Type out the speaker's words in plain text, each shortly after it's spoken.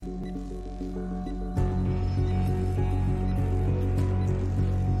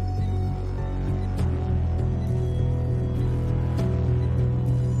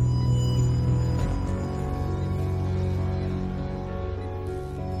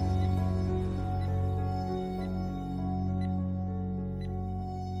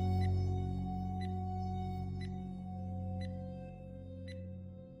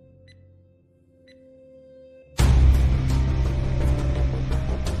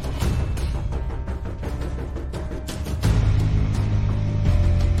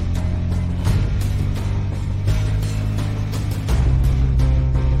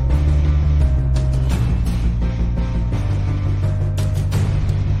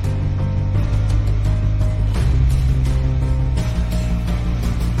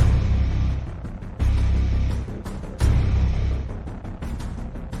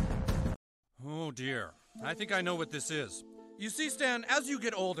I think I know what this is. You see, Stan, as you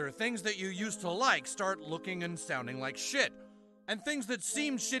get older, things that you used to like start looking and sounding like shit. And things that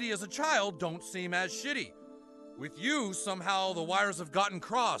seemed shitty as a child don't seem as shitty. With you, somehow the wires have gotten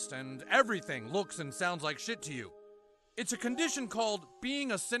crossed and everything looks and sounds like shit to you. It's a condition called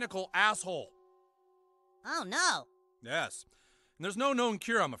being a cynical asshole. Oh no. Yes. And there's no known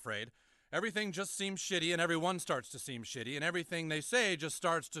cure, I'm afraid. Everything just seems shitty and everyone starts to seem shitty and everything they say just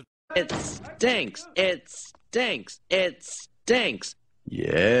starts to... It stinks. It stinks. It stinks.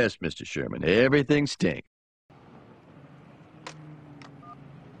 Yes, Mr. Sherman, everything stinks.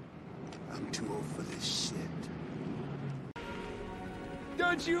 I'm too old for this shit.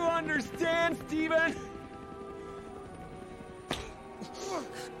 Don't you understand, Steven?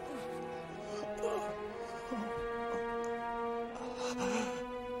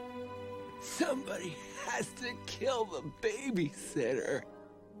 Somebody has to kill the babysitter.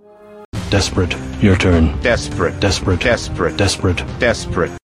 Desperate. Your turn. Desperate. Desperate. Desperate. Desperate.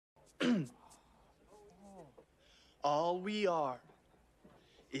 Desperate. All we are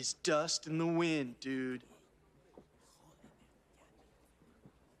is dust in the wind, dude.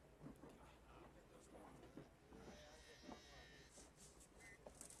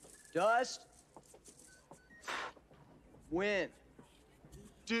 Dust. Wind.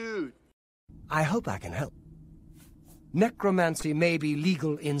 Dude. I hope I can help. Necromancy may be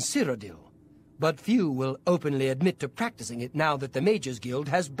legal in Cyrodiil, but few will openly admit to practicing it now that the Mages Guild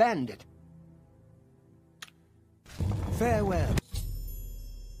has banned it. Farewell.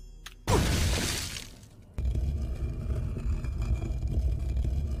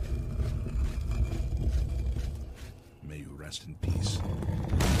 May you rest in peace.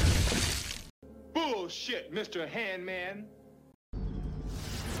 Bullshit, Mr. Handman.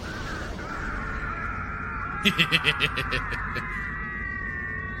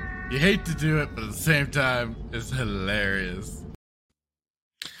 You hate to do it, but at the same time, it's hilarious.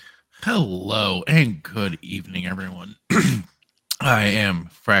 Hello and good evening, everyone. I am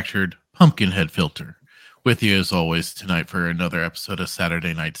Fractured Pumpkinhead Filter, with you as always tonight for another episode of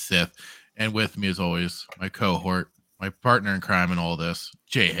Saturday Night Sith, and with me as always, my cohort, my partner in crime in all this,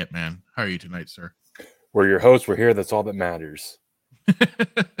 Jay Hitman. How are you tonight, sir? We're your hosts. We're here. That's all that matters.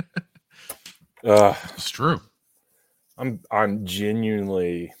 It's true. I'm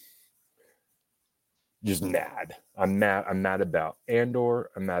genuinely just mad. I'm mad about Andor.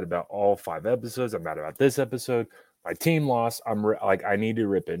 I'm mad about all 5 episodes. I'm mad about this episode. My team lost. I need to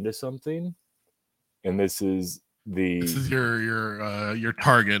rip into something, and this is your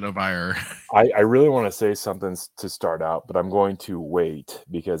target of ire. I really want to say something to start out, but I'm going to wait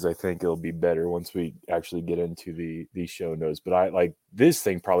because I think it'll be better once we actually get into the show notes. But this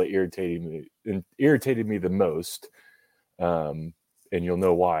thing probably irritated me the most, and you'll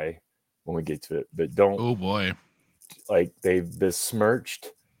know why when we get to it. But don't. Oh boy! They've besmirched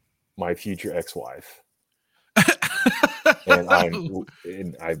my future ex-wife, and I'm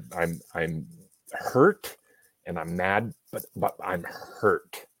hurt. And I'm mad, but I'm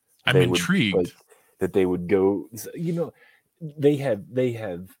hurt. I'm intrigued that they would go. They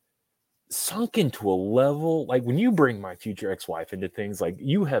have sunk into a level. Like when you bring my future ex-wife into things, like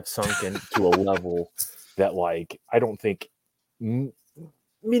you have sunk into a level that, I don't think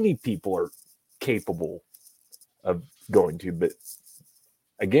many people are capable of going to. But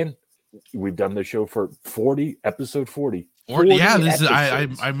again, we've done the show for episode 40. Yeah, this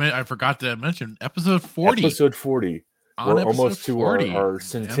episodes. I forgot to mention episode 40. Episode 40. We're almost to 40, our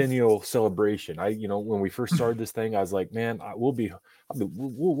centennial celebration. When we first started this thing, I was like, man, we'll be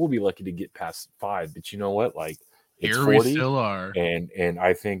lucky to get past 5. But you know what? It's here 40, we still are, and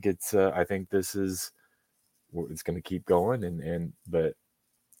I think it's going to keep going, but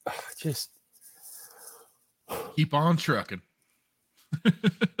just keep on trucking.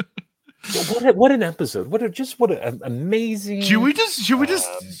 What an episode! What an amazing. Should we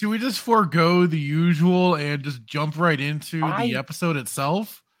just forego the usual and just jump right into the episode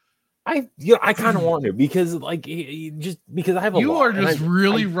itself? I kind of want to because just because I have you are just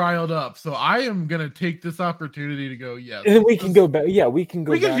really riled up, so I am gonna take this opportunity to go. Yeah, and then we can go back. Yeah, we can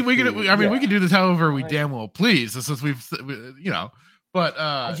go. We can do this however we damn well please. Since we've but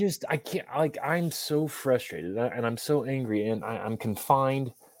I can't. I'm so frustrated and I'm so angry and I'm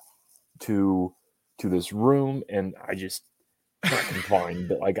confined to this room, and I just not confined,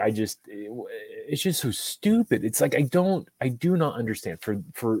 but it's just so stupid. It's I do not understand for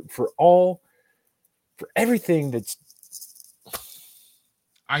everything that's.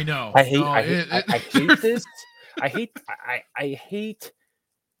 I know. I hate this. I hate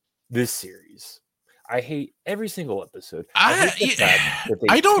this series. I hate every single episode. I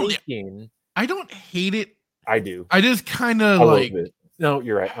don't hate it I do. I just kind of I like loathe it. No,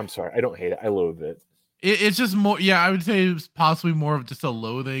 you're right. I'm sorry. I don't hate it. I loathe it. it's just more. Yeah, I would say it's possibly more of just a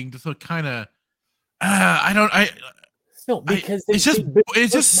loathing, just a kind of. I don't. No, because it's just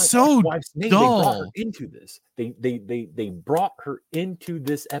so ex-wife's name. dull. They brought her into this. They brought her into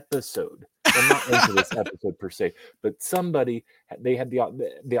this episode. Well, not into this episode per se, but somebody they had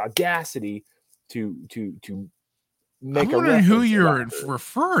the audacity to make. I'm wondering who you're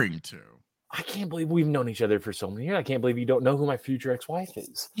referring to. I can't believe we've known each other for so many years. I can't believe you don't know who my future ex-wife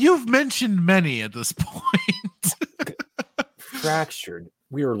is. You've mentioned many at this point. Fractured.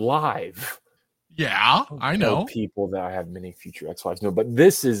 We are live. Yeah, I know people that I have many future ex-wives. No, but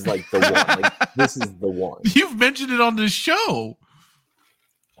this is like the one. Like, this is the one. You've mentioned it on this show.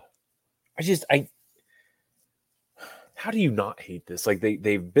 How do you not hate this? Like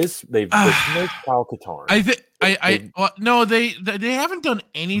they've besmirched Kyle Katarn. No, they haven't done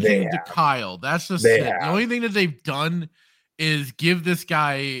anything to Kyle. That's just it. The only thing that they've done is give this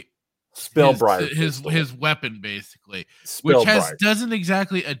guy his weapon, basically, which doesn't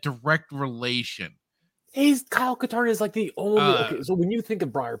exactly a direct relation. Kyle Katarn is like the only. Okay, so when you think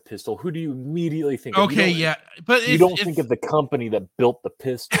of Briar Pistol, who do you immediately think of? Okay, but you don't think of the company that built the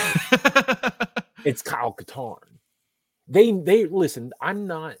pistol. It's Kyle Katarn. They listen. I'm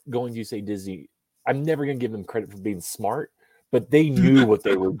not going to say Disney. I'm never going to give them credit for being smart, but they knew what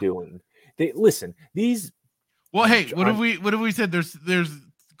they were doing. They listen. These. Well, hey, what have we said? There's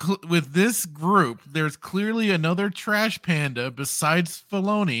with this group, there's clearly another trash panda besides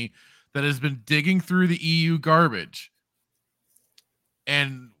Filoni that has been digging through the EU garbage,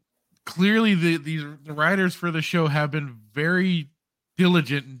 and clearly the writers for the show have been very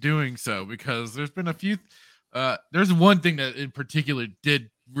diligent in doing so, because there's been a few. There's one thing that in particular did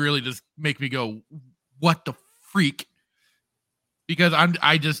really just make me go, "What the freak?" Because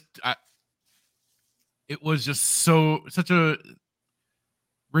it was just such a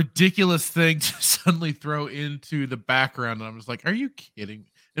ridiculous thing to suddenly throw into the background, and I'm just like, "Are you kidding?"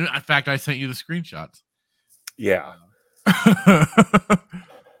 And in fact, I sent you the screenshots. Yeah.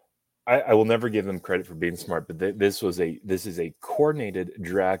 I will never give them credit for being smart, but this is a coordinated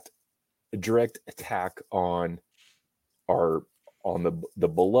direct attack on the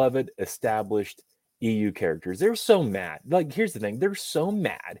beloved established EU characters. They're so mad. Like, here's the thing: they're so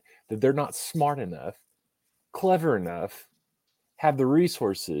mad that they're not smart enough, clever enough, have the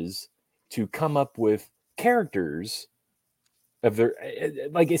resources to come up with characters of their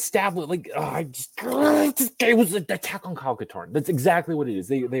like established. Like, it was an attack on Kyle Katarn. That's exactly what it is.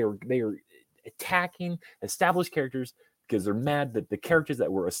 They are attacking established characters because they're mad that the characters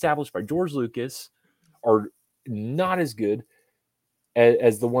that were established by George Lucas are not as good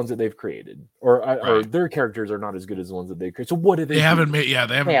as the ones that they've created, or their characters are not as good as the ones that they created. So what do they? They haven't made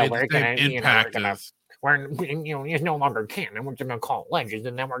the same impact. It's no longer canon. We're going to call it Legends,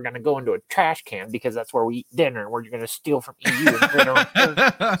 and then we're going to go into a trash can because that's where we eat dinner. We're going to steal from EU.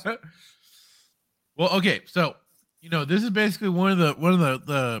 Well, okay, so this is basically one of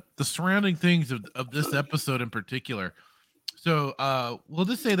the surrounding things of this episode in particular. So we'll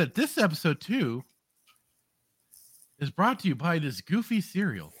just say that this episode 2 is brought to you by this goofy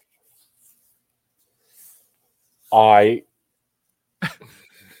cereal. So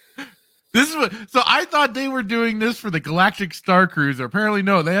I thought they were doing this for the Galactic Star Cruiser. Apparently,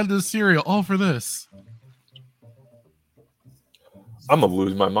 no, they had this cereal all for this. I'm gonna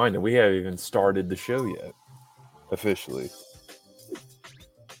lose my mind, and we haven't even started the show yet, officially.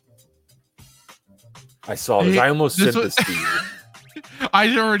 I saw this. I almost sent this to you.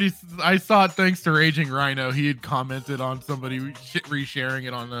 I saw it thanks to Raging Rhino. He had commented on somebody resharing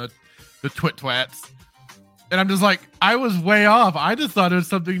it on the Twats. And I'm just like, I was way off. I just thought it was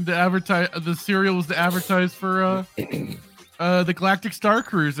something to advertise. The cereal was to advertise for the Galactic Star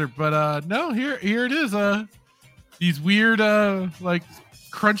Cruiser. But no, here it is. These weird like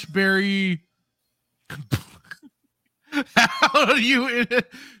Crunchberry. How do you?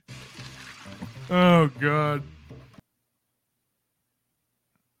 Oh God.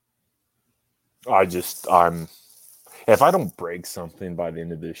 If I don't break something by the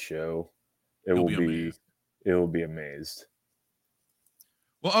end of this show, it will be amazed.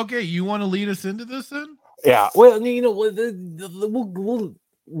 Well, okay, you want to lead us into this then? Yeah. Well,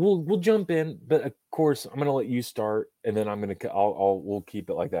 we'll jump in, but of course, I'm gonna let you start, and then we'll keep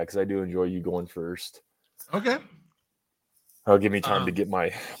it like that because I do enjoy you going first. Okay. That'll give me time to get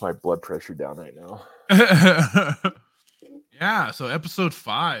my blood pressure down right now. Yeah. So episode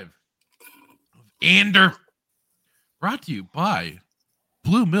 5 of Ander, brought to you by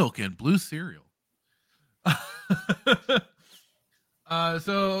Blue Milk and Blue Cereal.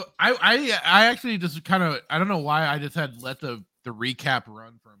 So I actually just kind of, I don't know why I just had let the recap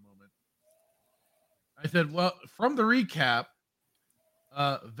run for a moment. I said, well, from the recap,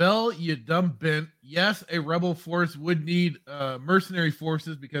 Vel, you dumb bent. Yes, a rebel force would need mercenary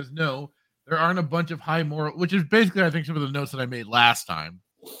forces because no, there aren't a bunch of high moral, which is basically, I think, some of the notes that I made last time.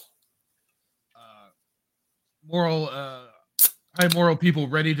 High moral people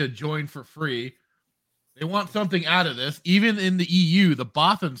ready to join for free. They want something out of this. Even in the EU, the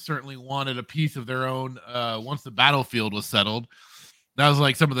Bothans certainly wanted a piece of their own once the battlefield was settled. That was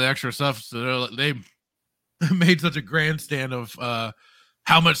like some of the extra stuff. So they made such a grandstand of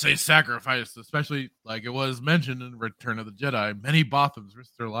how much they sacrificed, especially like it was mentioned in Return of the Jedi. Many Bothans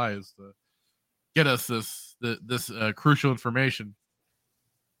risked their lives to get us this crucial information.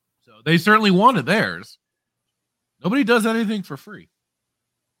 So they certainly wanted theirs. Nobody does anything for free.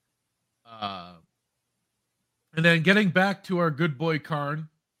 And then getting back to our good boy Karn,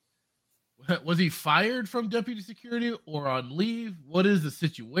 was he fired from deputy security or on leave? What is the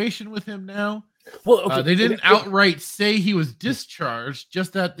situation with him now? Well, okay, they didn't outright say he was discharged,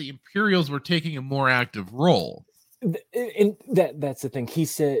 just that the Imperials were taking a more active role. And that's the thing. He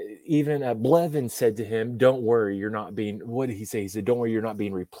said, even Blevin said to him, "Don't worry, you're not being." What did he say? He said, "Don't worry, you're not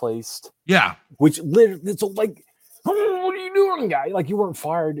being replaced." Yeah, which literally, it's like, oh, what are you doing, guy? Like, you weren't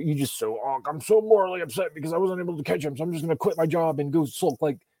fired. You just I'm so morally upset because I wasn't able to catch him, so I'm just going to quit my job and go sulk.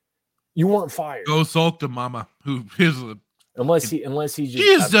 Like, you weren't fired. Go sulk to Mama, who is a unless he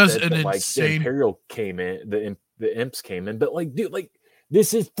just does an that, like, insane. the Imperial came in, the imps came in, but like, dude, like,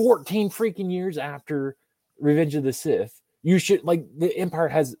 this is 14 freaking years after Revenge of the Sith. You should, like, the Empire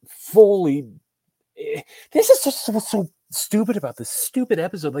has fully. This is just so stupid about this stupid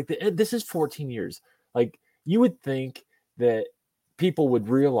episode. Like, this is 14 years. Like, you would think that people would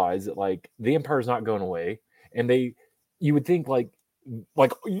realize that, like, the Empire's not going away, and you would think like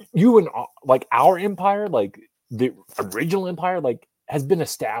you and like our Empire, like the original Empire, like, has been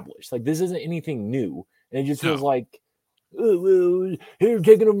established. Like, this isn't anything new, and it just feels like, oh, well, you're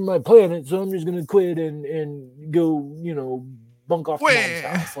taking over my planet, so I'm just gonna quit and go, bunk off to mom's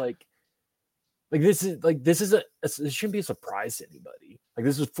house. Like this is it shouldn't be a surprise to anybody. Like,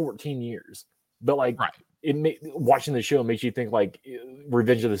 this is 14 years, but like, right. Watching the show makes you think like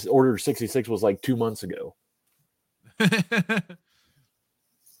Revenge of the Order 66 was like 2 months ago.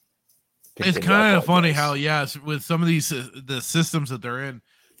 It's kind of funny how, yes, with some of these the systems that they're in,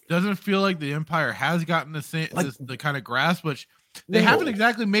 doesn't feel like the Empire has gotten the same the kind of grasp, which they haven't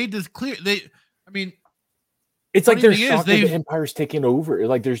exactly made this clear. It's like they're shocked that the Empire's taking over.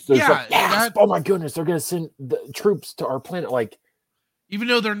 Like, there's like, oh my goodness, they're gonna send the troops to our planet. Like, even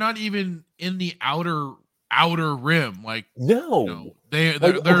though they're not even in the outer rim, like, no, they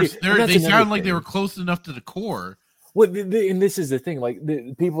sound like they were close enough to the core. Well, and this is the thing. Like,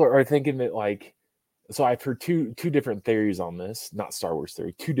 people are thinking that, like, so I've heard two different theories on this. Not Star Wars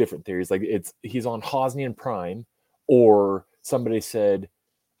theory. Two different theories. Like, he's on Hosnian Prime, or somebody said,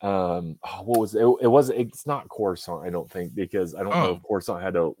 what was it? It's not Coruscant, I don't think, because I don't know if Coruscant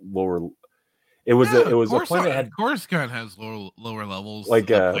had a lower. It was a planet that had Coruscant has lower levels, like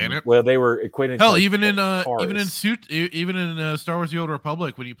planet. Well, they were equating. Hell, even in Star Wars: The Old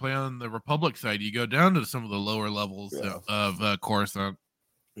Republic, when you play on the Republic side, you go down to some of the lower levels of Coruscant.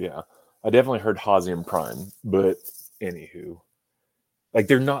 Yeah, I definitely heard Hosnian Prime, but anywho, like,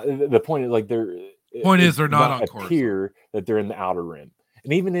 they're not. The point is, like, they're not on Coruscant. Appear that they're in the outer rim,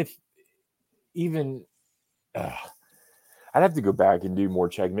 and even. I'd have to go back and do more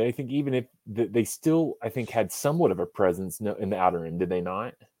checking. I think even if they still, I think, had somewhat of a presence in the outer rim, did they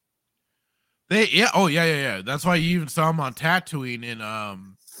not? Yeah. That's why you even saw them on Tatooine in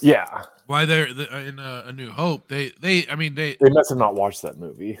Why they're in A New Hope. They must have not watched that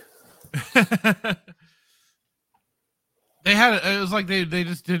movie. It was like they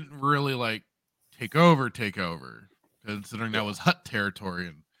just didn't really like take over, considering that was Hutt territory,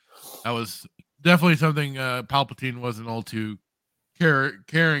 and that was definitely something Palpatine wasn't all too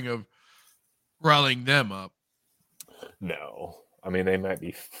caring of rallying them up. No, I mean, they might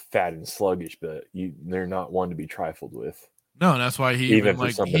be fat and sluggish, but they're not one to be trifled with. No, that's why he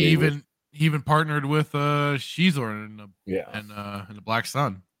even partnered with Shizor in the Black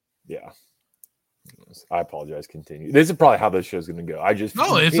Sun. Yeah. I apologize. Continue. This is probably how this show's going to go.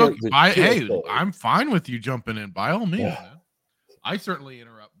 It's okay. I'm fine with you jumping in by all means. Yeah. I certainly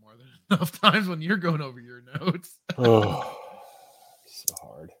interrupt more than enough times when you're going over your notes. Oh, so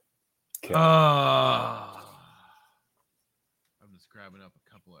hard. Okay. I'm just grabbing up a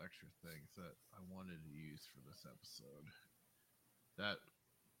couple of extra things that I wanted to use for this episode. That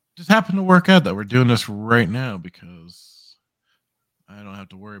just happened to work out that we're doing this right now because I don't have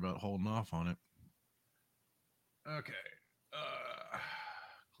to worry about holding off on it. Okay.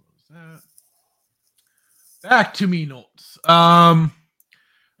 Close that. Back to me notes. I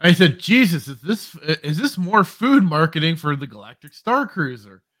said, Jesus, is this more food marketing for the Galactic Star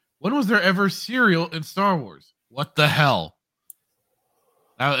Cruiser? When was there ever cereal in Star Wars? What the hell?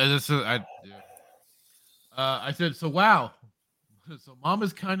 I said, so wow. So mom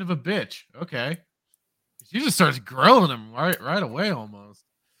is kind of a bitch. Okay. She just starts grilling him right away almost.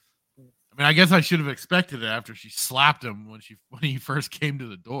 I mean, I guess I should have expected it after she slapped him when he first came to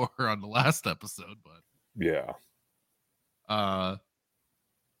the door on the last episode, but yeah. I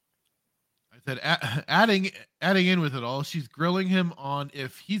said adding in with it all, she's grilling him on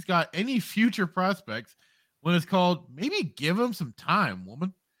if he's got any future prospects when it's called maybe give him some time,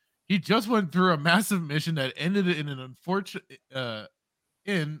 woman. He just went through a massive mission that ended in an unfortunate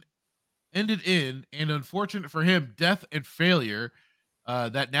and unfortunate for him, death and failure.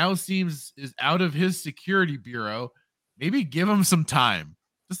 That now seems is out of his security bureau. Maybe give him some time.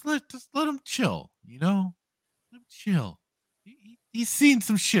 Just let him chill. You know, let him chill. He's seen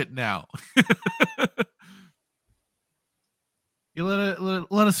some shit now. You let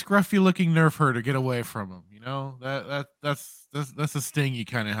a scruffy looking nerf herder get away from him. You know that's a sting you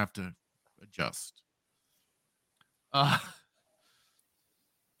kind of have to adjust. I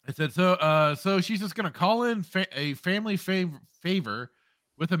said so. So she's just gonna call in a family favor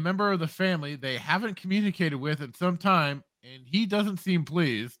with a member of the family they haven't communicated with in some time, and he doesn't seem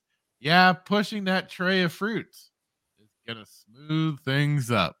pleased. Yeah, pushing that tray of fruits is gonna smooth things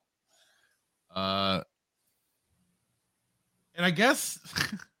up. And I guess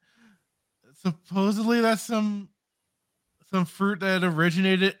supposedly that's some fruit that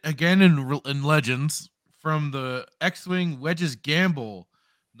originated again in Legends from the X-Wing Wedge's Gamble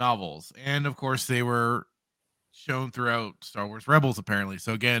novels, and of course they were shown throughout Star Wars Rebels apparently.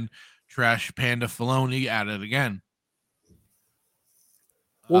 So again, Trash Panda Filoni at it again.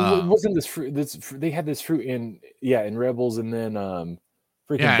 Well, wasn't this fruit? They had this fruit in Rebels, and then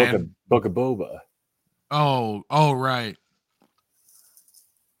freaking Book of Boba. Oh, right.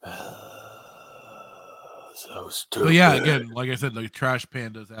 So stupid. But yeah, again, like I said, the Trash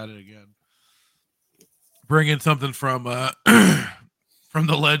Panda's at it again, bringing something from from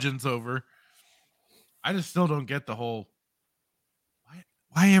the Legends over. I just still don't get the whole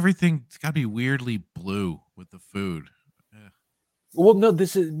why everything's got to be weirdly blue with the food. Yeah. Well, no,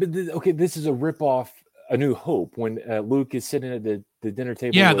 this is a ripoff. A New Hope when Luke is sitting at the dinner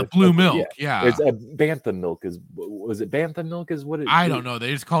table. Yeah, the blue milk. Yeah, it's a bantha milk. Was it bantha milk? Is what it? I don't know.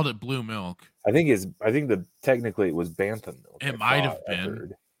 They just called it blue milk. I think technically it was bantha milk. It might have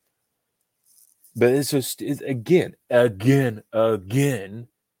been. But it's just again. Let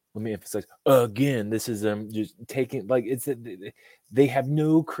me emphasize again. This is them just taking they have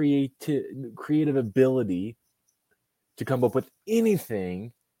no creative ability to come up with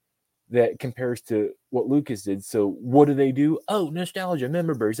anything that compares to what Lucas did. So what do? Oh, nostalgia,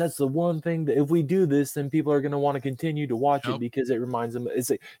 member berries. That's the one thing that if we do this, then people are going to want to continue to watch it because it reminds them.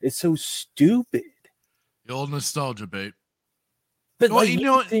 It's so stupid. The old nostalgia bait. But well,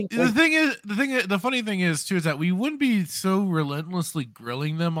 the funny thing is too is that we wouldn't be so relentlessly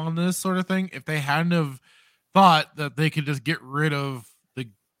grilling them on this sort of thing if they hadn't have thought that they could just get rid of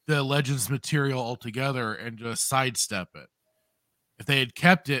the Legends material altogether and just sidestep it. If they had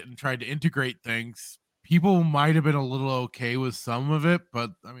kept it and tried to integrate things, people might have been a little okay with some of it,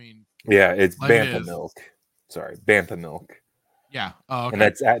 but I mean, yeah, it's bantha milk. Sorry, bantha milk. Yeah, okay. And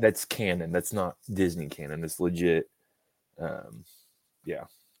that's canon. That's not Disney canon. It's legit. Yeah,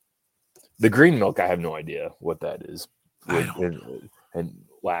 the green milk. I have no idea what that is. I don't know. And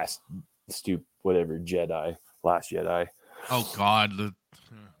Last Jedi. Oh God, let's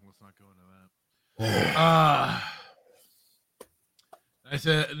not go into that. I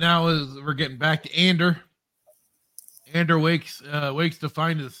said now we're getting back to Ander. Ander wakes to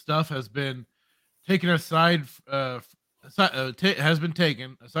find his stuff has been taken aside. Has been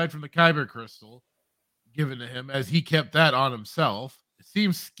taken aside from the Kyber crystal given to him, as he kept that on himself. It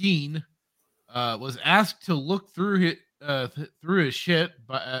seems Skeen was asked to look through his shit,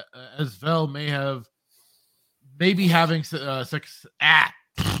 but as Vel maybe having sex. I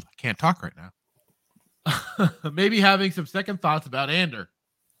can't talk right now. Maybe having some second thoughts about Ander.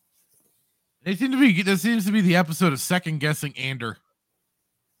 This seems to be the episode of second guessing Ander.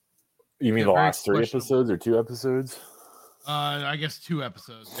 You mean the last 3 episodes or 2 episodes? I guess 2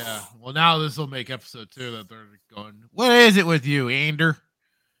 episodes. Yeah. Well, now this will make episode 2 that they're going. What is it with you, Ander?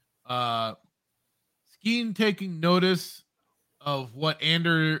 Skeen taking notice of what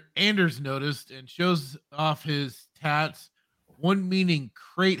Anders noticed and shows off his tats one meaning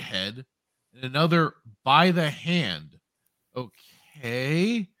crate head, and another by the hand.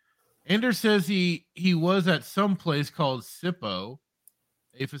 Okay. Anders says he was at some place called Sippo,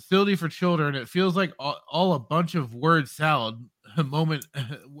 a facility for children. It feels like all a bunch of word salad moment.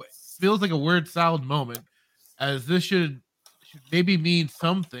 Feels like a word salad moment, as this should maybe mean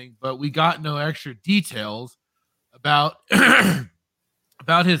something, but we got no extra details about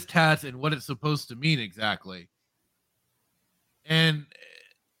about his tats and what it's supposed to mean exactly. And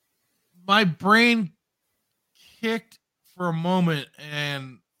my brain kicked for a moment,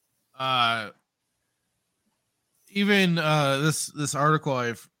 and even this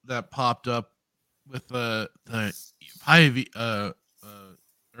article that popped up with the 5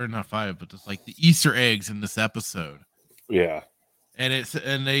 or not 5, but just like the Easter eggs in this episode. Yeah.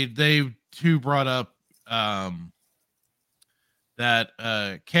 And they too brought up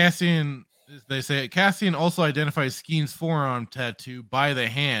that Cassian, they say Cassian also identifies Skeen's forearm tattoo by the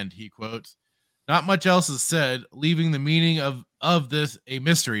hand, he quotes. Not much else is said, leaving the meaning of this a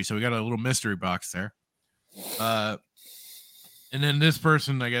mystery. So we got a little mystery box there. And then this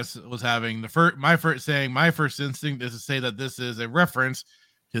person, I guess, was having my first instinct is to say that this is a reference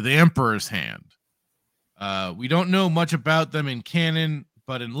to the Emperor's hand. We don't know much about them in canon,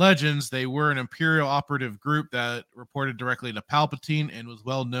 but in Legends, they were an Imperial operative group that reported directly to Palpatine and was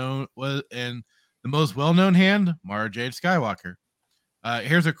well known. And the most well-known hand, Mara Jade Skywalker.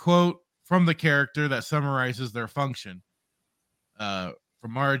 Here's a quote from the character that summarizes their function. From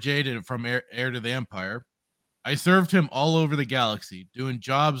Mara Jade and from Heir to the Empire. I served him all over the galaxy, doing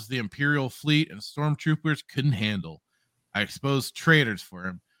jobs the Imperial fleet and stormtroopers couldn't handle. I exposed traitors for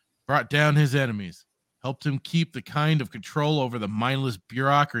him, brought down his enemies, helped him keep the kind of control over the mindless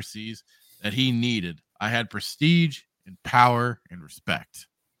bureaucracies that he needed. I had prestige and power and respect.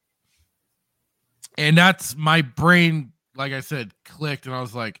 And that's my brain, like I said, clicked, and I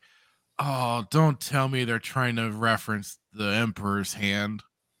was like, oh, don't tell me they're trying to reference the Emperor's hand.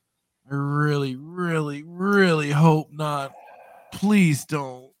 I really, really, really hope not. Please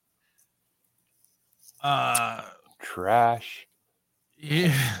don't. Trash.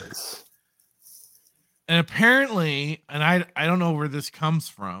 Yeah. And apparently, and I don't know where this comes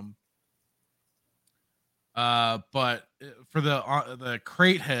from. But for the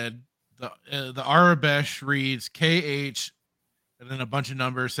crate head, the Arabesh reads KH and then a bunch of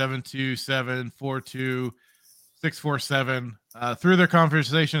numbers 72742. 647. Through their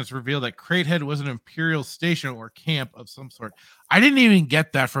conversation, it's revealed that Cratehead was an Imperial station or camp of some sort. I didn't even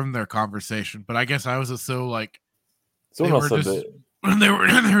get that from their conversation, but I guess I was just so like they were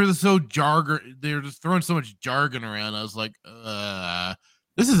so jargon. They were just throwing so much jargon around. I was like,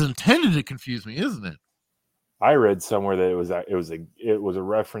 this is intended to confuse me, isn't it? I read somewhere that it was a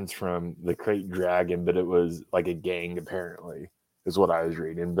reference from the Crate Dragon, but it was like a gang apparently, is what I was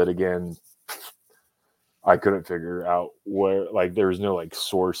reading. But again, I couldn't figure out where, like, there was no like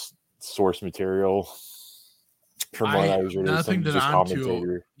source material from what I was reading. Nothing that I'm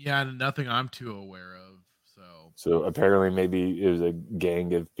nothing I'm too aware of. So apparently, maybe it was a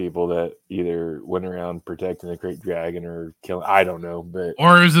gang of people that either went around protecting the Crate Dragon or killing. I don't know,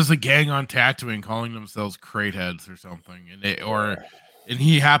 or is this a gang on Tatooine calling themselves Crate Heads or something, and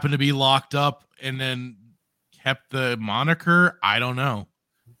he happened to be locked up and then kept the moniker? I don't know.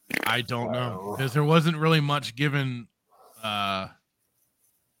 I don't know, because there wasn't really much given on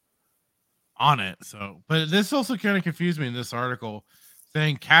it. So, but this also kind of confused me in this article,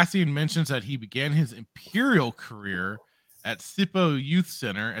 saying Cassian mentions that he began his Imperial career at Sippo Youth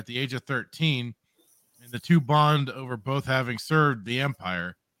Center at the age of 13, and the two bond over both having served the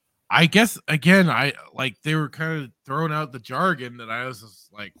Empire. I guess again, they were kind of throwing out the jargon that I was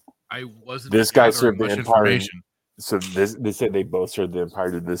just like, I wasn't. This guy served the Empire. So they said they both served the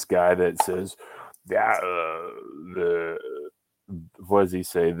Empire to this guy that says, what does he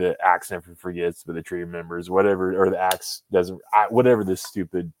say? The axe never forgets, but the tree remembers. Whatever, or the axe doesn't. Whatever this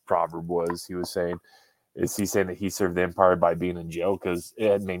stupid proverb was, he was saying. Is he saying that he served the Empire by being in jail? Because it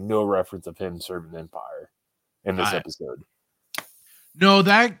had made no reference of him serving the Empire in this episode. No,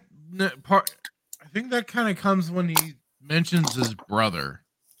 that part. I think that kind of comes when he mentions his brother.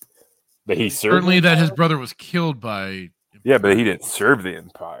 That he served certainly that his brother was killed by Empire. Yeah, but he didn't serve the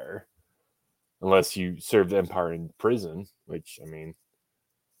Empire unless you served the Empire in prison, which I mean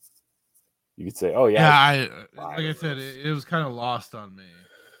you could say, oh yeah. Like I said, it was kind of lost on me.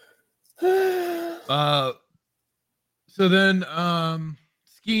 So then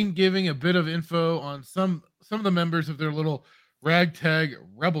Skeen giving a bit of info on some of the members of their little ragtag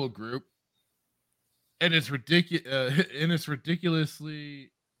rebel group, and it's ridiculous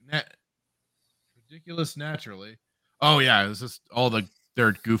naturally. Oh yeah, it's just all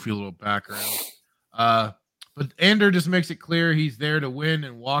their goofy little background. But Ander just makes it clear he's there to win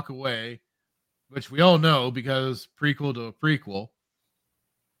and walk away, which we all know because prequel to a prequel.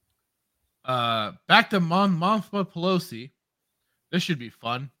 Back to Mothma Pelosi. This should be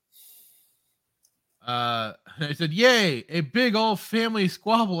fun. I said, "Yay! A big all family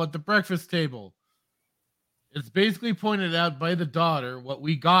squabble at the breakfast table." It's basically pointed out by the daughter what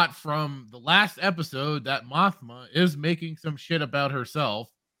we got from the last episode, that Mothma is making some shit about herself.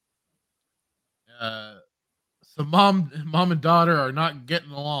 So mom and daughter are not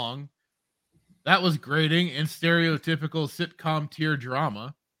getting along. That was grating and stereotypical sitcom tier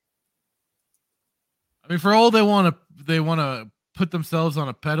drama. I mean, for all they want to put themselves on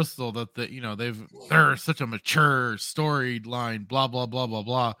a pedestal that they're such a mature storyline, blah blah blah blah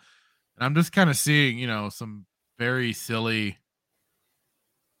blah. And I'm just kind of seeing, some very silly,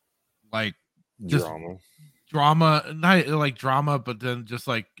 like just drama, not like drama, but then just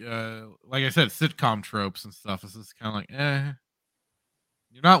like I said, sitcom tropes and stuff. It's just kind of like,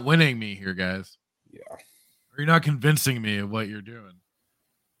 you're not winning me here, guys. Yeah, or you're not convincing me of what you're doing.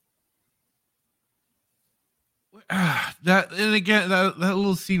 That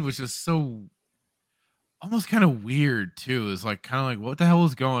little scene was just so almost kind of weird too. It's like kind of like, what the hell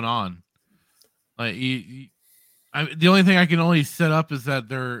is going on? Like the only thing I can only set up is that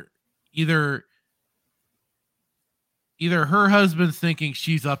they're either her husband's thinking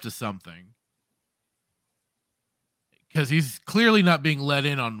she's up to something, because he's clearly not being let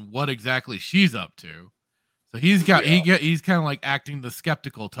in on what exactly she's up to. So he's kind of like acting the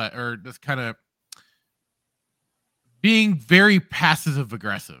skeptical type, or just kind of being very passive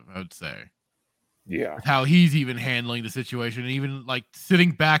aggressive, I would say. Yeah. How he's even handling the situation, and even like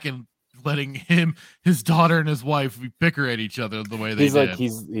sitting back and letting his daughter and his wife bicker at each other the way they did. Like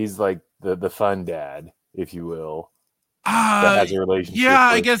he's like the fun dad, if you will. That has a relationship. Yeah,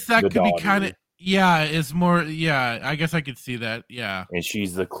 I guess that could daughter. be kind of. Yeah, it's more. Yeah, I guess I could see that. Yeah, and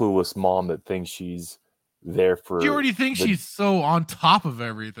she's the clueless mom that thinks she's there for. She already thinks she's so on top of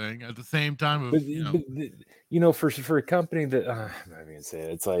everything at the same time. For a company that I'm not gonna say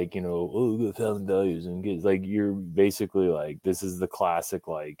it's like the family values and kids, like you're basically like, this is the classic,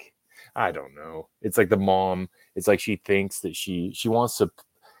 like, I don't know. It's like the mom. It's like she thinks that she wants to.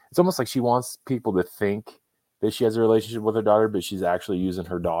 It's almost like she wants people to think that she has a relationship with her daughter, but she's actually using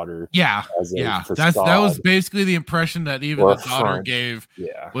her daughter. Yeah, that was basically the impression that even the daughter gave.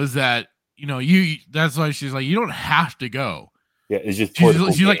 Yeah, was that that's why she's like, you don't have to go. Yeah, it's just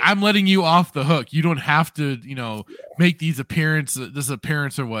she's like, I'm letting you off the hook. You don't have to make this appearance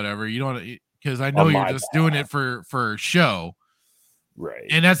or whatever. You don't, because I know you're just doing it for show. Right.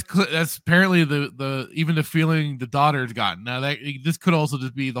 And that's apparently the even the feeling the daughter's gotten. Now this could also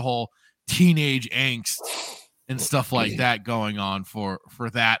just be the whole teenage angst and stuff like that going on for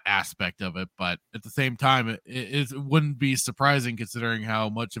that aspect of it. But at the same time, it wouldn't be surprising considering how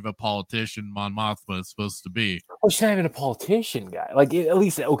much of a politician Mon Mothma is supposed to be. Well, she's not even a politician guy. Like, at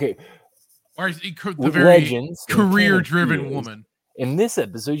least, okay. Or the very career-driven woman. In this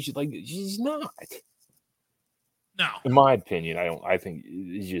episode, she's not. No. In my opinion, I think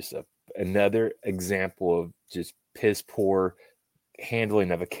it's just another example of just piss poor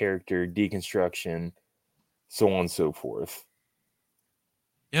handling of a character, deconstruction, so on and so forth.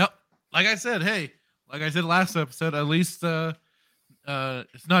 Yep. Like I said last episode, at least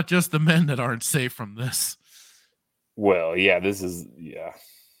it's not just the men that aren't safe from this. Well, yeah, this is, yeah.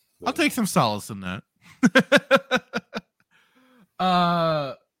 I'll take some solace in that.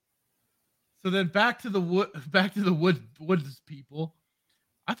 So then back to the woods people.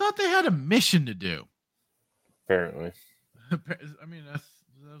 I thought they had a mission to do. Apparently. I mean, that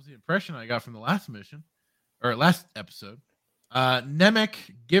was the impression I got from the last mission. Or last episode, Nemec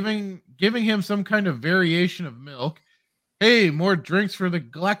giving him some kind of variation of milk. Hey, more drinks for the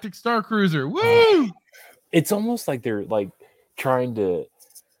Galactic Star Cruiser! Woo! It's almost like they're like trying to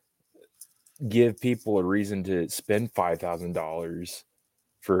give people a reason to spend $5,000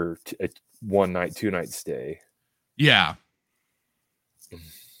 for a 1 night, 2 night stay. Yeah,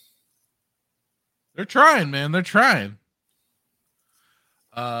 they're trying, man. They're trying.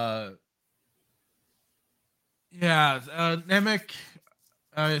 Yeah, Nemec.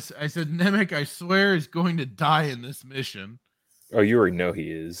 I said Nemec, I swear, is going to die in this mission. Oh, you already know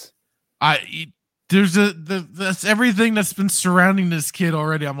he is. That's everything that's been surrounding this kid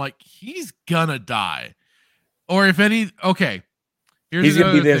already. I'm like, he's gonna die, or if any. Okay, he's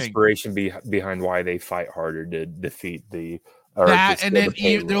gonna be the inspiration behind why they fight harder to defeat the. And then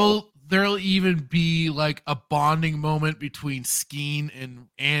there'll even be like a bonding moment between Skeen and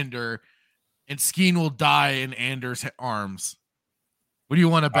Ander. and Skeen will die in Anders' arms. What do you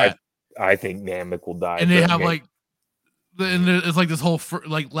want to bet? I think Namek will die. And they have and it's like this whole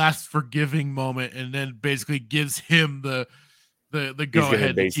last forgiving moment, and then basically gives him the go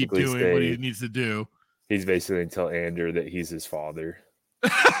ahead to keep doing what he needs to do. He's basically going to tell Ander that he's his father.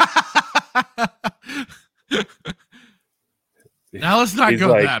 Now let's not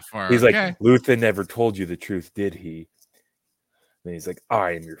go that far. He's like, Luthen never told you the truth, did he? And he's like,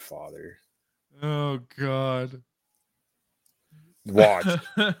 I am your father. Oh God. Watch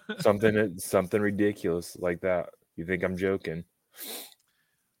something ridiculous like that. You think I'm joking?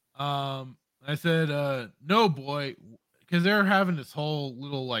 I said, no, boy, because they're having this whole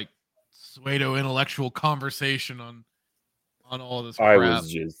little like pseudo intellectual conversation on all this crap.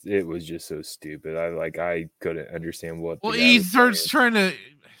 It was just so stupid. I couldn't understand what. Well, he starts trying to.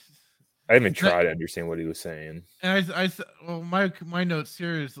 I didn't even try to understand what he was saying. And my notes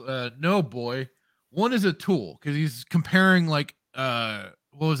here is no, boy. One is a tool because he's comparing like what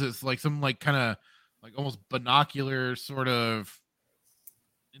was this, like some like kind of like almost binocular sort of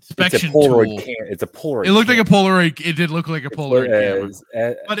inspection tool. It's a Polaroid. It looked like a Polaroid. It did look like a Polaroid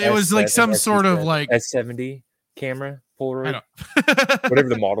camera, but it was like some sort of like S70 camera Polaroid, whatever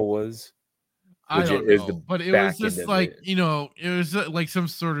the model was. I don't know, but it was just like it was like some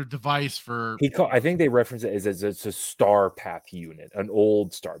sort of device for. I think they reference it as it's a star path unit, an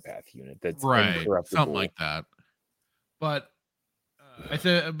old star path unit that's right, something like that. But I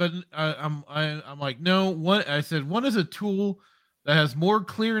said, but I'm like, no. One, I said, one is a tool that has more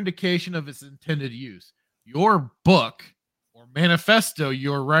clear indication of its intended use. Your book or manifesto,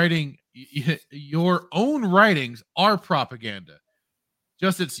 you're writing, your own writings are propaganda.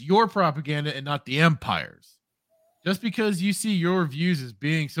 Just it's your propaganda and not the Empire's. Just because you see your views as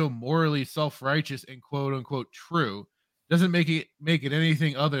being so morally self-righteous and quote unquote true doesn't make it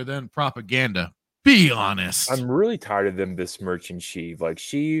anything other than propaganda. Be honest. I'm really tired of them besmirching Sheev. Like,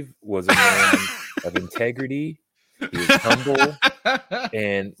 Sheev was a man of integrity. He was humble.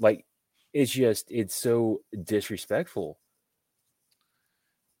 And like, it's so disrespectful.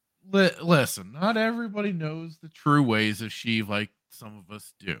 Listen, not everybody knows the true ways of Sheev like some of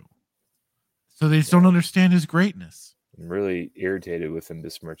us do. So they just don't understand his greatness. I'm really irritated with him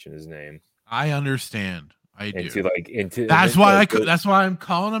besmirching his name. I understand. I do. That's why I'm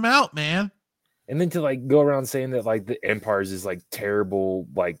calling him out, man. And then to like go around saying that like the Empire's is like terrible,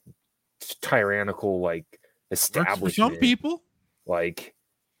 like tyrannical, like establishment. For some people, like,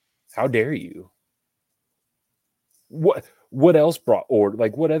 how dare you? What else brought order?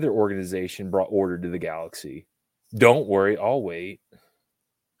 Like, what other organization brought order to the galaxy? Don't worry, I'll wait.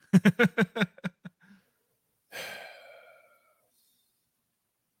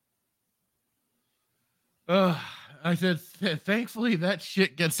 I said, thankfully that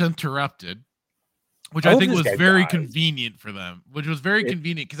shit gets interrupted, which I think was very convenient for them. Which was very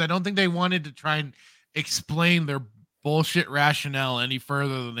convenient because I don't think they wanted to try and explain their bullshit rationale any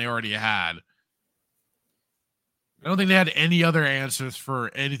further than they already had. I don't think they had any other answers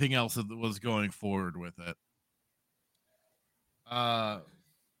for anything else that was going forward with it.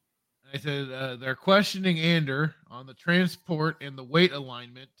 I said they're questioning Ander on the transport and the weight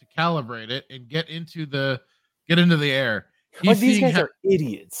alignment to calibrate it and get into the air. These guys are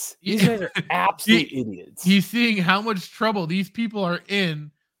idiots. These guys are absolute idiots. He's seeing how much trouble these people are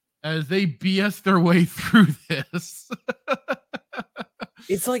in as they BS their way through this.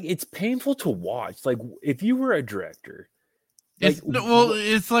 It's like, it's painful to watch. Like, if you were a director,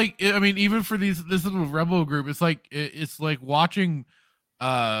 it's like, I mean, even for this little rebel group, it's like watching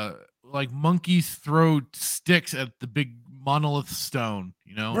like monkeys throw sticks at the big monolith stone,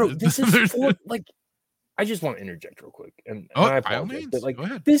 Bro, this is like, I just want to interject real quick, and I apologize, but like,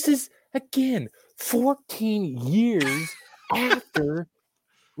 this is again 14 years after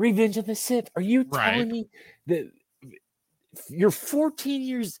Revenge of the Sith. Are you telling me that you're 14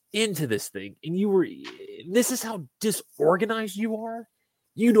 years into this thing, and this is how disorganized you are?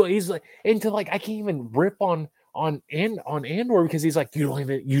 He's like, and to like, I can't even rip on Andor because he's like, you don't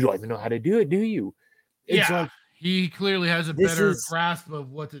even know how to do it, do you? It's like, he clearly has a better grasp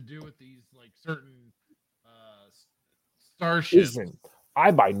of what to do with these like certain starships. Listen,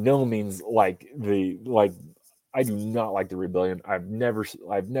 I by no means I do not like the Rebellion. I've never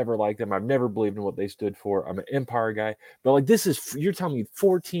liked them. I've never believed in what they stood for. I'm an Empire guy, but like, you're telling me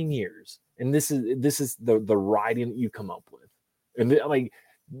 14 years, and this is the writing that you come up with, and like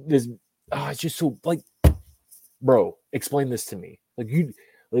this, it's just so like, bro, explain this to me. Like, you,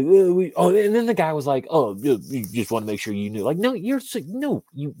 like, and then the guy was like, oh, you just want to make sure you knew. Like, no, you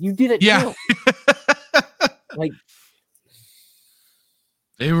did it. Yeah. Like,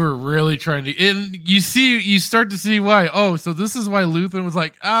 They were really trying to, and you start to see why. Oh, so this is why Luthen was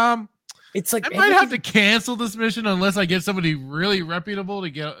like, it's like I might have to cancel this mission unless I get somebody really reputable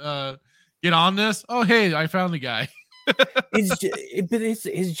to get on this. Oh, hey, I found the guy.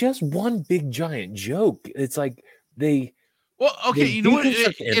 It's just one big giant joke. It's like they. Well, okay, you know what?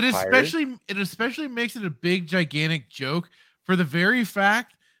 It especially makes it a big gigantic joke for the very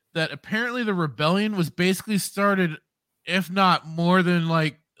fact that apparently the rebellion was basically started, if not more than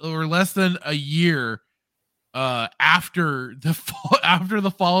like or less than a year after the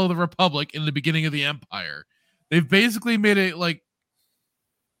fall of the Republic and the beginning of the Empire. They've basically made it like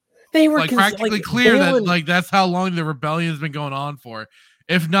they were practically clear that like that's how long the rebellion's been going on for,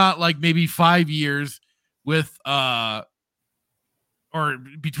 if not like maybe 5 years, with or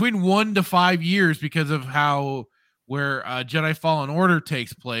between 1 to 5 years, because of where Jedi Fallen Order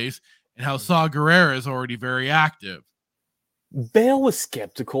takes place and how Saw Gerrera is already very active. Bale was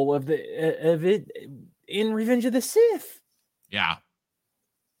skeptical of it in Revenge of the Sith. Yeah.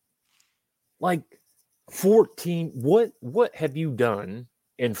 Like 14, what have you done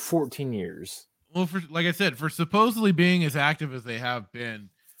in 14 years? Well, like I said, for supposedly being as active as they have been,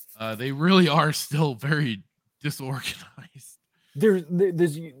 they really are still very disorganized. There's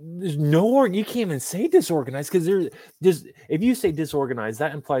no, you can't even say disorganized, because there's if you say disorganized,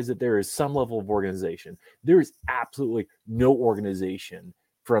 that implies that there is some level of organization. There is absolutely no organization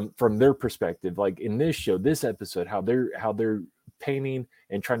from their perspective. Like in this show, this episode, how they're painting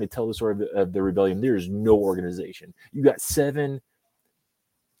and trying to tell the story of the rebellion, there is no organization. You got 7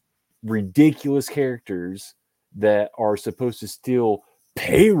 ridiculous characters that are supposed to steal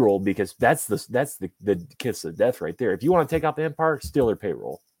payroll, because that's the kiss of death right there. If you want to take out the Empire, steal their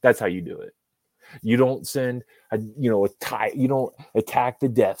payroll. That's how you do it. You don't send you don't attack the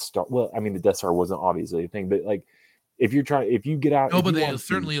Death Star. Well, I mean, the Death Star wasn't obviously a thing, but like if you get out, no, but they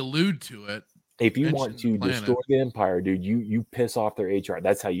certainly allude to it. If you want to destroy the Empire, dude, you piss off their HR.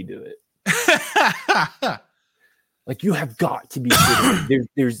 That's how you do it. Like, you have got to be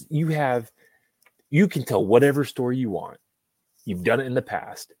you can tell whatever story you want. You've done it in the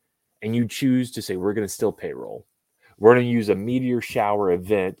past, and you choose to say, we're going to steal payroll. We're going to use a meteor shower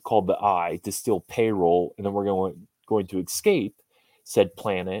event called the Eye to steal payroll, and then we're going to escape said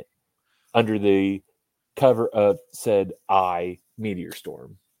planet under the cover of said Eye meteor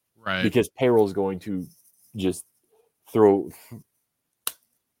storm. Right. Because payroll is going to just throw...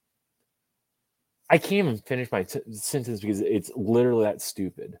 I can't even finish my sentence because it's literally that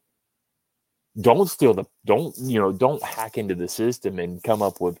stupid. Don't hack into the system and come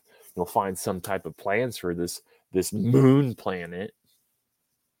up with, find some type of plans for this moon planet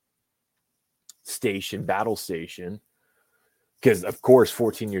battle station. Because of course,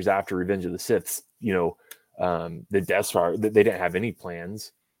 14 years after Revenge of the Sith, the Death Star, they didn't have any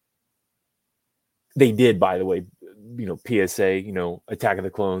plans. They did, by the way, PSA, Attack of the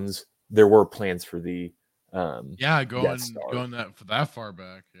Clones. There were plans for the going that far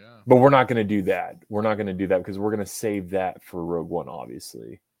back, yeah. But we're not going to do that. We're not going to do that because we're going to save that for Rogue One,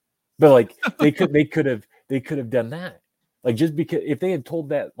 obviously. But like they could have done that. Like, just because if they had told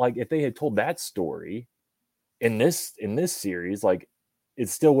that story in this series, like, it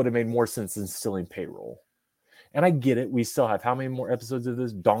still would have made more sense than stealing payroll. And I get it. We still have how many more episodes of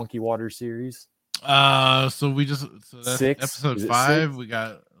this Donkey Water series? So that's 6. Episode 5. 6? We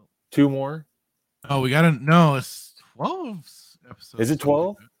got 2 more. Oh, it's 12 episodes. Is it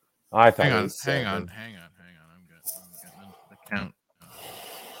 12? I thought hang it on, was hang 7. on. I'm getting the count.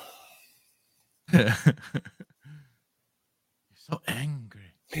 You're so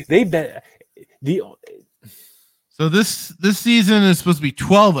angry. They bet So this season is supposed to be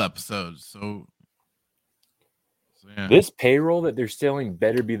 12 episodes. So yeah. This payroll that they're stealing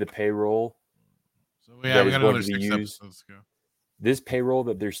better be the payroll. So yeah, we got another 6 episodes to go. This payroll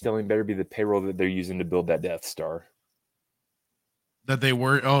that they're stealing better be the payroll that they're using to build that Death Star. That they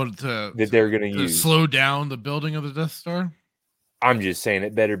were they're going to use slow down the building of the Death Star. I'm just saying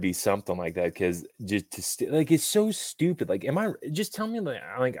it better be something like that, because just to it's so stupid. Like, just tell me like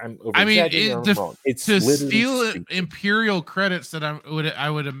I'm over. I mean, it's to steal stupid. Imperial credits that I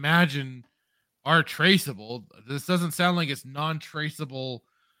would imagine are traceable. This doesn't sound like it's non-traceable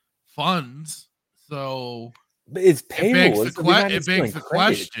funds. So. But it's payroll. It begs the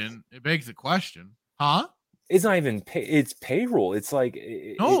question. Huh? It's not even it's payroll. It's like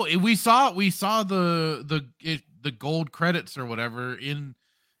we saw the gold credits or whatever in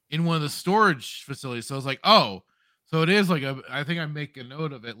one of the storage facilities. So I was like, oh, so it is like I think I make a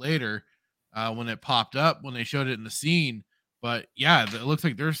note of it later when it popped up when they showed it in the scene. But yeah, it looks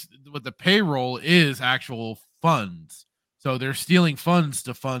like there's what the payroll is actual funds. So they're stealing funds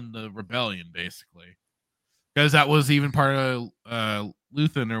to fund the rebellion, basically. Because that was even part of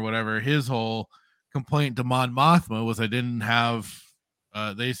Luthen or whatever. His whole complaint to Mon Mothma was I didn't have.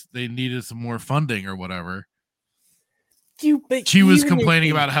 They needed some more funding or whatever. She was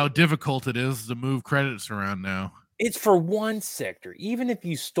complaining about how difficult it is to move credits around now. It's for one sector. Even if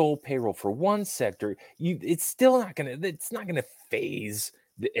you stole payroll for one sector, it's still not gonna. It's not gonna phase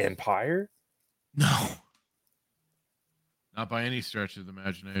the Empire. No, not by any stretch of the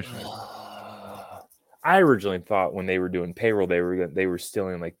imagination. I originally thought when they were doing payroll, they were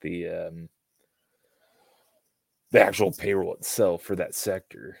stealing like the actual payroll itself for that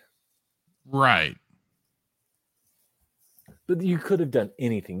sector. Right. But you could have done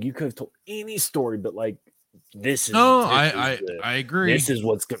anything. You could have told any story, but like this is. I agree. This is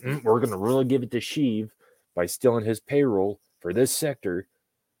what's we're going to really give it to Sheev by stealing his payroll for this sector.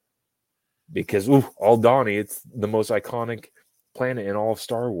 Because Aldani, it's the most iconic planet in all of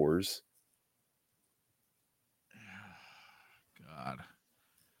Star Wars. God.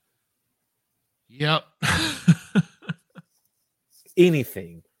 Yep.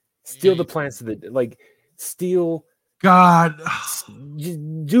 Anything. Steal the plants of the steal. God,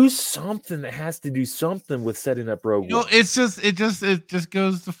 do something that has to do something with setting up Rogue One. It just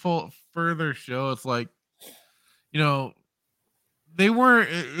goes to further show. It's like, they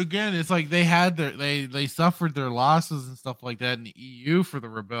weren't, again, it's like they had they suffered their losses and stuff like that in the EU for the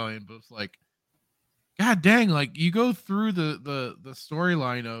rebellion, but it's like, God dang, like you go through the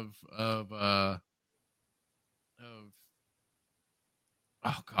storyline of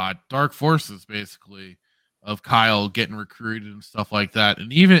oh God, Dark Forces, basically, of Kyle getting recruited and stuff like that.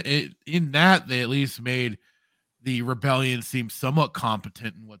 And even in that, they at least made the rebellion seem somewhat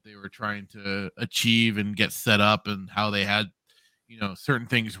competent in what they were trying to achieve and get set up, and how they had, certain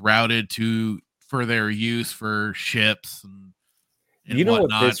things routed for their use for ships and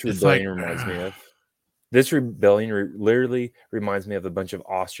whatnot. What this rebellion reminds me of? This rebellion literally reminds me of a bunch of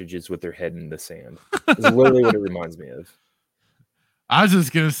ostriches with their head in the sand. It's literally what it reminds me of. I was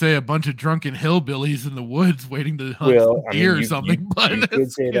just gonna say a bunch of drunken hillbillies in the woods waiting to hunt deer or something, but you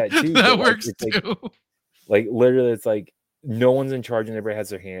could say that too. That works too. Like literally, it's like no one's in charge and everybody has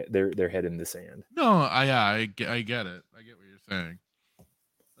their head in the sand. No, I get it. I get what you're saying.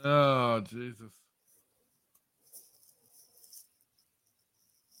 Oh Jesus!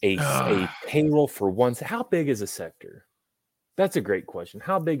 A payroll for once. How big is a sector? That's a great question.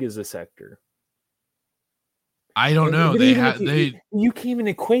 How big is a sector? I don't know. You can't even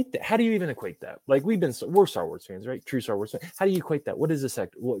equate that. How do you even equate that? Like we're Star Wars fans, right? True Star Wars fans. How do you equate that? What is a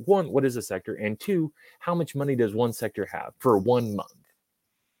sector? One, what is a sector? And two, how much money does one sector have for 1 month?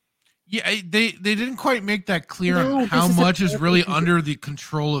 Yeah, they didn't quite make that clear on how much is really under the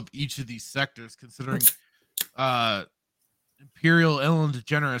control of each of these sectors, considering Imperial Ellen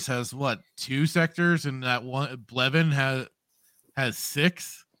DeGeneres has 2 sectors, and that one Blevin has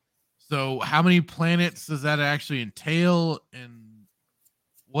 6. So how many planets does that actually entail, and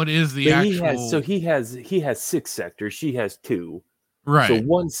what is the actual? He has 6 sectors. She has 2. Right. So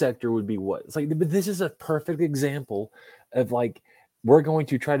one sector would be what? It's like, but this is a perfect example of like we're going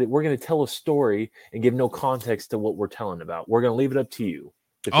to tell a story and give no context to what we're telling about. We're going to leave it up to you.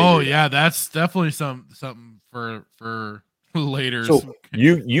 Oh yeah, that's definitely something for later. So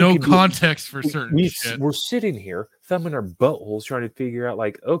you no context for certain shit. We're sitting here thumbing our buttholes trying to figure out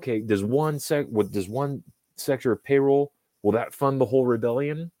like, okay, does one sector of payroll, will that fund the whole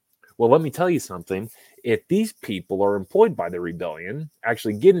rebellion? Well, let me tell you something. If these people are employed by the rebellion,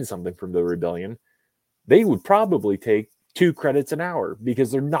 actually getting something from the rebellion, they would probably take 2 credits an hour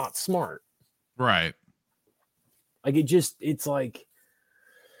because they're not smart. Right. Like it's like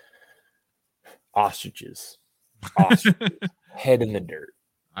ostriches. Head in the dirt.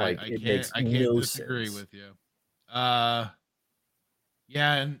 Like I can't disagree with you. Yeah,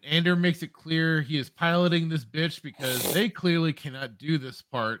 and Ander makes it clear he is piloting this bitch because they clearly cannot do this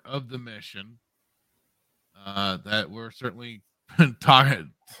part of the mission. That we're certainly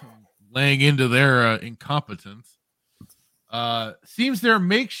laying into their incompetence. Seems their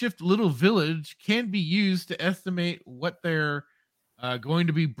makeshift little village can be used to estimate what they're going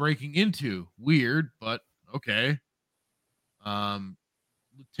to be breaking into. Weird, but okay.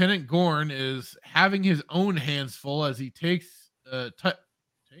 Lieutenant Gorn is having his own hands full as he talks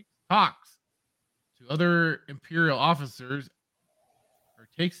to other Imperial officers, or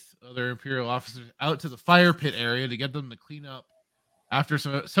takes other Imperial officers out to the fire pit area to get them to clean up after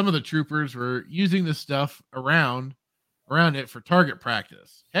some of the troopers were using this stuff around it for target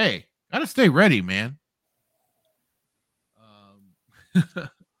practice. Hey, gotta stay ready, man.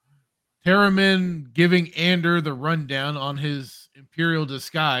 Terramin giving Ander the rundown on his Imperial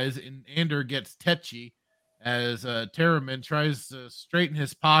disguise, and Ander gets tetchy as Terramin tries to straighten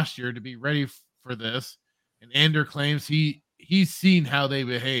his posture to be ready for this. And Ander claims he's seen how they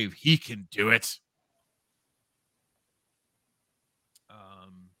behave. He can do it.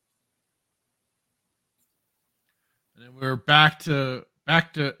 And then we're back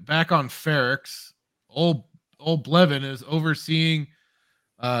on Ferrix. Old Blevin is overseeing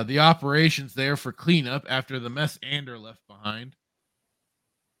the operations there for cleanup after the mess Ander left behind.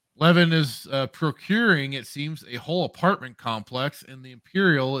 Blevin is procuring, it seems, a whole apartment complex, and the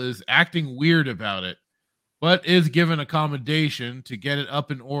Imperial is acting weird about it, but is given accommodation to get it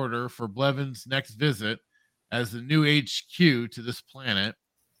up in order for Blevin's next visit as the new HQ to this planet.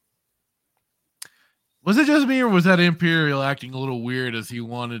 Was it just me, or was that Imperial acting a little weird as he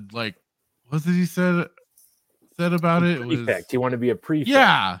wanted, like, what did he said about it? Prefect. He wanted to be a prefect.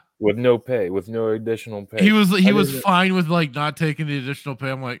 Yeah. With no pay, with no additional pay. He was fine with like not taking the additional pay.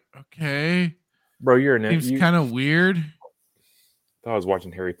 I'm like, okay. Bro, you're an Seems kind of weird. Thought I was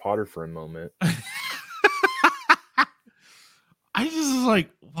watching Harry Potter for a moment. I just was like,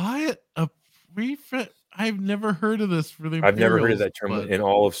 why a prefect? I've never heard of this for the I've never heard of that term in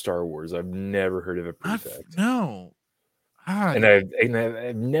all of Star Wars. I've never heard of a prefect. No. And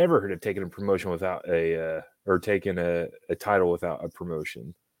I've never heard of taking a promotion without or taking a title without a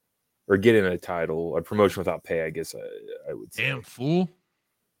promotion. Or getting a title, a promotion without pay, I guess I would say. Damn fool.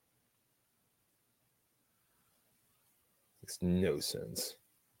 Makes no sense.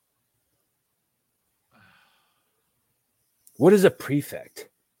 What is a prefect?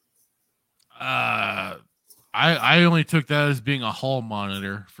 I only took that as being a hall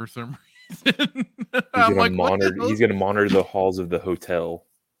monitor for some reason. He's gonna monitor the halls of the hotel.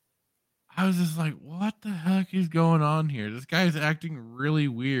 I was just like, what the heck is going on here? This guy's acting really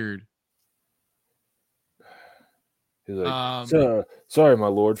weird. He's like, sorry, my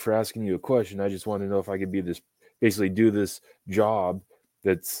lord, for asking you a question. I just want to know if I could do this job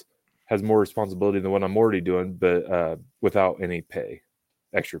that's has more responsibility than what I'm already doing, but without any pay,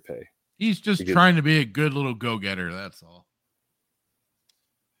 extra pay. He's just trying to be a good little go-getter. That's all.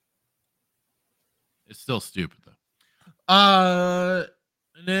 It's still stupid though.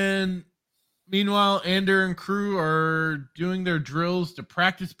 And then meanwhile, Ander and crew are doing their drills to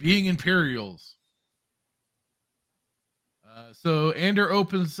practice being Imperials. So Ander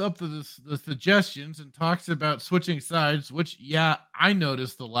opens up the suggestions and talks about switching sides, which, yeah, I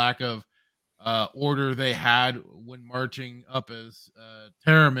noticed the lack of order they had when marching up, as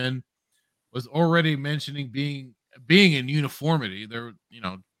Terramin was already mentioning being in uniformity. They're,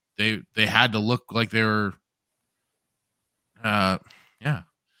 they had to look like they were, yeah.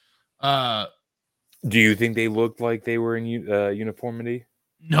 Do you think they looked like they were in uniformity?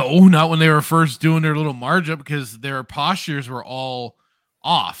 No, not when they were first doing their little march up, because their postures were all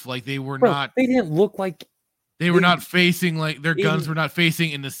off. Like they were not. They didn't look like they were not facing, like their guns were not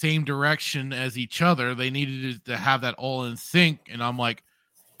facing in the same direction as each other. They needed to have that all in sync. And I'm like,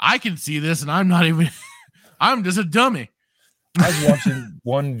 I can see this, and I'm not even. I'm just a dummy. I was watching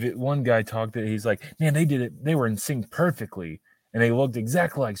one guy talk that he's like, man, they did it. They were in sync perfectly, and they looked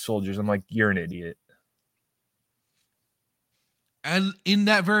exactly like soldiers. I'm like, you're an idiot. And in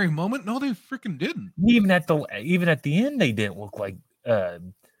that very moment, no, they freaking didn't. Even at the end, they didn't look like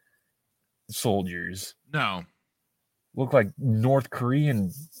soldiers. No, look like North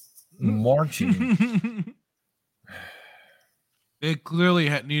Korean marching. They clearly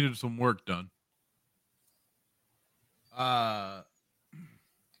had needed some work done. Yeah,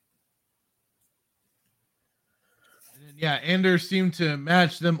 Anders seemed to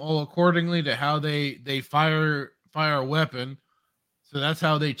match them all accordingly to how they fire a weapon. So that's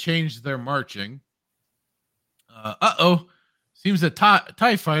how they changed their marching. Seems that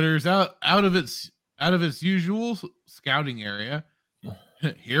TIE fighter is out of its usual scouting area.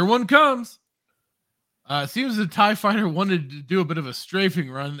 Here one comes. Seems the TIE fighter wanted to do a bit of a strafing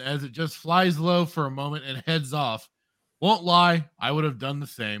run, as it just flies low for a moment and heads off. Won't lie, I would have done the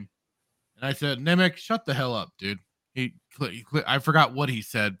same. And I said, Nemec, shut the hell up, dude. I forgot what he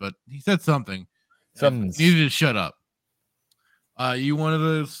said, but he said something. Needed to shut up. You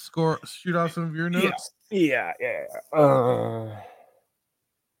wanted to shoot off some of your notes? Yeah.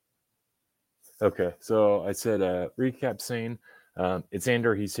 Okay, so I said recap scene. It's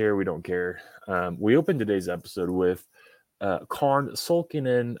Ander. He's here. We don't care. We opened today's episode with Karn sulking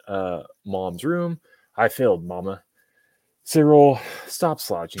in Mom's room. I failed, Mama. Cyril, stop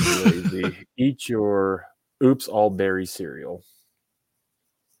slouching, you lazy. Eat your oops all berry cereal.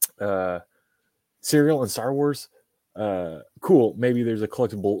 Cereal in Star Wars. Cool. Maybe there's a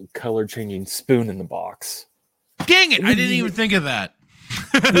collectible color changing spoon in the box. Dang it! I didn't even think of that.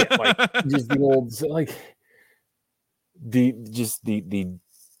 Yeah, like just the old like the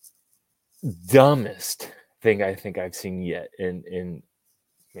dumbest thing I think I've seen yet. And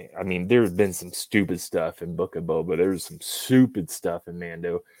I mean, there's been some stupid stuff in Book of Boba. There's some stupid stuff in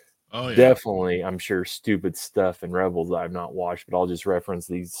Mando. Oh yeah, definitely. I'm sure stupid stuff in Rebels that I've not watched, but I'll just reference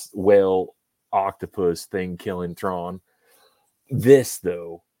these whale octopus thing killing Thrawn. This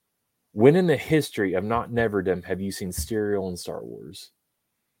though, when in the history of not neverdom have you seen cereal in Star Wars?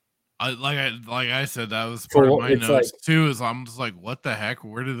 Like I said, that was part of my notes too. Is I'm just like, what the heck?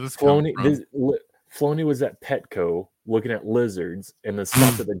 Where did this come from? Filoni was at Petco looking at lizards, and then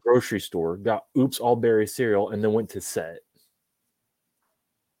stopped at the grocery store, got Oops All Berry cereal, and then went to set.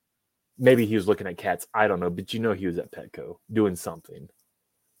 Maybe he was looking at cats. I don't know, but he was at Petco doing something.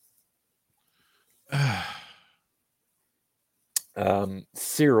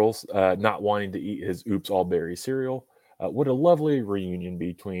 Cyril's not wanting to eat his Oops All Berry cereal. What a lovely reunion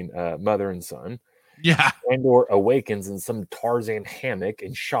between mother and son. Yeah. Andor awakens in some Tarzan hammock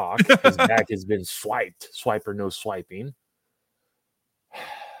in shock. His back has been swiped. Swipe or no swiping.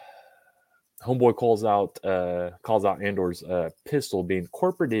 Homeboy calls out Andor's pistol being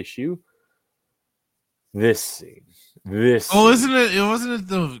corporate issue. This scene. Isn't it? It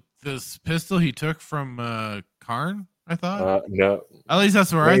wasn't it this pistol he took from Karn? I thought. No. At least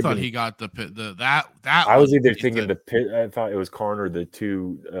that's where I thought he got that. I was either thinking I thought it was Karn or the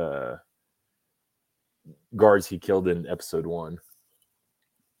two guards he killed in episode 1.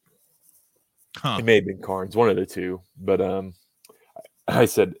 Huh. It may have been Karn's, one of the two. But I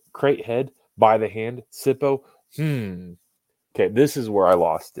said crate head by the hand, Sippo. Okay, this is where I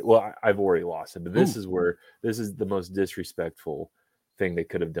lost it. Well, I've already lost it, but this is the most disrespectful thing they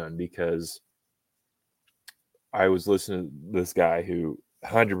could have done, because I was listening to this guy who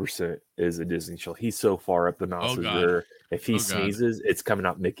 100% is a Disney child. He's so far up the nostrils where if he sneezes, it's coming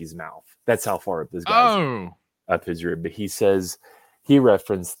out Mickey's mouth. That's how far up this guy's up his rib. But he says, he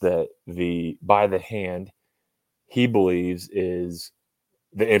referenced that the by the hand, he believes is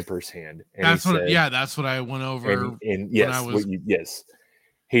the Emperor's hand. And that's what I went over. And yes, yes.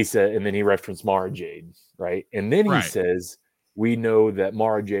 He said, and then he referenced Mara Jade, right? And then he says, we know that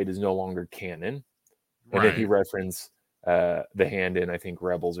Mara Jade is no longer canon. And then he referenced the hand in, I think,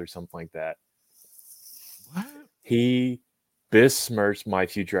 Rebels or something like that. What? He besmirched my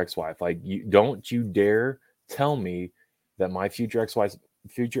future ex-wife. Like, don't you dare tell me that my future ex-wife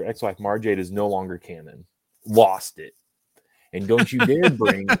Mara Jade is no longer canon. Lost it. And don't you dare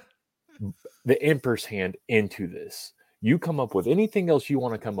bring the Emperor's hand into this. You come up with anything else you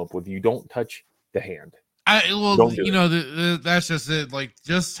want to come up with. You don't touch the hand. That's just it. Like,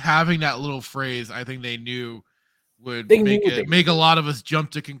 just having that little phrase, I think they knew would make a lot of us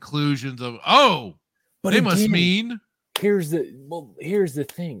jump to conclusions of, but they must mean. Here's the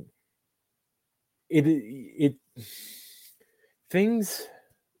thing. Things.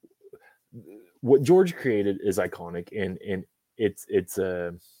 What George created is iconic, and it's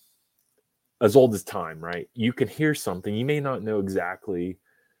as old as time, right? You can hear something, you may not know exactly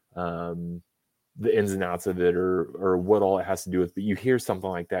the ins and outs of it or what all it has to do with, but you hear something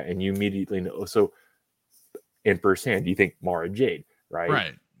like that and you immediately know. So Emperor's hand, you think Mara Jade, right?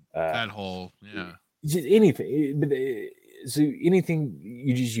 Right. That whole, just anything. But so anything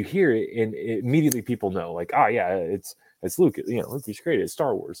you hear it and immediately people know, like, it's Luke. Lucas created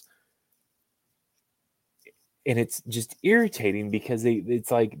Star Wars. And it's just irritating because it's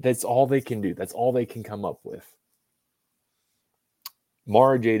like that's all they can do. That's all they can come up with.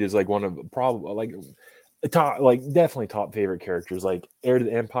 Mara Jade is like one of definitely top favorite characters. Like Heir to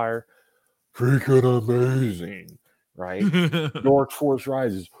the Empire, freaking amazing, right? Dark Force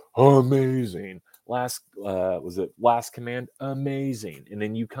Rises, amazing. Last Command, amazing. And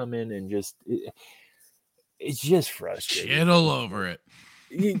then you come in and it's just frustrating. Shit all over it.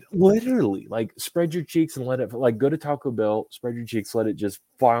 Literally, like, spread your cheeks and let it, like, go to Taco Bell, spread your cheeks, let it just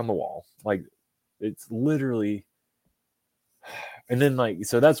fly on the wall. Like, it's literally. And then, like,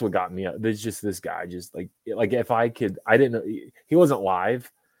 so that's what got me up. There's just this guy, just like if I could, I didn't know he wasn't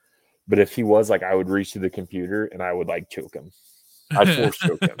live, but if he was, like, I would reach to the computer and I would, like, choke him. I'd force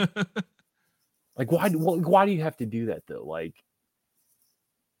choke him. Like, why do you have to do that though? Like,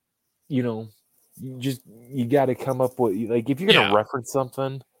 you got to come up with, like, if you're gonna reference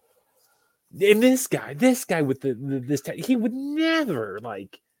something. And this guy with this he would never,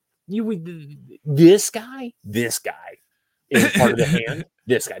 like, you would this guy is part of the hand.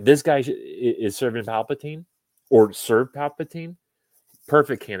 This guy is serving Palpatine or served Palpatine.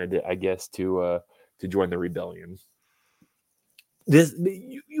 Perfect candidate, I guess, to join the rebellion.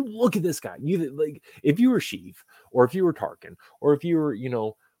 You look at this guy. You like if you were Sheev, or if you were Tarkin, or if you were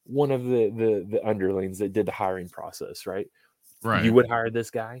one of the underlings that did the hiring process, right? Right. You would hire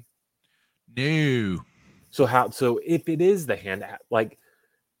this guy. No. So if it is the hand, like.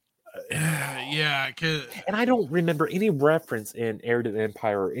 Yeah, and I don't remember any reference in Heir to the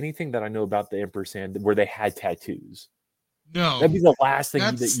Empire or anything that I know about the Emperor's Hand where they had tattoos. No, that'd be the last thing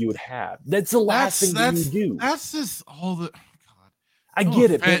that you would have. That's the last thing that you do. That's just all the. God, I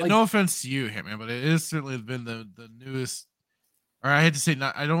get it. But no offense to you, Hitman, but it has certainly been the newest. Or I had to say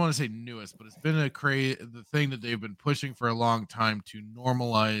not. I don't want to say newest, but it's been the thing that they've been pushing for a long time to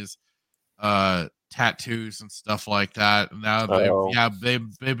normalize tattoos and stuff like that. And now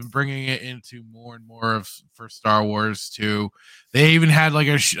they've been bringing it into more and more of for Star Wars too. They even had like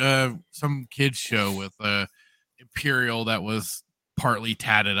some kids show with Imperial that was partly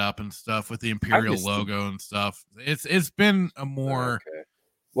tatted up and stuff with the Imperial logo and stuff. It's been a more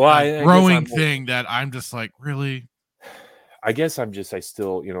growing thing that I'm just like, really. I guess I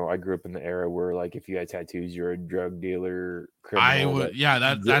still, I grew up in the era where, like, if you had tattoos, you're a drug dealer, criminal.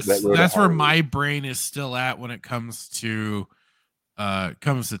 That's where my brain is still at when it comes to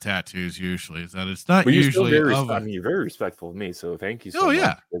tattoos. Usually, is that it's not usually. You're very respectful of me, so thank you so much.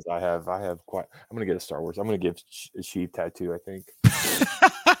 Yeah, because I have quite. I'm gonna get a Star Wars. I'm gonna give a Sheev tattoo. I think.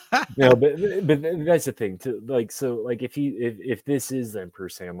 But that's the thing. If this is them per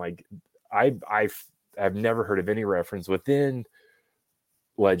se, I'm like, I've never heard of any reference within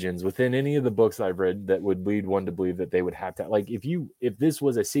Legends, within any of the books I've read that would lead one to believe that they would have to, like, if this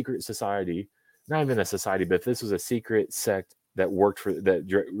was a secret society, not even a society, but if this was a secret sect that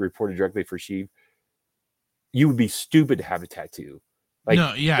reported directly for Sheev, you would be stupid to have a tattoo. Like,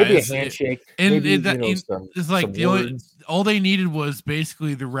 no, yeah, maybe a handshake, it's like all they needed was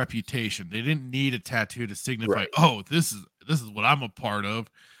basically the reputation. They didn't need a tattoo to signify, oh, this is what I'm a part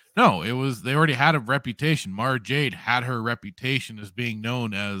of. No, they already had a reputation. Mara Jade had her reputation as being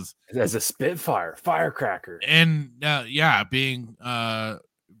known as a Spitfire, firecracker, and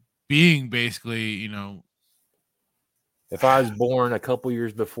being basically, if I was born a couple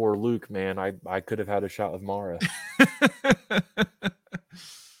years before Luke, man, I could have had a shot with Mara.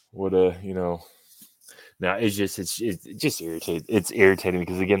 Would now it's just irritating. It's irritating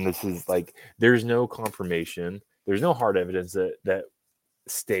because, again, this is like, there's no confirmation, there's no hard evidence that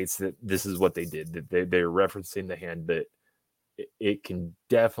states that this is what they did, that they're referencing the hand, but it can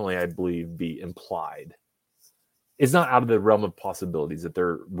definitely, I believe, be implied. It's not out of the realm of possibilities that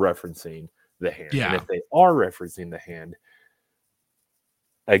they're referencing the hand. Yeah. And if they are referencing the hand,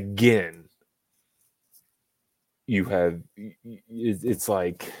 again, it's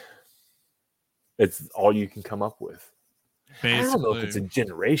like, it's all you can come up with. Basically. I don't know if it's a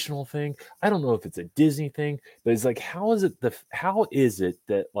generational thing. I don't know if it's a Disney thing, but it's like, how is it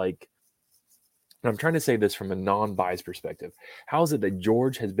that, like, and I'm trying to say this from a non-biased perspective, how is it that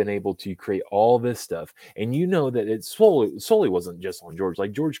George has been able to create all this stuff? And that it solely wasn't just on George.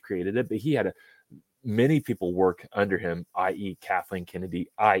 Like, George created it, but he had many people work under him, i.e. Kathleen Kennedy,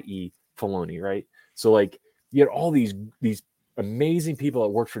 i.e. Filoni, right? So, like, you had all these amazing people that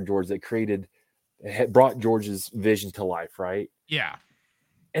worked for George that brought George's vision to life, right? Yeah.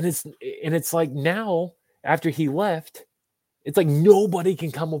 And it's like, now, after he left, it's like nobody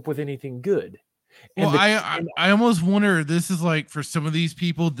can come up with anything good. And I almost wonder, this is like, for some of these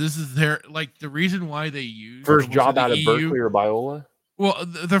people, this is their, like, the reason why they use first job out of Berkeley or Biola. Well,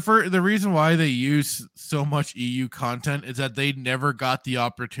 the reason why they use so much EU content is that they never got the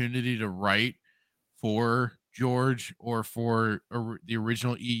opportunity to write for George or for the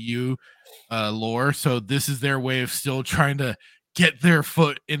original EU lore. So this is their way of still trying to get their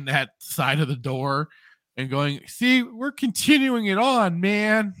foot in that side of the door and going, see, we're continuing it on,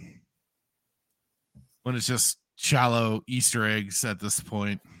 man. When it's just shallow Easter eggs at this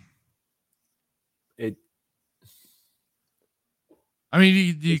point. I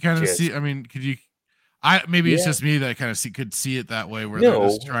mean, do you kind of see? I mean, could you? It's just me that kind of could see it that way, where they're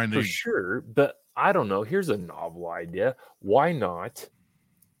just trying to. For sure, but I don't know. Here's a novel idea. Why not?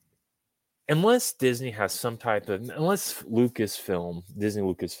 Unless Disney has some type of, unless Disney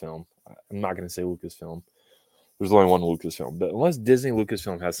Lucasfilm. I'm not going to say Lucasfilm. There's only one Lucasfilm, but unless Disney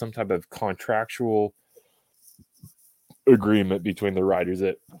Lucasfilm has some type of contractual agreement between the writers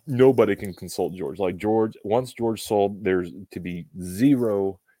that nobody can consult George. Like, once George sold, there's to be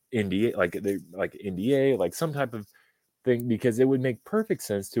zero NDA, like NDA, like some type of thing, because it would make perfect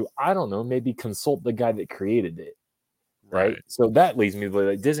sense to, I don't know, maybe consult the guy that created it, right? So that leads me to,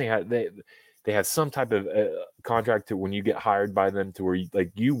 like, Disney they have some type of contract to when you get hired by them to where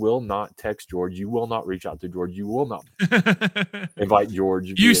you will not text George, you will not reach out to George, you will not invite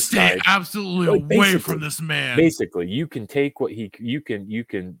George. You stay Skype. absolutely away from this man. Basically, you can take what you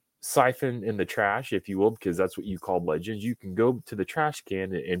can siphon in the trash, if you will, because that's what you call legends. You can go to the trash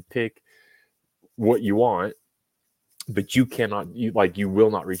can and pick what you want, but you cannot, you will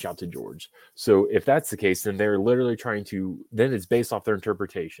not reach out to George. So if that's the case, then they're literally trying to, then it's based off their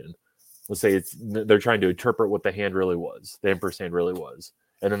interpretation. Let's say they're trying to interpret what the hand really was, the Emperor's hand really was.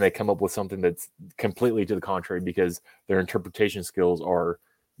 And then they come up with something that's completely to the contrary because their interpretation skills are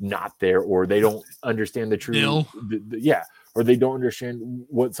not there, or they don't understand the true, or they don't understand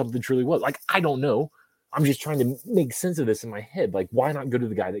what something truly was. Like, I don't know. I'm just trying to make sense of this in my head. Like, why not go to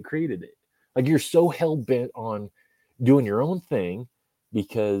the guy that created it? Like, you're so hell-bent on doing your own thing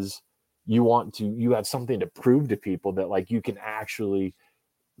because you have something to prove to people that, like, you can actually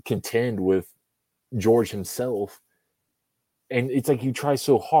contend with George himself. And it's like you try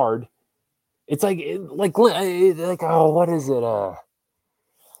so hard. It's like oh, what is it?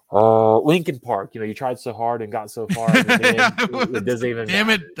 Lincoln Park. You tried so hard and got so far. And it doesn't even. Damn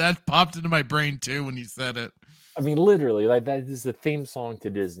matter. it! That popped into my brain too when you said it. I mean, literally, like, that is the theme song to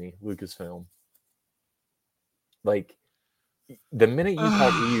Disney, Lucasfilm. Like, the minute you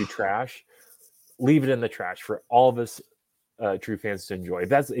call EU trash, leave it in the trash for all of us true fans to enjoy.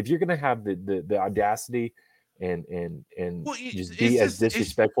 If you're gonna have the audacity and just be as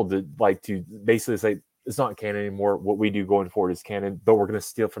disrespectful to basically say it's not canon anymore. What we do going forward is canon, but we're gonna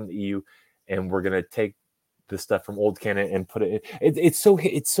steal from the EU and we're gonna take the stuff from old canon and put it in. It's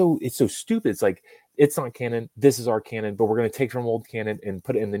so stupid. It's like, it's not canon. This is our canon, but we're gonna take from old canon and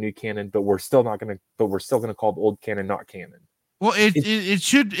put it in the new canon. But we're still gonna call the old canon not canon. Well, it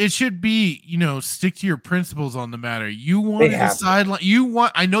should be, stick to your principles on the matter. You want to sideline.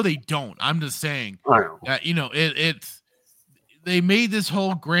 I know they don't. I'm just saying. I know. It's they made this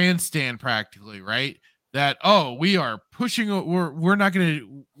whole grandstand practically, right? That we are pushing. We're not gonna.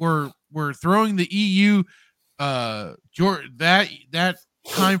 We're throwing the EU. That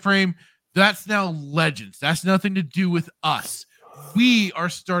time frame. That's now legends. That's nothing to do with us. We are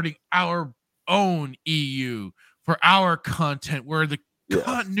starting our own EU. For our content, where the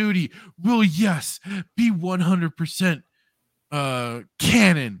continuity will, be 100%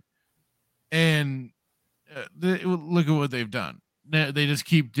 canon. And look at what they've done. They just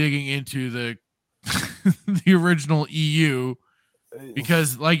keep digging into the the original EU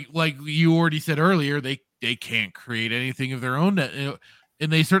because, like you already said earlier, they can't create anything of their own, and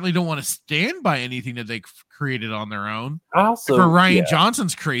they certainly don't want to stand by anything that they created on their own. Also, for Ryan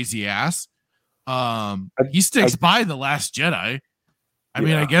Johnson's crazy ass. He sticks by The Last Jedi. I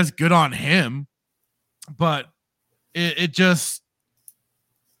mean, I guess good on him, but it just,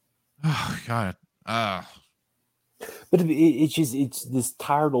 oh God. But it's this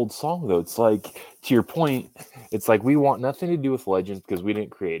tired old song though. It's like, to your point, it's like, we want nothing to do with Legends because we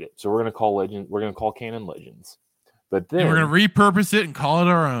didn't create it. So we're going to call canon Legends. But then we're going to repurpose it and call it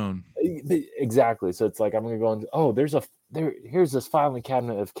our own. Exactly. So it's like, I'm going to go here's this filing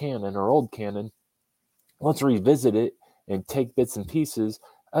cabinet of canon or old canon. Let's revisit it and take bits and pieces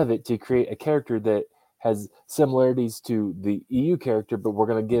of it to create a character that has similarities to the EU character, but we're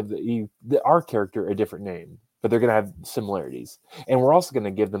going to give our character a different name, but they're going to have similarities. And we're also going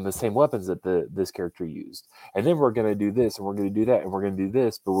to give them the same weapons that this character used. And then we're going to do this and we're going to do that and we're going to do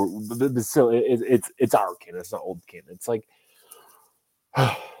this, but still it's our canon. It's not old canon. It's like,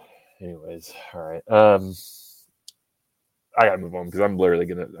 anyways. All right. I gotta move on because I'm literally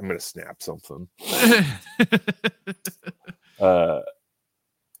I'm gonna snap something. I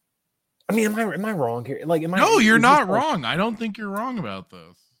mean, am I wrong here? Like, no, you're not wrong. I don't think you're wrong about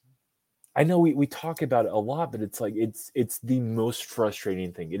this. I know we talk about it a lot, but it's like it's the most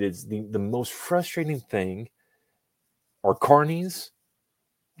frustrating thing. It is the most frustrating thing are carnies,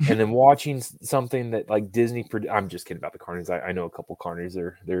 and then watching something that like Disney. I'm just kidding about the carnies. I know a couple carnies.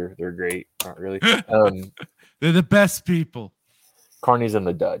 They're great. Not really. They're the best people. Carnies and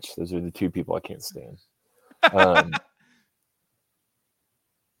the Dutch. Those are the two people I can't stand.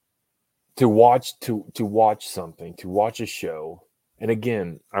 To watch something, to watch a show. And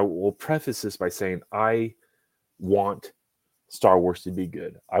again, I will preface this by saying I want Star Wars to be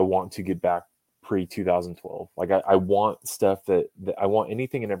good. I want to get back pre-2012. Like I want stuff that I want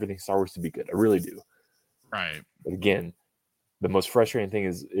anything and everything Star Wars to be good. I really do. Right. But again, the most frustrating thing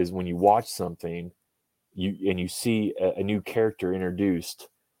is when you watch something you see a new character introduced,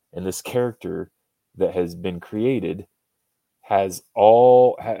 and this character that has been created has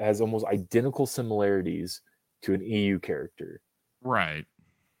almost identical similarities to an EU character. Right.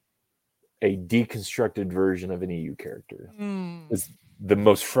 a deconstructed version of an EU character. Mm. It's the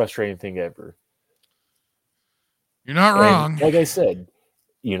most frustrating thing ever. You're not wrong. Like I said,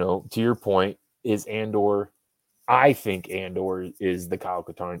 to your point, is Andor. I think Andor is the Kyle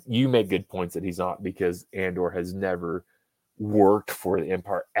Katarn. You make good points that he's not, because Andor has never worked for the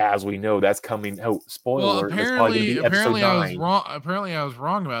Empire, as we know. That's coming. Oh, spoiler! Well, That's probably going to be episode 9. I was wrong. Apparently, I was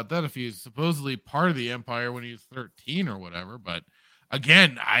wrong about that. If he's supposedly part of the Empire when he was 13 or whatever, but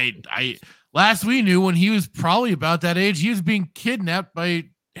again, I last we knew, when he was probably about that age, he was being kidnapped by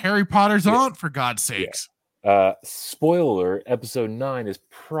Harry Potter's aunt, for God's sakes. Spoiler: episode 9 is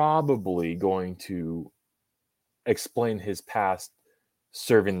probably going to explain his past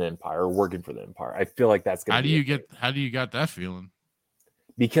serving the Empire or working for the Empire. I feel like that's going to How do you got that feeling?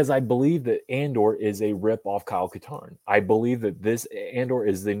 Because I believe that Andor is a rip off Kyle Katarn. I believe that this Andor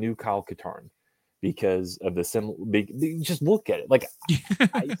is the new Kyle Katarn because of the just look at it. Like,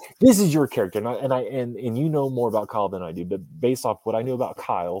 this is your character, and you know more about Kyle than I do, but based off what I knew about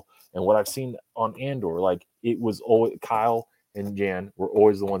Kyle and what I've seen on Andor, like, it was always Kyle and Jan were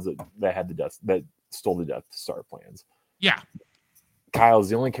always the ones that had that stole the Death Star plans. Yeah. Kyle's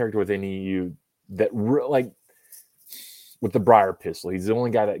the only character within EU that with the Briar Pistol, he's the only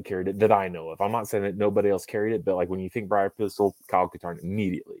guy that carried it that I know of. I'm not saying that nobody else carried it, but like when you think Briar Pistol, Kyle Katarn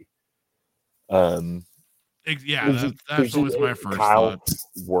immediately. That's always my first Kyle thought.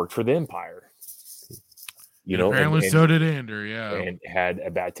 Worked for the Empire. Apparently so did Andor, yeah. And had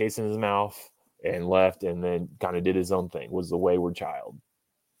a bad taste in his mouth and left, and then kind of did his own thing, was the wayward child.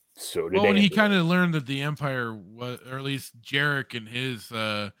 So did when Andor. he kind of learned that the Empire was, or at least Jarek and his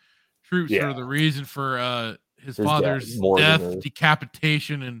troops were the reason for his father's death,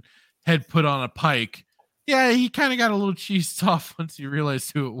 decapitation, and head put on a pike. Yeah, he kind of got a little cheesed off once he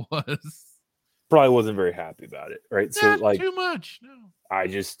realized who it was. Probably wasn't very happy about it, right? Not so like too much. No. I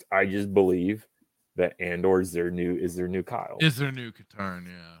just believe that Andor is their new Kyle. Is their new Katarn,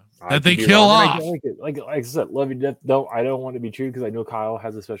 yeah. That they kill off. Like I said, love you to death. No, I don't want to be true because I know Kyle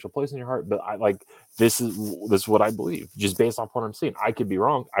has a special place in your heart, but I like this is what I believe, just based off what I'm seeing. I could be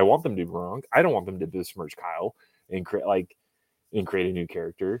wrong. I want them to be wrong. I don't want them to besmirch Kyle and create a new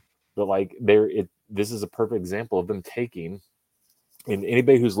character. But like this is a perfect example of them taking, and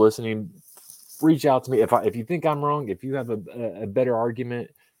anybody who's listening, reach out to me if you think I'm wrong. If you have a better argument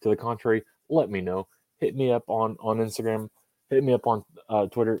to the contrary, let me know. Hit me up on Instagram. Hit me up on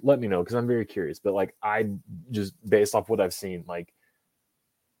Twitter. Let me know, because I'm very curious. But like, I just, based off what I've seen, like,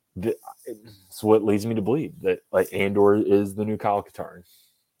 it's what leads me to believe that like Andor is the new Kyle Katarn.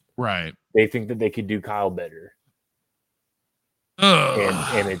 Right. They think that they could do Kyle better.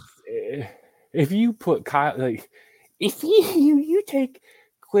 And it's, if you put Kyle, like, if you take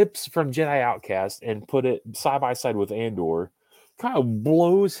clips from Jedi Outcast and put it side by side with Andor, Kyle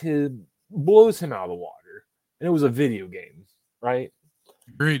blows him out of the water, and it was a video game, right?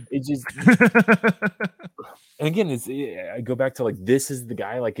 Agreed. It just, and again, I go back to like, this is the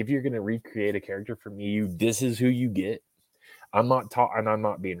guy. Like, if you're gonna recreate a character from EU, this is who you get. I'm not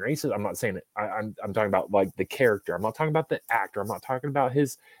being racist. I'm not saying it. I'm talking about like the character. I'm not talking about the actor. I'm not talking about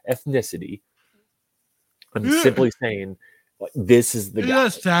his ethnicity. I'm simply saying, like, this is the guy.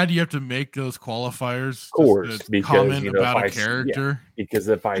 That's sad. You have to make those qualifiers. Of course, because comment about a character. Yeah, because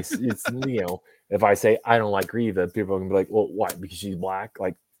if I, it's if I say I don't like Reva, people are gonna be like, "Well, why? Because she's black."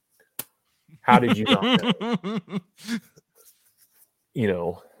 Like, how did you not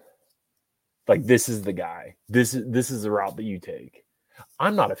know? Like, this is the guy. This is the route that you take.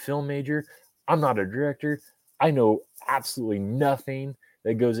 I'm not a film major. I'm not a director. I know absolutely nothing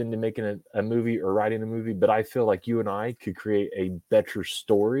that goes into making a movie or writing a movie, but I feel like you and I could create a better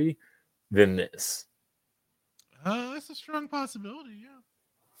story than this. That's a strong possibility, yeah.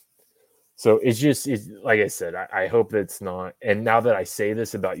 So it's like I said, I hope it's not. And now that I say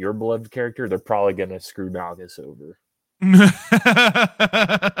this about your beloved character, they're probably going to screw Malgus over.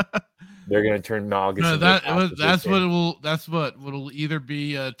 They're going to turn Malgus. No, that's what will either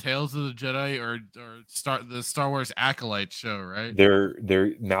be Tales of the Jedi or the Star Wars Acolyte show, right?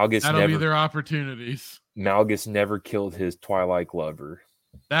 Malgus. That'll be their opportunities. Malgus never killed his Twilight lover.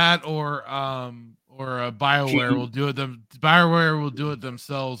 That or BioWare will do it. BioWare will do it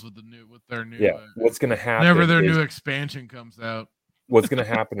themselves with their new. Yeah, what's going to happen? Whenever their new expansion comes out. What's going to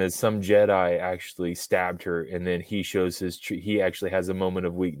happen is some Jedi actually stabbed her, and then he shows he actually has a moment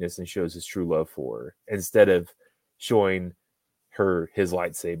of weakness and shows his true love for her instead of showing her his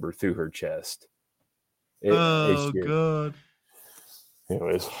lightsaber through her chest. God.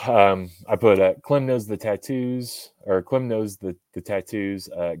 Anyways, I put Clem knows the tattoos, or Clem knows the tattoos.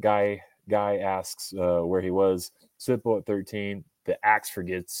 Guy asks where he was. Sippo at 13. The axe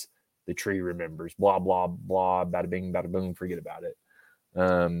forgets The tree remembers. Blah blah blah. Bada bing, bada boom. Forget about it.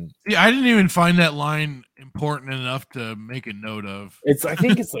 Yeah, I didn't even find that line important enough to make a note of. I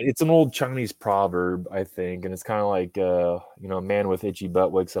think it's an old Chinese proverb, I think, and it's kind of like a man with itchy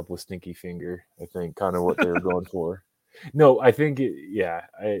butt wakes up with stinky finger. I think kind of what they were going for. No, I think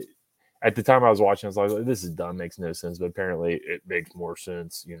at the time I was watching, I was like, this is dumb, makes no sense, but apparently it makes more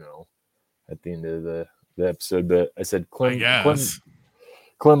sense, at the end of the episode. But I said Clem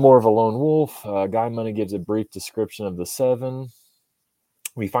more of a lone wolf. Guy Money gives a brief description of the seven.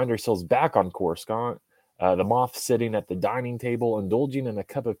 We find ourselves back on Coruscant. The Moff sitting at the dining table, indulging in a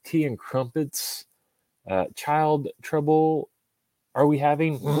cup of tea and crumpets. Child trouble are we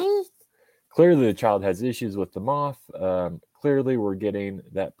having? Mm-hmm. Clearly, the child has issues with the Moff. Clearly, we're getting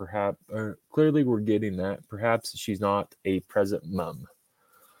that. Perhaps she's not a present mum.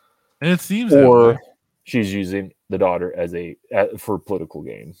 And it seems or she's using the daughter for political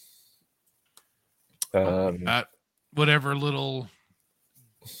gain. At whatever little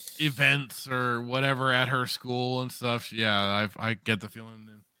events or whatever at her school and stuff. Yeah, I get the feeling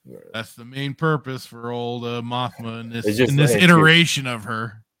that's the main purpose for old Mothma in this iteration of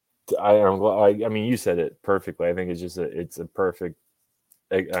her. I mean, you said it perfectly. I think it's a perfect.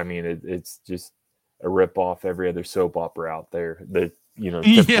 I mean, it's just a rip off every other soap opera out there.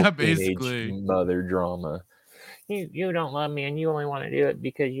 Basically mother drama. You don't love me, and you only want to do it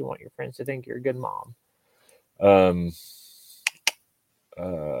because you want your friends to think you're a good mom.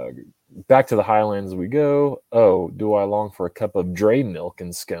 Back to the Highlands we go. Oh, do I long for a cup of dray milk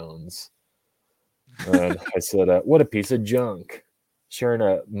and scones? And I said, what a piece of junk. Sharing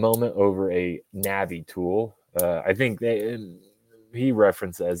a moment over a Navi tool. I think he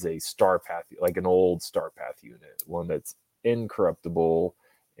referenced as a Star Path, like an old Star Path unit, one that's incorruptible,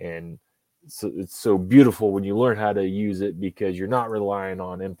 and so it's so beautiful when you learn how to use it because you're not relying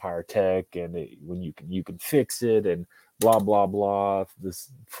on Empire tech, and when you can fix it and blah blah blah.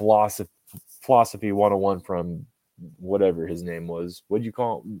 This philosophy 101 from whatever his name was. What'd you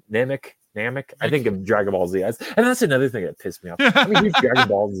call it? Namek? I think of Dragon Ball Z. And that's another thing that pissed me off. I'm a huge Dragon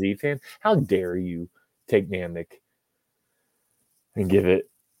Ball Z fan. How dare you take Namek and give it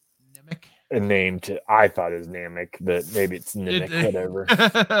a name I thought it was Namek, but maybe it's Namek, whatever.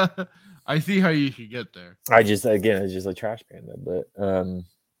 I see how you could get there. It's just a trash panda, but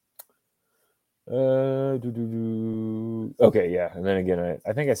okay, yeah. And then again,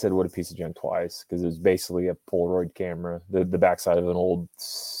 I think I said what a piece of junk twice because it was basically a Polaroid camera, the backside of an old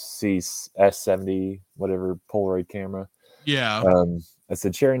S70 whatever Polaroid camera. Yeah. I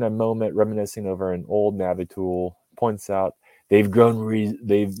said sharing a moment reminiscing over an old Navi tool. Points out they've grown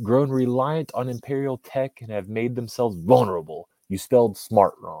reliant on Imperial tech and have made themselves vulnerable. You spelled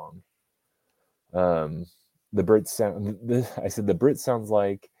smart wrong. The Brit sounds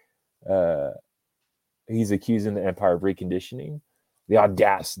like he's accusing the Empire of reconditioning. The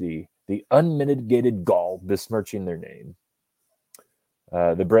audacity, the unmitigated gall besmirching their name.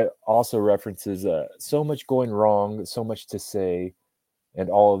 The Brit also references so much going wrong, so much to say, and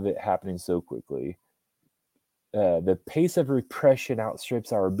all of it happening so quickly. The pace of repression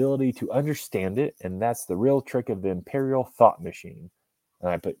outstrips our ability to understand it, and that's the real trick of the Imperial thought machine. And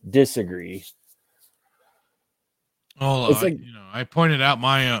I put disagree. Oh, I pointed out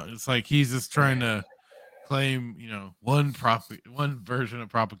it's like he's just trying to claim, one version of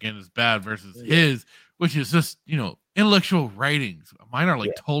propaganda is bad versus his, which is just, intellectual writings. Mine are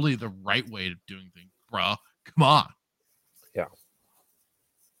totally the right way of doing things, bruh. Come on. Yeah.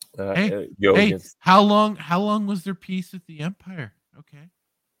 Hey, how long was their peace with the Empire? Okay.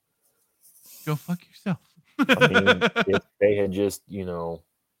 Go fuck yourself. I mean, if they had just, done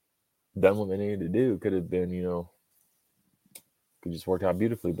what they needed to do, could have been, could just worked out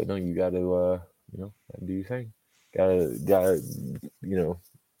beautifully. But no, you got to, do your thing. Gotta,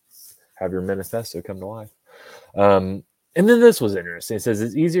 have your manifesto come to life. And then this was interesting. It says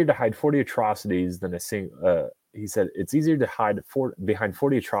it's easier to hide 40 atrocities than a single. He said it's easier to hide behind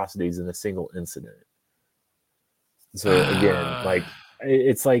 40 atrocities than a single incident. So again,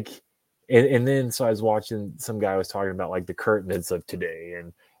 it's like, and then so I was watching some guy was talking about like the current events of today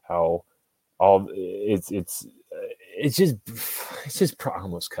and how all it's just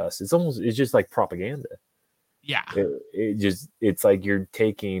almost cuss. It's just like propaganda. Yeah. It's like you're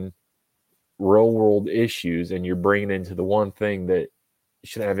taking real world issues and you're bringing into the one thing that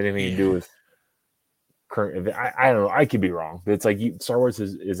shouldn't have anything to do with current event. I don't know. I could be wrong, but it's like Star Wars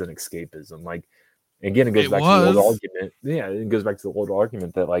is an escapism. Like, again, it goes back to the old argument. Yeah, it goes back to the old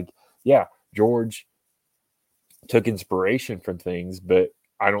argument that George took inspiration from things, but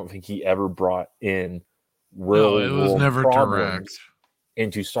I don't think he ever brought in real. No, it was never problems. direct.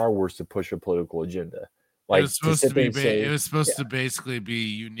 into Star Wars to push a political agenda. It Like was to supposed to sit there be. and say, It was supposed to basically be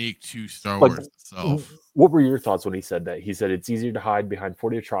unique to Star like, Wars itself. what were your thoughts when he said that? He said it's easier to hide behind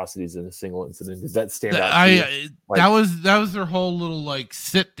 40 atrocities in a single incident. Does that stand out to you? That was their whole little like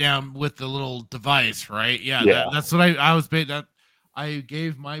sit down with the little device, right? Yeah, Yeah. That's what I was that I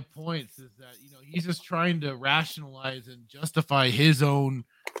gave my points is that he's just trying to rationalize and justify his own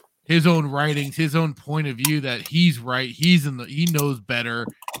writings, his own point of view that he's right, he knows better.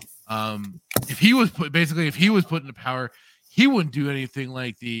 If he was put into power, he wouldn't do anything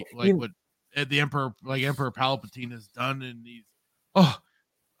like what the Emperor Palpatine has done in these.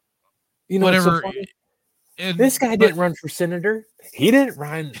 Whatever. And this guy didn't run for senator. He didn't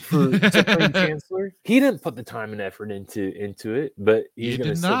run for Supreme Chancellor. He didn't put the time and effort into it. But he's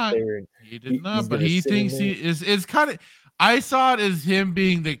going to sit there and he did not. But he thinks he is. It's kind of. I saw it as him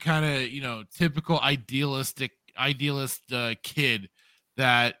being the kind of typical idealist kid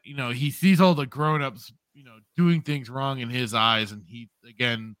that he sees all the grown-ups doing things wrong in his eyes, and he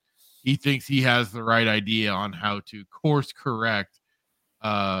thinks he has the right idea on how to course correct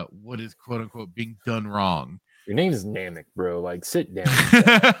what is quote unquote being done wrong. Your name is Namek, bro. Like, sit down.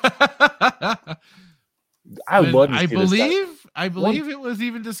 I believe it was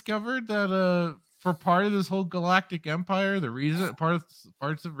even discovered that for part of this whole galactic empire, the reason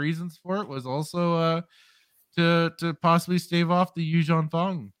parts of reasons for it was also to possibly stave off the Yuuzhan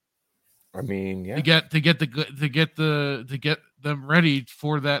Vong. I mean, yeah, to get them ready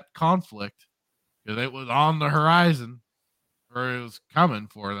for that conflict, because it was on the horizon, or it was coming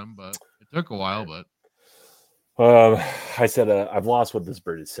for them, but it took a while. But I said I've lost what this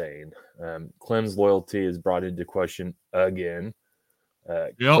bird is saying. Clem's loyalty is brought into question again.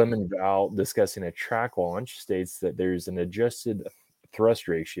 Clem and Val discussing a track launch states that there's an adjusted thrust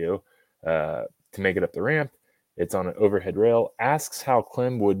ratio to make it up the ramp. It's on an overhead rail. Asks how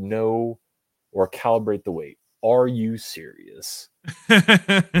Clem would know or calibrate the weight. Are you serious?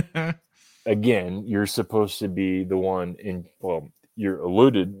 Again, you're supposed to be the one in. Well, you're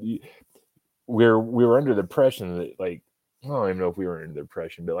alluded. We were under the impression that, like, I don't even know if we were under the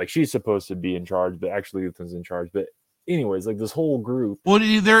impression, but like she's supposed to be in charge, but actually Ethan's in charge. But anyways, like this whole group. Well,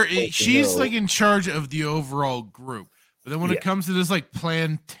 she's like in charge of the overall group. But then when it comes to this like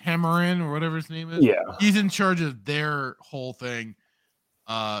Plan Tamarin or whatever his name is, he's in charge of their whole thing.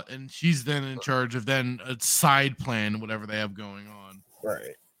 And she's then in charge of then a side plan, whatever they have going on.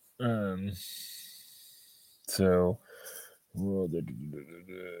 Right. So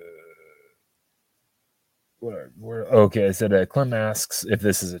okay, I said Clem asks if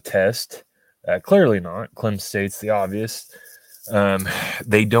this is a test. Clearly not. Clem states the obvious.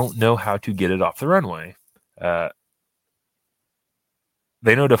 They don't know how to get it off the runway.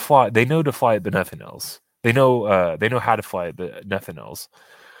 They know to fly it, but nothing else. They know how to fly it, but nothing else.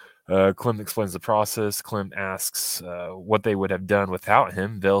 Clem explains the process. Clem asks what they would have done without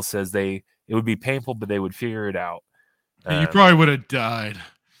him. Vel says it would be painful, but they would figure it out. You probably would have died.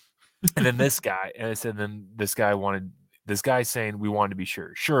 And then this guy saying we wanted to be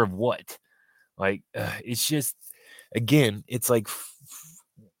sure. Sure of what? Like, it's just, again, it's like.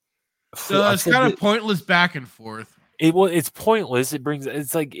 So it's kind of pointless back and forth. It's pointless. It's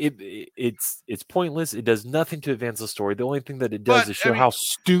pointless. It does nothing to advance the story. The only thing that it does is show how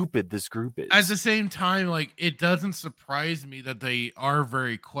stupid this group is. At the same time, like, it doesn't surprise me that they are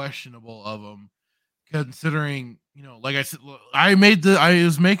very questionable of them, considering, like I said, I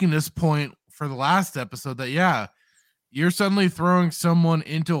was making this point for the last episode that you're suddenly throwing someone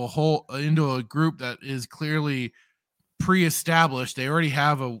into a group that is clearly pre-established. They already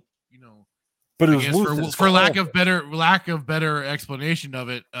have a But it was for lack of better explanation of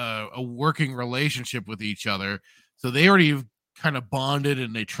it, a working relationship with each other. So they already kind of bonded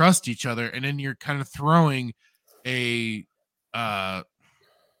and they trust each other. And then you're kind of throwing I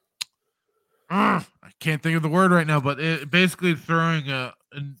can't think of the word right now, but basically throwing a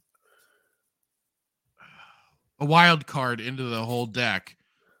wild card into the whole deck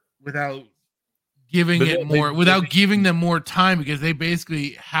without giving them more time, because they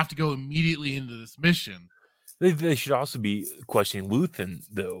basically have to go immediately into this mission. They should also be questioning Luthen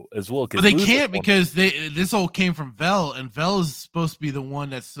though as well, but they can't, because this all came from Vel, and Vel is supposed to be the one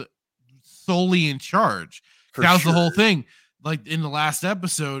that's solely in charge. That was the whole thing. Like in the last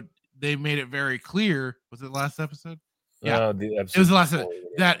episode, they made it very clear. Was it the last episode? Yeah, it was the last episode.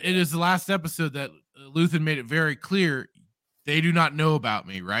 It is the last episode that Luthen made it very clear they do not know about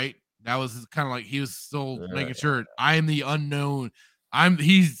me, right? That was kind of like he was still making sure I am the unknown.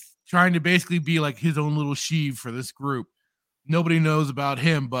 He's trying to basically be like his own little Sheev for this group. Nobody knows about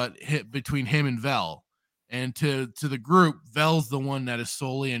him, but between him and Vel, And to the group, Vel's the one that is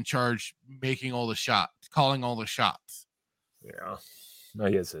solely in charge, making all the shots, calling all the shots. Yeah,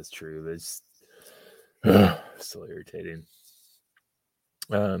 I guess that's true. It's still irritating.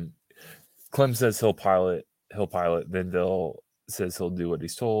 Clem says he'll pilot. Then Vel says he'll do what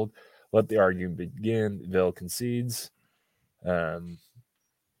he's told. Let the argument begin. Vel concedes.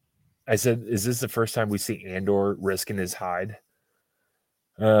 I said, is this the first time we see Andor risking his hide?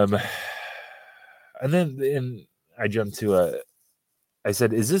 And then I jumped to I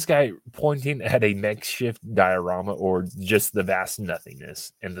said, is this guy pointing at a makeshift diorama or just the vast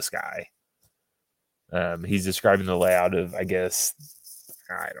nothingness in the sky? He's describing the layout of, I guess,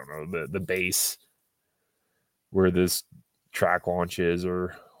 I don't know, the base where this track launch is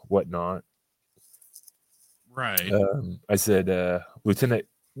or whatnot. Right. I said, Lieutenant,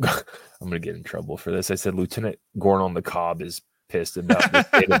 I'm going to get in trouble for this. I said, Lieutenant Gorn on the Cobb is pissed about the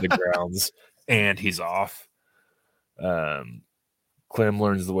state of the grounds, and he's off. Clem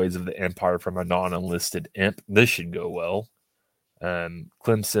learns the ways of the Empire from a non-enlisted imp. This should go well.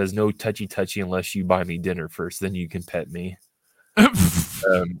 Clem says, no touchy unless you buy me dinner first, then you can pet me.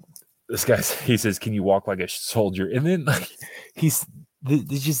 This guy, he says, can you walk like a soldier? And then like he's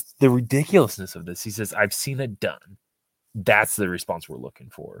just the ridiculousness of this. He says, I've seen it done. That's the response we're looking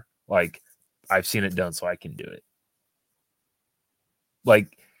for. Like, I've seen it done, so I can do it.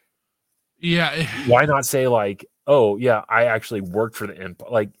 Like, yeah. Why not say like, oh yeah, I actually worked for the Empire?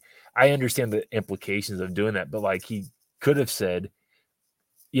 Like, I understand the implications of doing that, but like he could have said,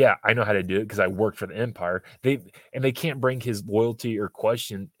 yeah, I know how to do it because I worked for the Empire. They can't bring his loyalty or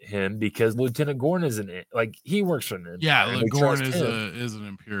question him because Lieutenant Gorn isn't it. Like, he works for the Empire. Yeah, Gorn is an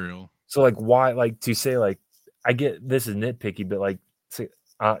Imperial. So like, why like to say like, I get this is nitpicky, but like say,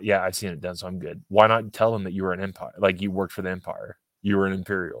 yeah, I've seen it done, so I'm good. Why not tell him that you were an Empire? Like, you worked for the Empire. You were an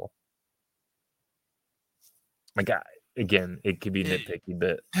Imperial. Like, again, it could be nitpicky,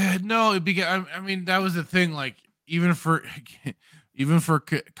 but no, I mean, that was the thing. Like, even for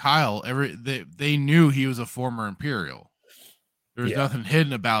Kyle, they knew he was a former Imperial. There was nothing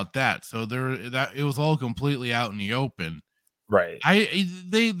hidden about that. So it was all completely out in the open. Right.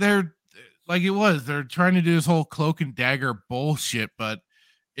 They're like, they're trying to do this whole cloak and dagger bullshit, but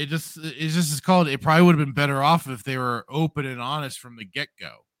it's just as called. It probably would have been better off if they were open and honest from the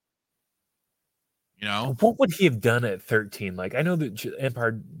get-go. You know, what would he have done at 13? Like, I know that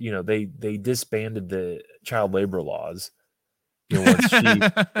Empire, they disbanded the child labor laws, once she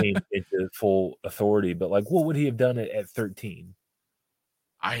came into full authority. But like, what would he have done at 13?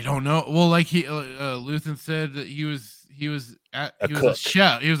 I don't know. Well, like Luthen said that he was a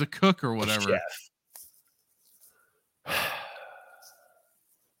chef. He was a cook or whatever.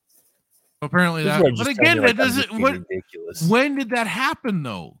 Apparently but again, that doesn't. Ridiculous. When did that happen,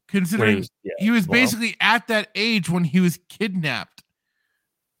 though? Considering he was basically at that age when he was kidnapped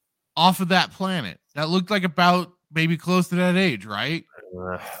off of that planet. That looked like about maybe close to that age, right?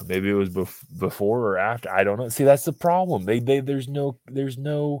 Maybe it was before or after. I don't know. See, that's the problem. There's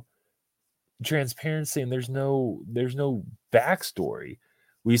no transparency and there's no backstory.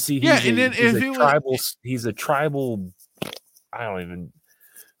 We see he's a tribal. I don't even.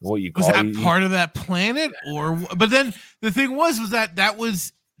 What you call was that part of that planet, but then the thing was that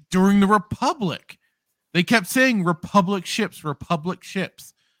was during the Republic. They kept saying Republic ships.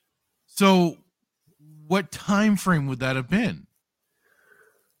 So, what time frame would that have been?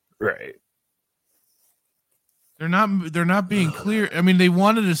 Right. They're not being clear. I mean, they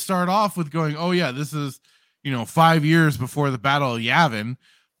wanted to start off with going, oh yeah, this is 5 years before the Battle of Yavin.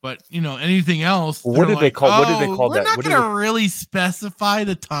 But anything else? What did they call that? We're not going to really specify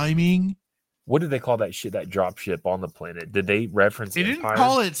the timing. What did they call that shit? That drop ship on the planet? Did they reference? They didn't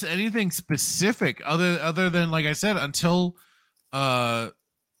call it anything specific, other than, like I said, until Marva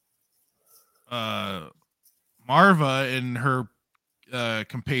and her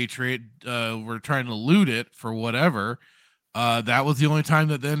compatriot were trying to loot it for whatever. That was the only time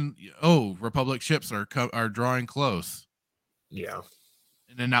that then Republic ships are drawing close. Yeah.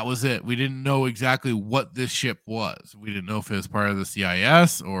 And then that was it. We didn't know exactly what this ship was. We didn't know if it was part of the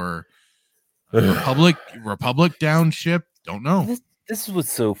CIS or Republic down ship. Don't know. This is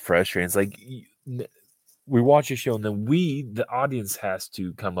what's so frustrating. It's like we watch a show and then the audience has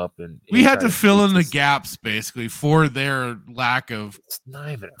to come up and we had to fill in the gaps basically for their lack of. It's not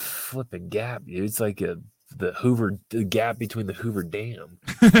even a flipping gap, dude. It's like the gap between the Hoover Dam.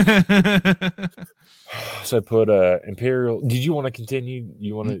 So I put Imperial. Did you want to continue?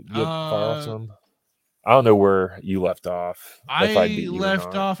 You want to fire off some? I don't know where you left off. I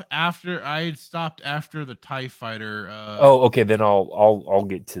left off after I had stopped after the TIE fighter. Okay. Then I'll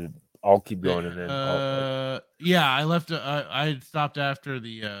get to I'll keep going, and then yeah, I left. I had stopped after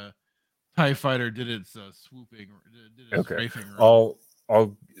the TIE fighter did its swooping, did its strafing run.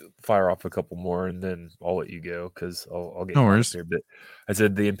 I'll fire off a couple more, and then I'll let you go because I'll get No caught up worries. here. But I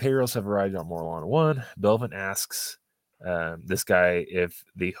said the Imperials have arrived on Morlana 1. Belvin asks this guy if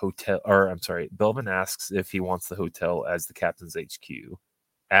the hotel, or I'm sorry, Belvin asks if he wants the hotel as the captain's HQ.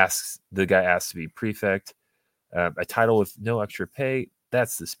 The guy asks to be prefect. A title with no extra pay.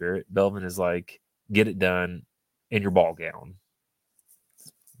 That's the spirit. Belvin is like, get it done in your ball gown.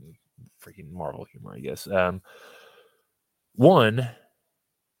 Freaking Marvel humor, I guess. What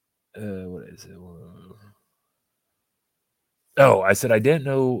is it? Oh, I said I didn't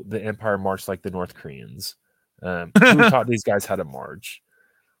know the Empire marched like the North Koreans. Who taught these guys how to march?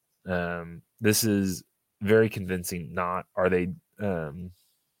 This is very convincing. Not are they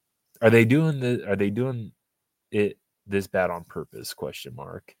doing it this bad on purpose? Question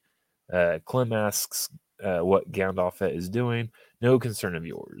mark. Clem asks what Gandalf is doing. No concern of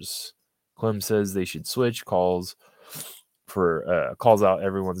yours. Clem says they should switch. Calls out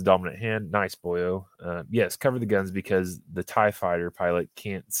everyone's dominant hand. Nice, boyo. Yes, cover the guns because the TIE fighter pilot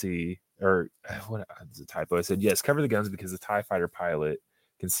can't see. Or what? It's a typo. I said yes, cover the guns because the TIE fighter pilot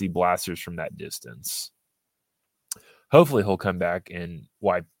can see blasters from that distance. Hopefully, he'll come back and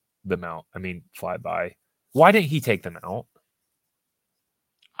wipe them out. I mean, fly by. Why didn't he take them out?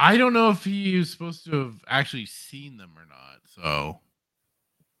 I don't know if he was supposed to have actually seen them or not. So,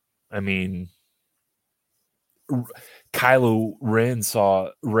 I mean, Kylo Ren saw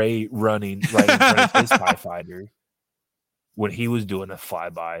Rey running right in front of his TIE fighter when he was doing a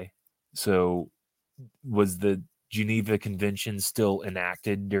flyby. So, was the Geneva Convention still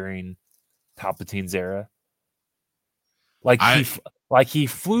enacted during Palpatine's era? He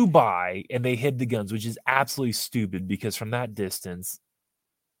flew by and they hid the guns, which is absolutely stupid because from that distance,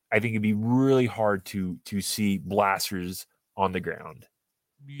 I think it'd be really hard to see blasters on the ground.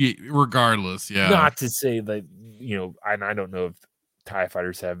 Yeah, regardless, yeah. Not to say that, and I don't know if TIE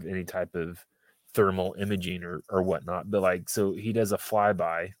fighters have any type of thermal imaging or whatnot, but so he does a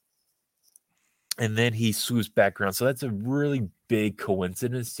flyby and then he swoops back around. So that's a really big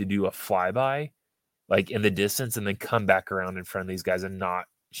coincidence to do a flyby, in the distance, and then come back around in front of these guys and not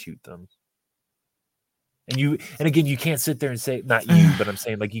shoot them. And again, you can't sit there and say, not you, but I'm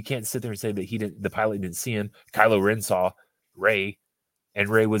saying you can't sit there and say that the pilot didn't see him. Kylo Ren saw Rey, and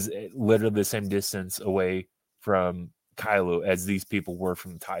Rey was literally the same distance away from Kylo as these people were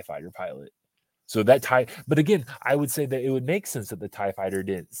from the TIE fighter pilot. So but again, I would say that it would make sense that the TIE fighter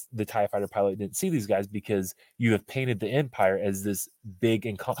pilot didn't see these guys because you have painted the Empire as this big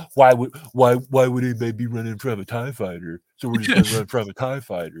and why would anybody be running in front of a TIE fighter? So we're just going to run in front of a TIE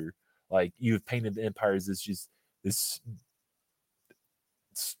fighter. You have painted the Empire as this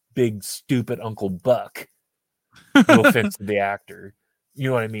big stupid Uncle Buck. No offense to the actor, you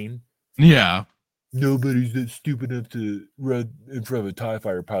know what I mean? Yeah. Nobody's that stupid enough to run in front of a TIE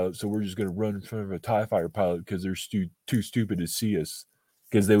fighter pilot, so we're just going to run in front of a TIE fighter pilot because they're too stupid to see us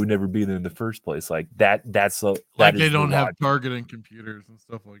because they would never be there in the first place. That's they don't have targeting computers and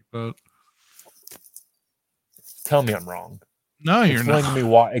stuff like that. Tell me I'm wrong. No, you're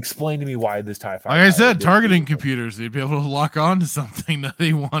not. Explain to me why this TIE fighter. Like I said, targeting computers, they'd be able to lock on to something that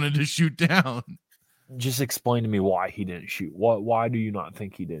they wanted to shoot down. Just explain to me why he didn't shoot. Why do you not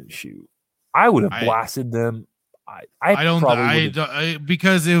think he didn't shoot? I would have blasted them.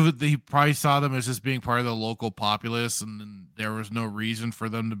 Because he probably saw them as just being part of the local populace, and then there was no reason for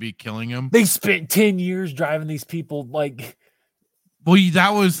them to be killing him. They spent 10 years driving these people Well,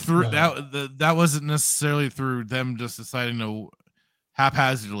 that was through that wasn't necessarily through them just deciding to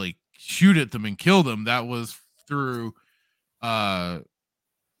haphazardly shoot at them and kill them. That was through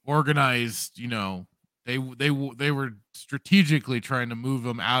organized, they were strategically trying to move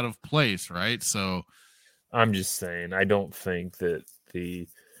them out of place, right? So I'm just saying, I don't think that the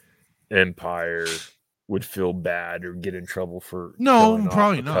Empire would feel bad or get in trouble for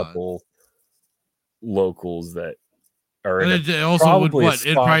probably not. Couple locals that are. And it also would what?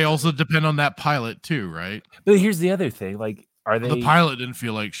 It probably also depend on that pilot too, right? But here's the other thing: the pilot didn't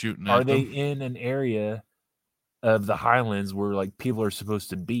feel like shooting? Are they in an area of the Highlands where people are supposed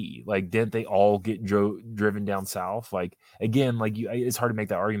to be? Didn't they all get driven down south? Again, it's hard to make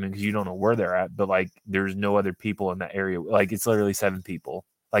that argument because you don't know where they're at, but there's no other people in that area. It's literally 7 people.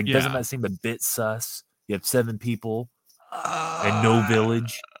 Doesn't that seem a bit sus? You have 7 people and no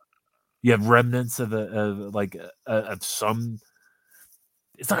village. You have remnants of some.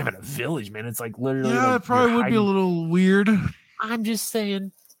 It's not even a village, man. It's literally. Yeah, it probably would be a little weird. I'm just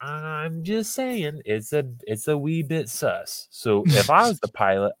saying. I'm just saying it's a wee bit sus. So if I was the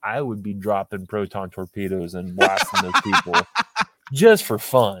pilot, I would be dropping proton torpedoes and blasting those people just for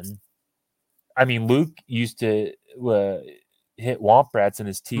fun. I mean, Luke used to hit Womp Rats in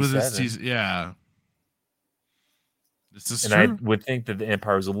his T7. Yeah. This is and true. I would think that the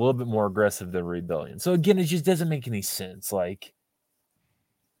Empire was a little bit more aggressive than Rebellion. So again, it just doesn't make any sense. Like,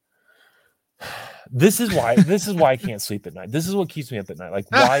 this is why I can't sleep at night. This is what keeps me up at night.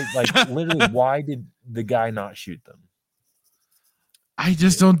 Like, why? Like, literally, why did the guy not shoot them? I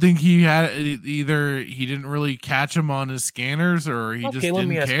just don't think he had either. He didn't really catch him on his scanners, or he just didn't care. Let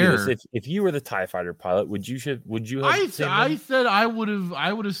me ask you this: if you were the TIE fighter pilot, would you have? I said I would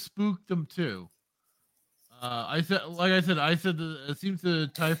have spooked them too. I said that it seems the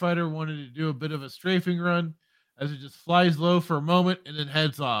TIE fighter wanted to do a bit of a strafing run as it just flies low for a moment and then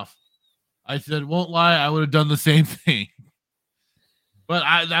heads off. I said, won't lie, I would have done the same thing.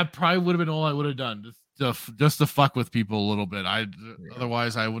 But that probably would have been all I would have done, just to fuck with people a little bit.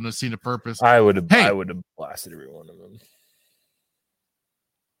 Otherwise I wouldn't have seen a purpose. I would have blasted every one of them.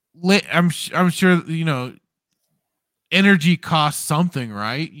 I'm sure, energy costs something,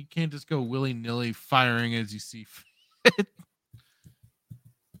 right? You can't just go willy-nilly firing as you see fit.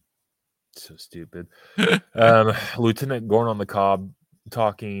 So stupid. Lieutenant Gorn on the Cobb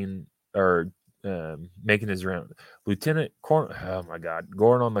talking or making his round. Oh my God,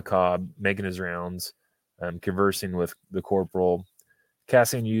 Gorn on the Cobb making his rounds, conversing with the corporal.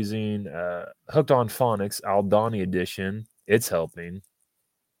 Cassian using Hooked on Phonics, Aldani edition. It's helping.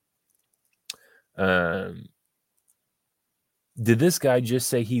 Did this guy just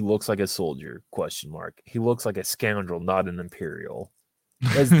say he looks like a soldier? ? He looks like a scoundrel, not an Imperial.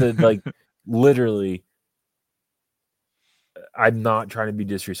 As the literally. I'm not trying to be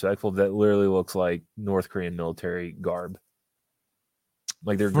disrespectful. That literally looks like North Korean military garb,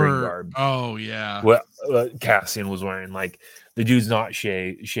 like their green garb. Oh yeah. Well, Cassian was wearing, like, the dude's not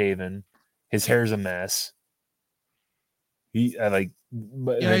shaven. His hair's a mess. They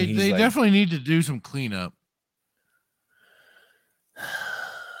definitely need to do some cleanup.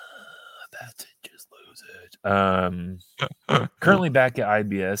 That's it. Just lose it. Currently back at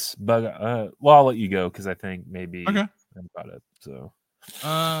IBS, but I'll let you go because I think maybe okay. About it. So,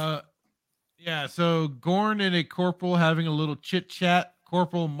 yeah. So Gorn and a corporal having a little chit chat.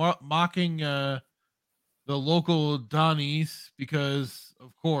 Corporal mocking the local Donnies because,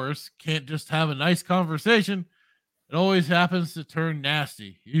 of course, can't just have a nice conversation. It always happens to turn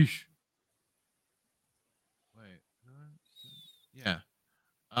nasty. Yeesh. Wait. Yeah.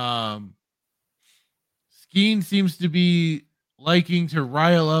 Skeen seems to be liking to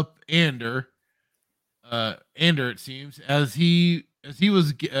rile up Ander, it seems, as he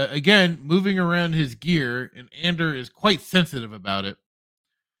was again moving around his gear, and Ander is quite sensitive about it.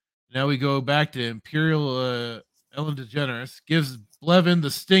 Now we go back to Imperial Ellen DeGeneres gives Blevin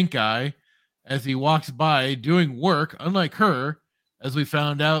the stink eye as he walks by doing work, unlike her, as we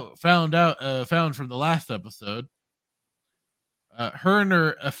found from the last episode. Her and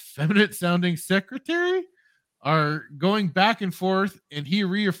her effeminate sounding secretary are going back and forth, and he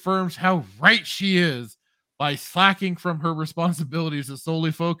reaffirms how right she is by slacking from her responsibilities to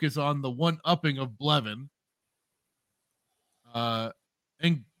solely focus on the one-upping of Blevin.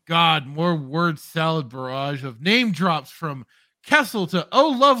 And God, more word salad barrage of name drops from Kessel to Oh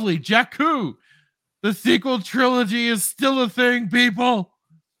Lovely Jakku. The sequel trilogy is still a thing, people.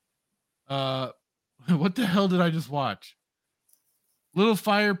 What the hell did I just watch? Little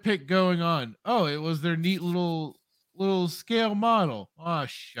fire pit going on. Oh, it was their neat little scale model. Oh,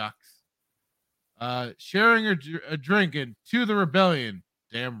 shucks. Sharing a drink and to the rebellion.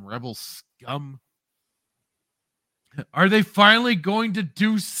 Damn rebel scum. Are they finally going to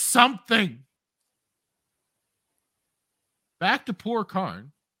do something? Back to poor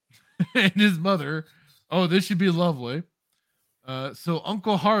Karn and his mother. Oh, this should be lovely. So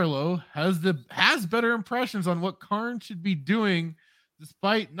Uncle Harlow has better impressions on what Karn should be doing,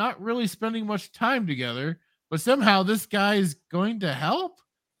 despite not really spending much time together. But somehow this guy is going to help.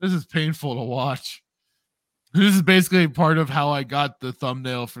 This is painful to watch. This is basically part of how I got the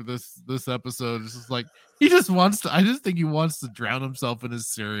thumbnail for this episode. It's just like I just think he wants to drown himself in his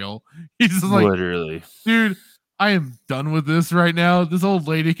cereal. He's just like, literally, dude, I am done with this right now. This old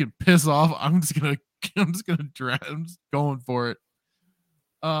lady can piss off. I'm just gonna drown. I'm just going for it.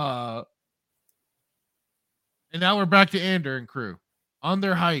 And now we're back to Ander and crew on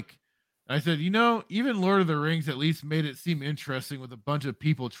their hike. I said, even Lord of the Rings at least made it seem interesting with a bunch of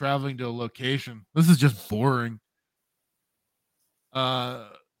people traveling to a location. This is just boring.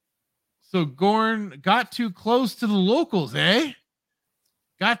 So Gorn got too close to the locals, eh?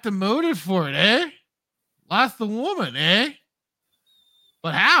 Got demoted for it, eh? Lost the woman, eh?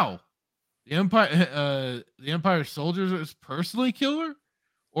 But how? The Empire soldiers personally kill her,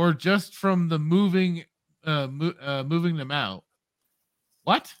 or just from the moving them out?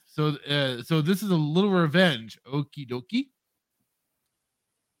 What? So this is a little revenge. Okie dokie.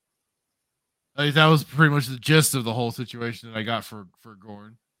 That was pretty much the gist of the whole situation that I got for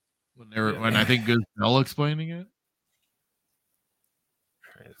Gorn when I think Bell explaining it.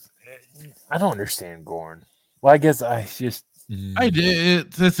 I don't understand Gorn. Well, I guess I just I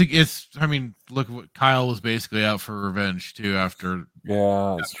did. It's. I mean, look what Kyle was basically out for revenge too after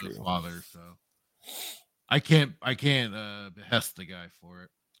that's his true. father. So I can't behest the guy for it.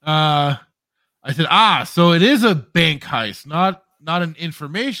 I said, so it is a bank heist, not an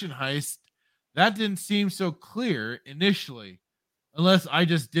information heist. That didn't seem so clear initially, unless I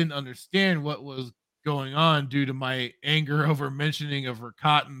just didn't understand what was going on due to my anger over mentioning of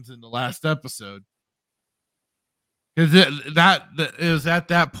Rakatans in the last episode. Because it was at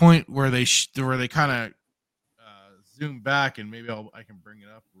that point where they kind of zoom back, and maybe I can bring it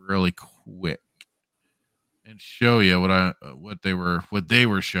up really quick and show you what they were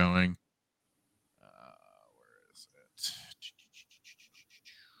showing. Where is it?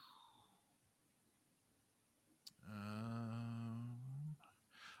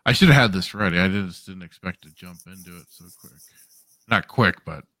 I should have had this ready. I just didn't expect to jump into it so quick. Not quick,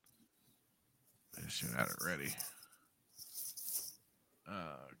 but I should have had it ready.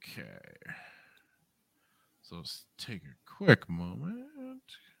 Okay. So let's take a quick moment.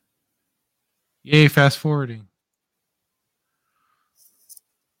 Yay, fast forwarding.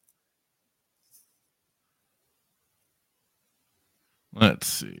 Let's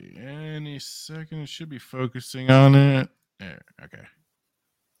see. Any second, it should be focusing on it. There. Okay.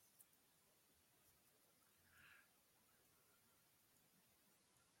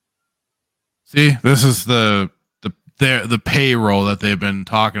 See, this is the payroll that they've been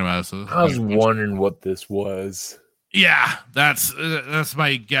talking about. So I was wondering what this was. Yeah, that's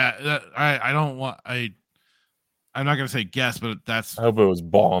my guess. I'm not gonna say guess, but that's. I hope it was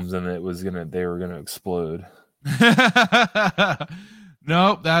bombs and they were gonna explode.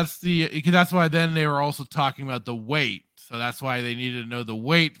 Nope, that's why then they were also talking about the weight. So that's why they needed to know the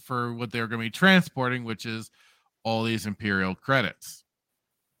weight for what they were going to be transporting, which is all these Imperial credits.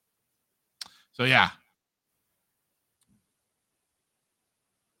 So yeah.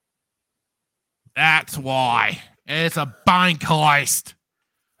 That's why. It's a bank heist.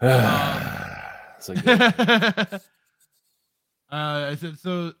 I said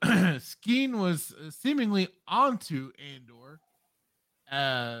so. Skeen was seemingly onto Andor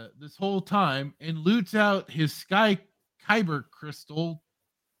this whole time and loots out his Sky Kyber crystal.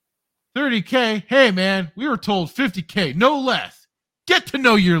 30K. Hey man, we were told 50K, no less. Get to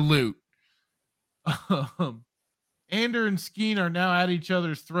know your loot. Andor and Skeen are now at each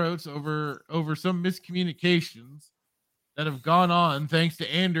other's throats over some miscommunications that have gone on thanks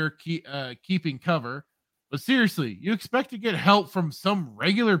to Andor keeping cover. But seriously, you expect to get help from some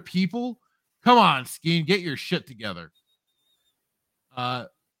regular people? Come on, Skeen, get your shit together. I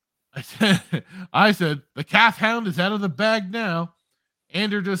said, the calf hound is out of the bag now.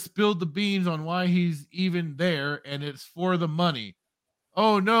 Andor just spilled the beans on why he's even there, and it's for the money.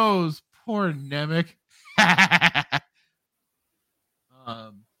 Oh no, poor Nemec.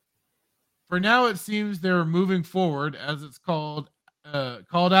 For now, it seems they're moving forward, as it's called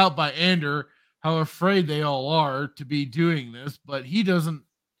out by Andor how afraid they all are to be doing this, but he doesn't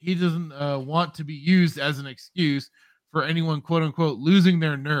want to be used as an excuse for anyone, quote unquote, losing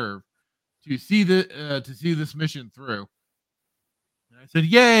their nerve to see this mission through. And I said,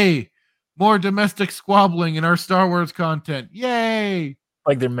 "Yay! More domestic squabbling in our Star Wars content! Yay!"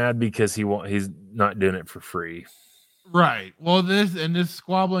 Like they're mad because he's not doing it for free. Right. Well, this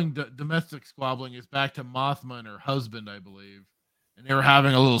squabbling, domestic squabbling, is back to Mothma and her husband, I believe, and they were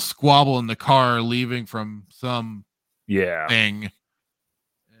having a little squabble in the car leaving from some thing. And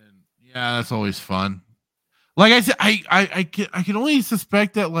yeah, that's always fun. Like I said, I can only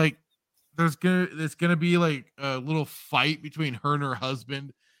suspect that like there's gonna be like a little fight between her and her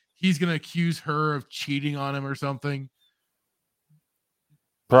husband. He's gonna accuse her of cheating on him or something.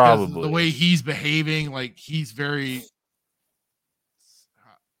 Probably the way he's behaving, like he's very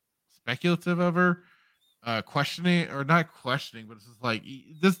speculative of her, questioning or not questioning, but it's just like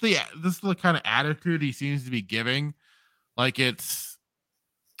this is the kind of attitude he seems to be giving. Like he's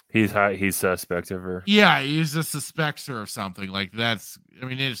suspect of her. Yeah, he just suspects her of something. Like that's, I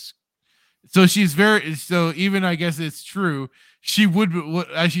mean, So she's very, so even I guess it's true. She would,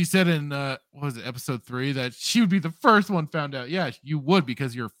 as she said in, what was it, episode 3, that she would be the first one found out. Yeah, you would,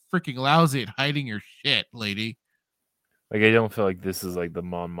 because you're freaking lousy at hiding your shit, lady. Like, I don't feel like this is like the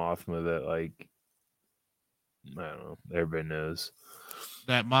Mon Mothma that, like, I don't know, everybody knows.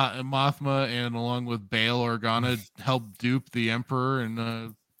 That Mothma, and along with Bail Organa, helped dupe the Emperor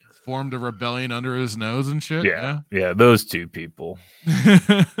and formed a rebellion under his nose and shit. Yeah, those two people.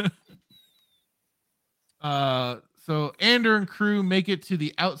 So Ander and crew make it to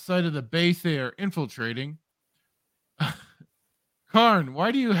the outside of the base they are infiltrating. Karn,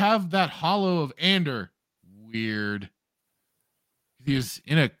 why do you have that hollow of Ander? Weird. He's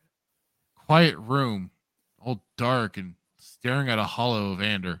in a quiet room, all dark, and staring at a hollow of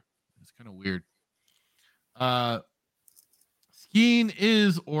Ander. It's kind of weird. Skeen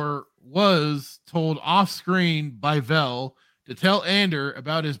is or was told off screen by Vel to tell Ander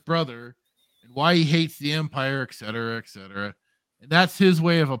about his brother and why he hates the Empire, etc., etc. And that's his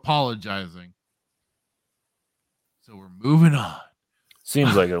way of apologizing. So we're moving on.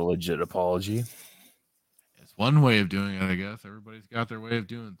 Seems like a legit apology. It's one way of doing it, I guess. Everybody's got their way of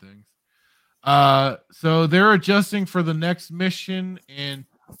doing things. So they're adjusting for the next mission, and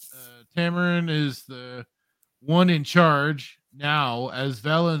Tamarin is the one in charge now as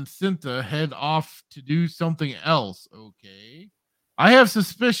Vel and Cinta head off to do something else. Okay. I have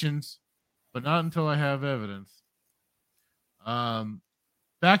suspicions, but not until I have evidence.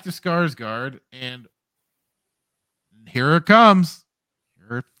 Back to Skarsgård, and here it comes.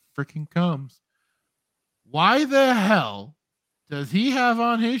 Here it freaking comes. Why the hell does he have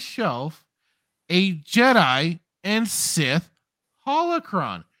on his shelf a Jedi and Sith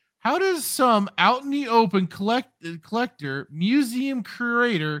holocron? How does some out in the open collector, museum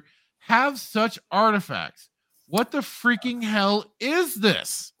curator have such artifacts? What the freaking hell is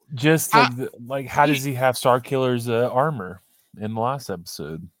this? Just like how does he have Starkiller's armor in the last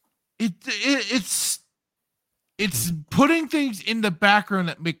episode? It's putting things in the background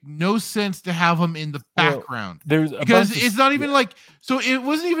that make no sense to have them in the background. Because it's not even like, so it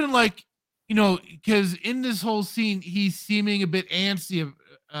wasn't even like, because in this whole scene, he's seeming a bit antsy.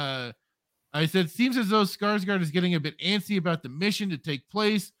 I said, seems as though Skarsgård is getting a bit antsy about the mission to take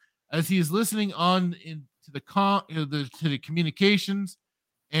place as he is listening on to the communications,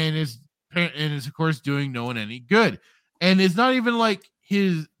 and is of course doing no one any good. And it's not even like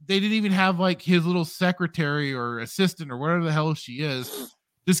they didn't even have like his little secretary or assistant or whatever the hell she is,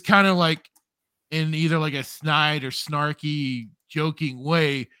 just kind of like in either like a snide or snarky joking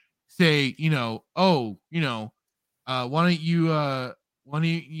way say, why don't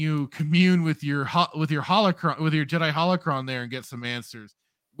you commune with your holocron, with your Jedi holocron there, and get some answers?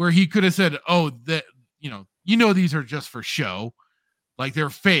 Where he could have said, oh, that these are just for show, like they're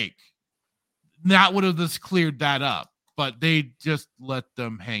fake. That would have just cleared that up. But they just let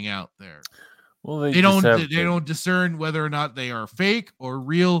them hang out there. Well, they don't discern whether or not they are fake or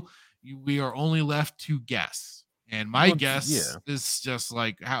real. We are only left to guess. And my guess is just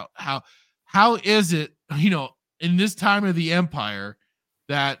like how is it, in this time of the Empire,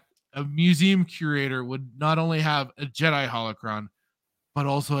 that a museum curator would not only have a Jedi holocron, but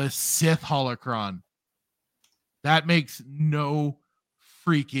also a Sith holocron? That makes no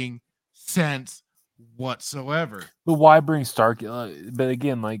freaking sense whatsoever. But why bring Starkiller? But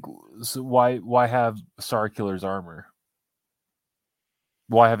again, like, so why have Starkiller's armor?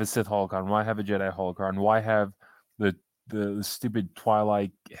 Why have a Sith holocron? Why have a Jedi holocron? Why have the stupid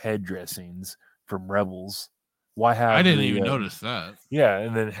Twilight head dressings from Rebels? Why have I didn't even notice that. Yeah,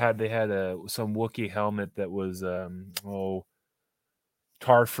 and then they had some Wookiee helmet that was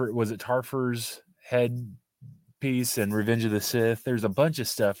Tarfur, was it Tarfur's head piece and Revenge of the Sith? There's a bunch of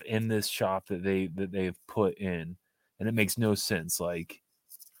stuff in this shop that they've put in, and it makes no sense. Like,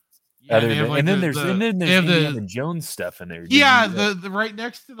 and then there's Indiana Jones stuff in there. Yeah, the right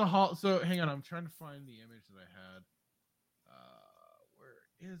next to the hall. So hang on, I'm trying to find the image that I had. Where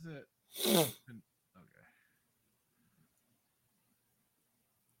is it? Okay,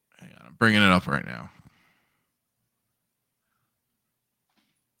 hang on, I'm bringing it up right now.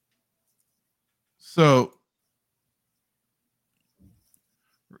 So,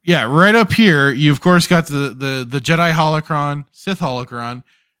 yeah, right up here, you of course got the Jedi holocron, Sith holocron,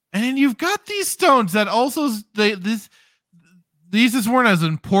 and then you've got these stones that also these just weren't as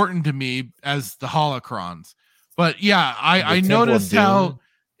important to me as the holocrons. But yeah, I noticed how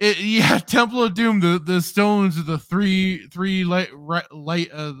Temple of Doom, the stones with the three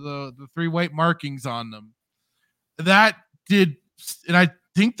the three white markings on them. That did, and I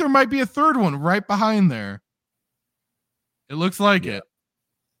think there might be a third one right behind there. It looks like it.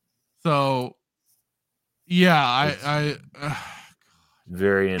 So, yeah, I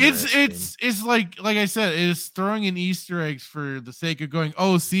very interesting. it's like I said, it's throwing in Easter eggs for the sake of going,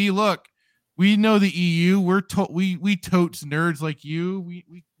 oh, see, look, we know the EU. We totes nerds like you.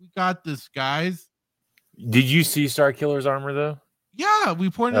 We got this, guys. Did you see Star Killer's armor though? Yeah, we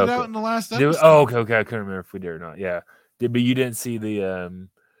pointed it out in the last episode. Okay. I couldn't remember if we did or not. Yeah, but you didn't see the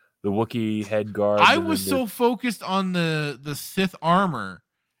Wookiee head guard. I was so focused on the Sith armor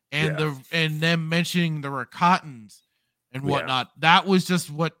and and them mentioning the Rakatans and whatnot. That was just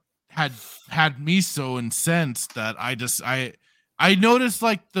what had me so incensed that I noticed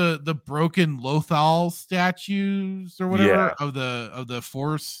like the broken Lothal statues or whatever of the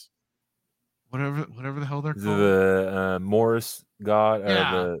Force, whatever the hell they're called. The Morris God,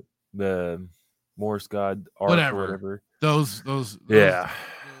 or the Morris God art, whatever. Those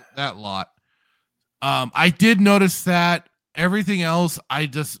that lot. I did notice that. Everything else, I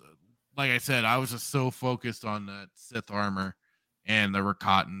just, like I said, I was just so focused on that Sith armor and the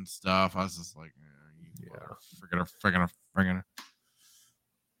Rakatan stuff. I was just like, friggin'.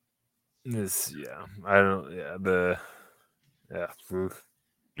 This, I don't,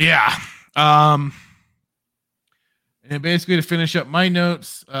 And basically, to finish up my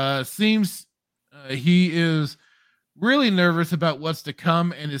notes, seems he is really nervous about what's to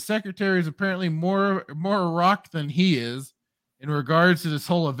come, and his secretary is apparently more rocked than he is in regards to this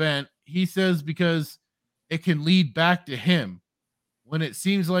whole event. He says because it can lead back to him when it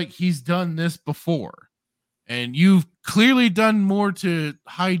seems like he's done this before, and you've clearly done more to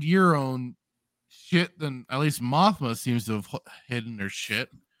hide your own shit than at least Mothma seems to have hidden her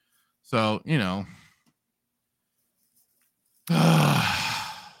shit. So, you know. Well,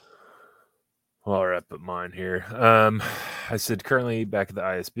 I'll wrap up mine here. I said currently back at the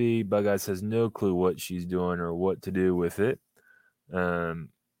ISB, Bug Eyes has no clue what she's doing or what to do with it.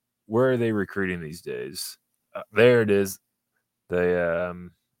 Where are they recruiting these days? There it is. I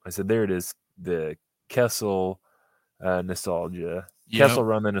said there it is. The Kessel nostalgia, Kessel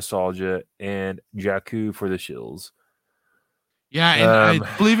run the nostalgia, and Jakku for the shills. Yeah, and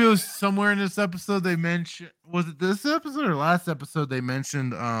I believe it was somewhere in this episode they mentioned. Was it this episode or last episode they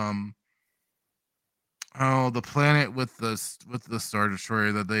mentioned? The planet with the Star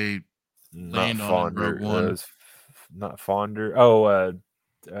Destroyer that they land on in Rogue One. Not Fonder.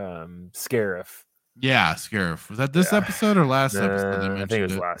 Scarif. Yeah, Scarif. Was that this episode or last episode? They mentioned I think it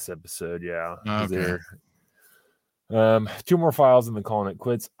was last episode. Yeah. Okay. 2 more files and then calling it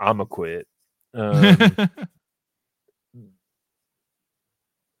quits. I'm a quit.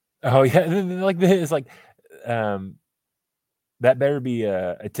 Oh yeah, like this, like that better be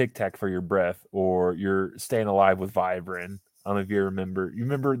a Tic Tac for your breath, or you're staying alive with Vivarin. I don't know if you remember. You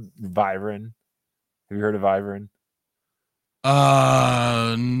remember Vivarin? Have you heard of Vivarin?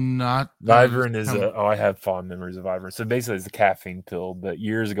 Not Vivarin is I have fond memories of Vivarin. So basically, it's a caffeine pill. But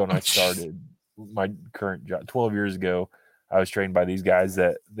years ago, when I started my current job, 12 years ago, I was trained by these guys.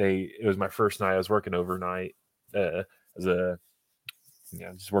 It was my first night. I was working overnight as a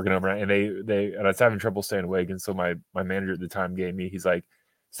just working overnight, and and I was having trouble staying awake. And so my manager at the time he's like,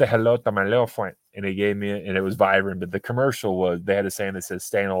 say hello to my little friend, and he gave me it, and it was Vivarin. But the commercial was, they had a saying that says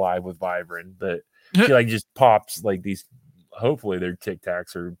 "staying alive with Vivarin," but she like just pops like these. Hopefully they're Tic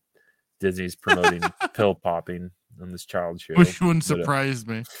Tacs, or Disney's promoting pill popping on this child show. Which wouldn't surprise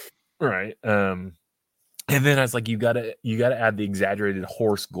me, right? And then I was like, you gotta add the exaggerated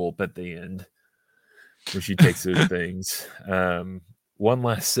horse gulp at the end when she takes those things. One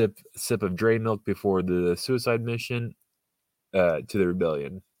last sip of Dre milk before the suicide mission to the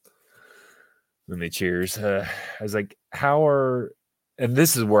rebellion. Then they cheers. I was like, and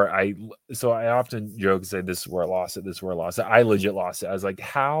this is where I often joke and say, this is where I lost it. This is where I lost it. I legit lost it. I was like,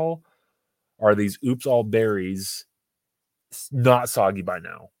 how are these oops all berries not soggy by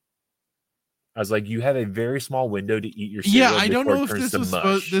now? I was like, you have a very small window to eat your cereal. Yeah, I don't know if this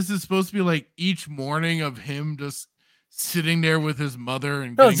is supposed to be like each morning of him just sitting there with his mother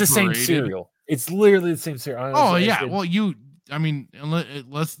and it's the same cereal. It's literally the same cereal.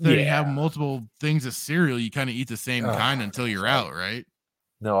 Unless they have multiple things of cereal, you kind of eat the same kind until you're out, right?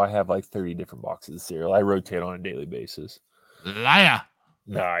 No, I have like 30 different boxes of cereal. I rotate on a daily basis. Liar.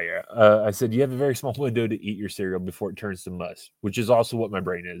 Nah, yeah. I said you have a very small window to eat your cereal before it turns to mush, which is also what my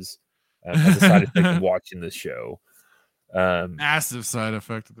brain is as a side effect of watching this show. Massive side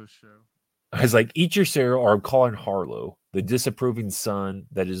effect of this show. I was like, eat your cereal, or I'm calling Harlow, the disapproving son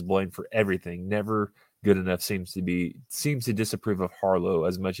that is blamed for everything. Never good enough seems to disapprove of Harlow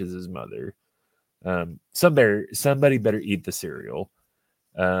as much as his mother. Somebody better eat the cereal.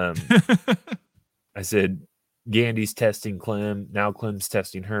 I said, Gandy's testing Clem. Now Clem's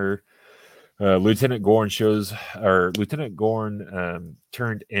testing her. Lieutenant Gorn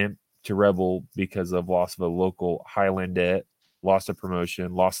turned imp to rebel because of loss of a local Highlandette, lost a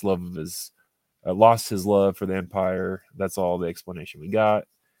promotion, lost his love for the Empire. That's all the explanation we got.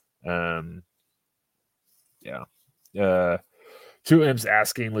 Yeah. Two imps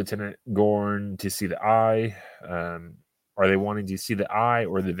asking Lieutenant Gorn to see the eye. Are they wanting to see the eye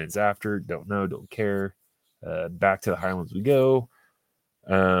or the events after? Don't know, don't care. Back to the Highlands we go.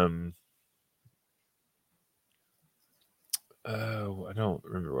 I don't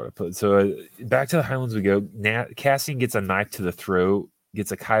remember what I put. So back to the Highlands we go. Cassian gets a knife to the throat,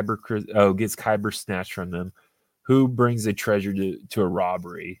 gets Kyber snatched from them. Who brings a treasure to a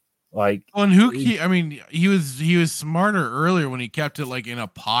robbery? Like, and I mean, he was smarter earlier when he kept it like in a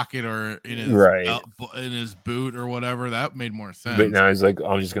pocket or in his boot or whatever. That made more sense. But now he's like,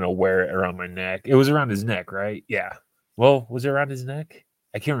 I'm just gonna wear it around my neck. It was around his neck, right? Yeah. Well, was it around his neck?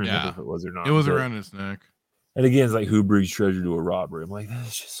 I can't remember if it was or not. It was around his neck. And again, it's like, who brings treasure to a robbery? I'm like,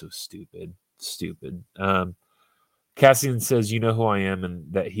 that's just so stupid. Stupid. Cassian says, you know who I am,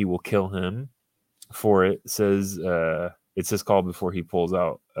 and that he will kill him for it. Says it's his call before he pulls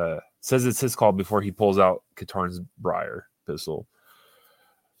out. Says it's his call before he pulls out Katarn's Briar pistol.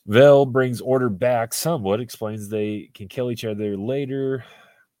 Vel brings order back somewhat, explains they can kill each other later.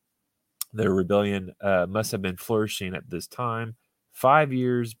 Their rebellion must have been flourishing at this time. 5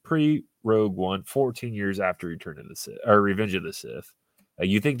 years pre-Rogue One, 14 years after Return of the Sith, or Revenge of the Sith.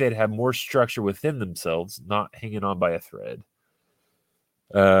 You think they'd have more structure within themselves, not hanging on by a thread.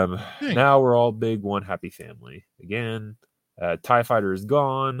 Now we're all big, one happy family. Again, TIE Fighter is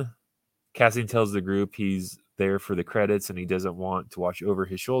gone. Cassian tells the group he's there for the credits and he doesn't want to watch over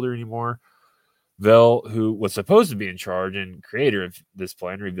his shoulder anymore. Vel, who was supposed to be in charge and creator of this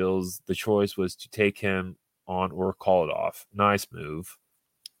plan, reveals the choice was to take him on or call it off. Nice move.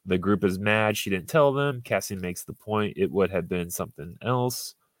 The group is mad she didn't tell them. Cassian makes the point it would have been something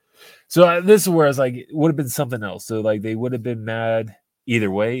else. So this is where I was like, it would have been something else. So like they would have been mad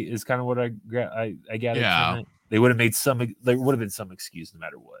either way is kind of what I gathered from it. There would have been some excuse no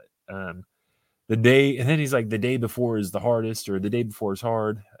matter what. The day, and then he's like, the day before is the hardest, or the day before is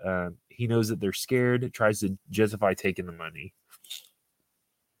hard. He knows that they're scared, tries to justify taking the money.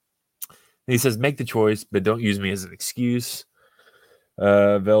 And he says, make the choice, but don't use me as an excuse.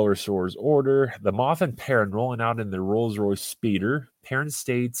 Vel restores order. The Moff and Perrin rolling out in the Rolls-Royce speeder. Perrin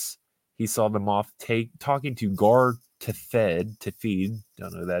states he saw the Moff talking to Gar to feed.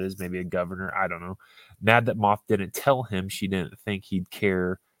 Don't know who that is. Maybe a governor. I don't know. Mad that Moff didn't tell him she didn't think he'd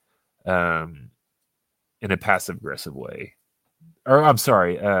care in a passive-aggressive way. Or, I'm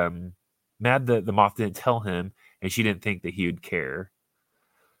sorry. Mad that the Moff didn't tell him and she didn't think that he would care.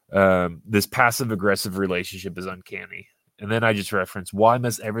 This passive-aggressive relationship is uncanny. And then I just reference, why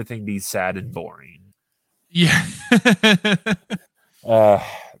must everything be sad and boring? Yeah.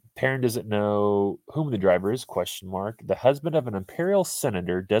 Perrin doesn't know whom the driver is, ? The husband of an imperial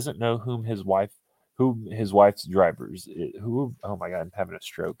senator doesn't know whom his wife's drivers is. Oh my God, I'm having a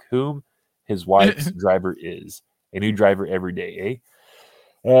stroke. Whom his wife's driver is. A new driver every day,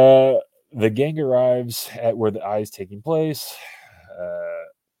 eh? The gang arrives at where the eye is taking place.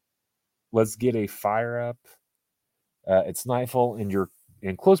 Let's get a fire up. It's nightfall and you're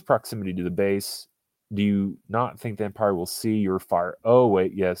in close proximity to the base. Do you not think the Empire will see your fire? Oh,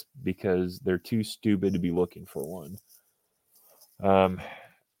 wait, yes, because they're too stupid to be looking for one.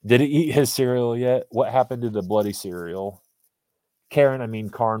 Did he eat his cereal yet? What happened to the bloody cereal?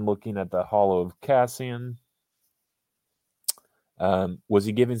 Karn looking at the hollow of Cassian. Was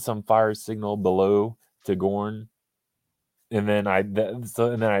he giving some fire signal below to Gorn? And then I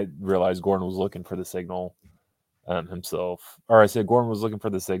realized Gorn was looking for the signal himself. Or I said Gorn was looking for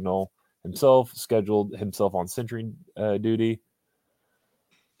the signal himself, scheduled himself on sentry duty.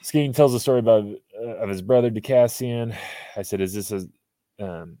 Skeen tells a story about of his brother to Cassian. I said, is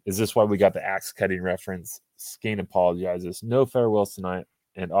this why we got the axe cutting reference? Skeen apologizes. No farewells tonight,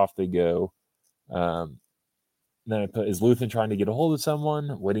 and off they go. Then I put, is Luthen trying to get a hold of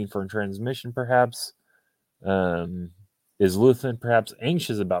someone? Waiting for a transmission, perhaps? Is Luthen perhaps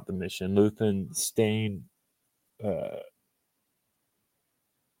anxious about the mission? Luthen staying... I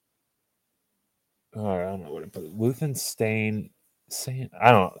don't know what I put. Luthen saying...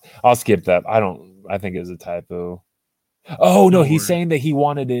 I don't... I'll skip that. I think it was a typo. Oh, no, he's saying that he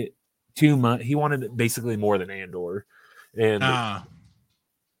wanted it too much. He wanted it basically more than Andor. And...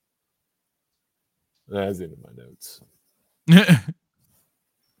 that's the end of my notes.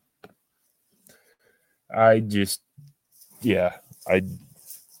 I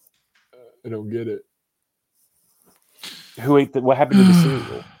don't get it. Who ate what happened to the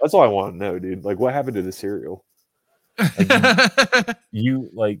cereal? That's all I want to know, dude. Like, what happened to the cereal?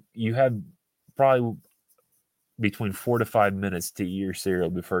 Like, you had probably between 4 to 5 minutes to eat your cereal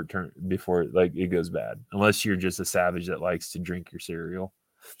before it goes bad. Unless you're just a savage that likes to drink your cereal.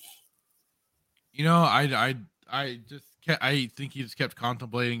 You know, I think he just kept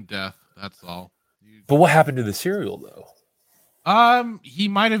contemplating death. That's all. But what happened to the cereal, though? He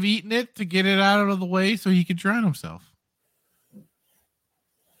might have eaten it to get it out of the way so he could drown himself.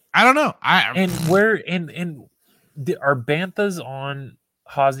 I don't know. Are banthas on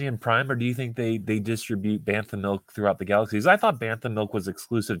Hosnian Prime, or do you think they distribute bantha milk throughout the galaxies? I thought bantha milk was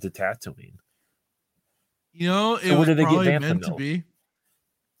exclusive to Tatooine. You know, it was probably meant to be.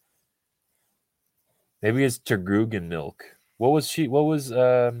 Maybe it's Togrugan milk. Who's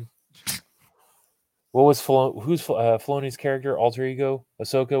Filoni's character, alter ego?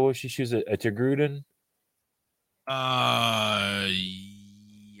 Ahsoka, what was she? She was a Togrugan?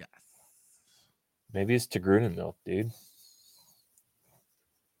 Yes. Maybe it's Togrugan milk, dude.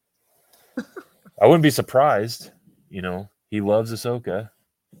 I wouldn't be surprised. You know, he loves Ahsoka,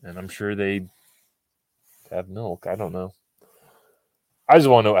 and I'm sure they have milk. I don't know. I just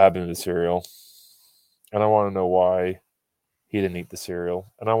want to know what happened to the cereal. And I want to know why he didn't eat the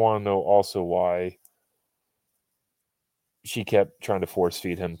cereal. And I want to know also why she kept trying to force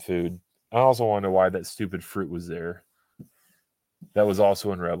feed him food. I also want to know why that stupid fruit was there. That was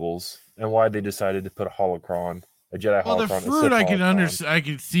also in Rebels. And why they decided to put a holocron, a Jedi holocron. Well, the fruit I can understand. I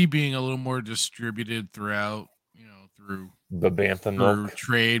can see being a little more distributed throughout, through the bantha milk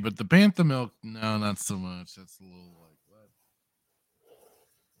trade. But the bantha milk, no, not so much. That's a little like what?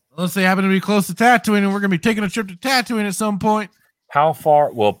 Unless they happen to be close to Tatooine, and we're going to be taking a trip to Tatooine at some point. How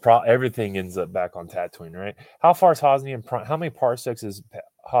far? Well, everything ends up back on Tatooine, right? How far is Hosnian Prime? How many parsecs is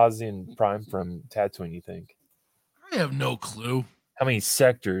Hosnian Prime from Tatooine, you think? I have no clue. How many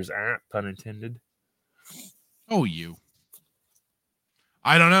sectors? Pun intended. Oh, you.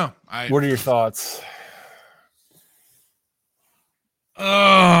 I don't know. What are your thoughts?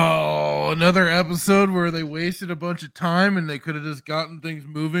 Oh, another episode where they wasted a bunch of time and they could have just gotten things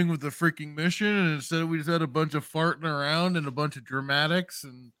moving with the freaking mission, and instead we just had a bunch of farting around and a bunch of dramatics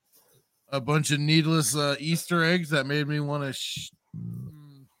and a bunch of needless Easter eggs that made me want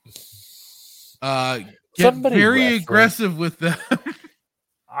to get very aggressive with them.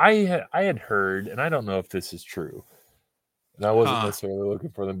 I had heard, and I don't know if this is true, and I wasn't necessarily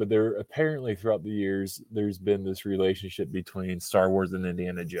looking for them, but there apparently throughout the years, there's been this relationship between Star Wars and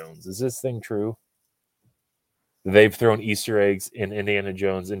Indiana Jones. Is this thing true? They've thrown Easter eggs in Indiana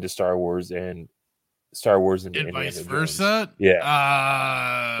Jones into Star Wars, and Star Wars into Indiana vice versa? Jones.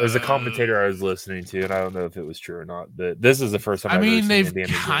 Yeah. There's a commentator I was listening to, and I don't know if it was true or not, but this is the first time they've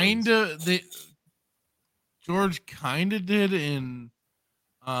kind of... George kind of did in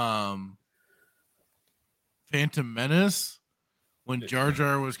Phantom Menace, when Jar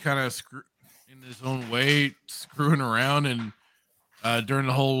Jar was kind of in his own way, screwing around, and during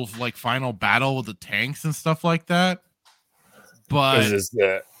the whole final battle with the tanks and stuff like that. But is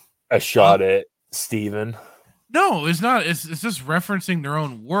this a shot at Steven? No, it's not. It's just referencing their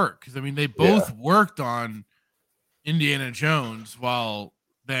own work, because they both worked on Indiana Jones, while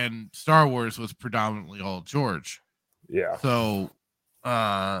then Star Wars was predominantly all George. Yeah. So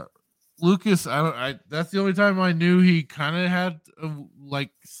Lucas, that's the only time I knew he kind of had a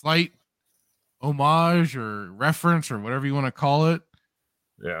slight homage or reference or whatever you want to call it.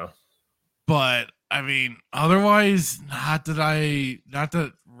 Yeah. But otherwise, not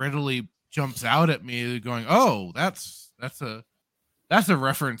that readily jumps out at me going, oh, that's a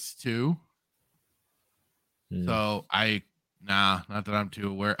reference to. So not that I'm too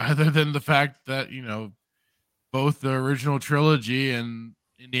aware, other than the fact that, both the original trilogy and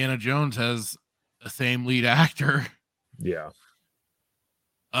Indiana Jones has the same lead actor. Yeah.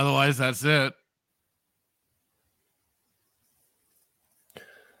 Otherwise, that's it.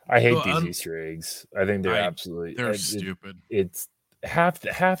 I hate these Easter eggs. I think they're they're stupid. It's half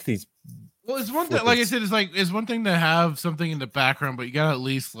these. Well, it's one thing, like I said, it's one thing to have something in the background, but you gotta at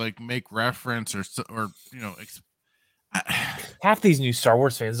least make reference or half these new Star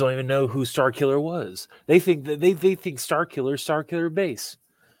Wars fans don't even know who Starkiller was. They think that they think Starkiller base.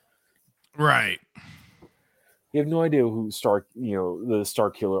 Right. You have no idea who the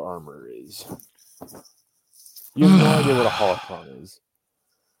Starkiller armor is. You have no idea what a holocron is.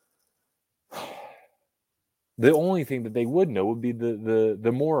 The only thing that they would know would be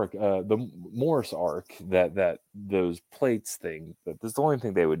the Morris arc, that those plates thing. But that's the only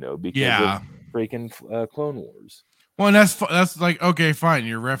thing they would know because of freaking Clone Wars. Well, and that's okay, fine.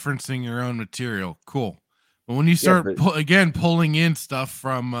 You're referencing your own material. Cool. But when you start pulling in stuff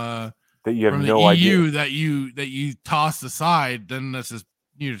from that you have from no the EU idea that you toss aside, then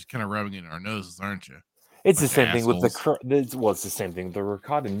you're just kind of rubbing it in our noses, aren't you? It's the same thing with it's the same thing with the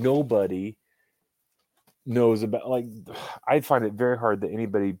ricotta. Nobody knows about, like, I find it very hard that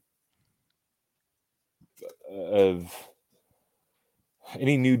anybody of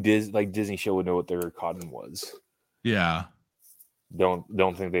any new Disney show would know what the ricotta was. Yeah.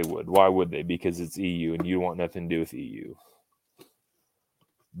 Don't think they would. Why would they? Because it's EU and you want nothing to do with EU.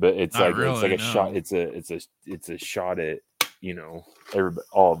 But it's a shot. It's a shot at, you know, everybody,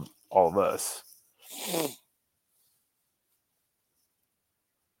 all of us.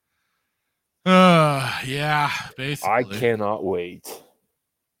 Yeah, basically. I cannot wait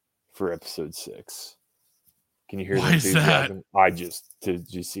for episode 6. Can you hear Why is that? I just to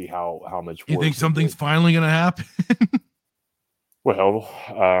see how much. You think something's finally gonna happen? Well,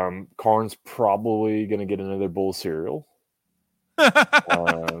 Karn's probably gonna get another bowl of cereal.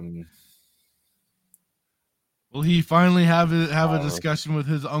 Will he finally have a discussion with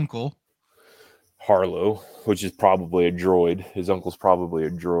his uncle? Harlow, which is probably a droid. His uncle's probably a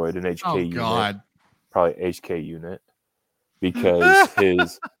droid, an HK unit. God. Probably HK unit. Because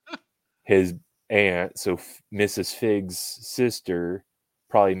his aunt, so Mrs. Fig's sister,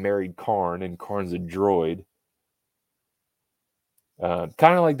 probably married Karn, and Karn's a droid. Kind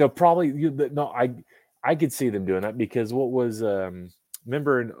of like they'll probably I could see them doing that, because what was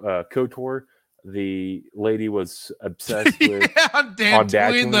remember in KOTOR, the lady was obsessed with on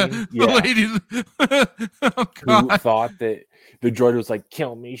Tatooine, the lady who thought that the droid was like,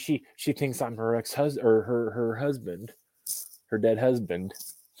 kill me. She thinks I'm her ex-husband, or her husband, her dead husband.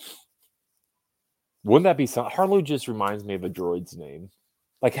 Wouldn't that be something? Harlow just reminds me of a droid's name.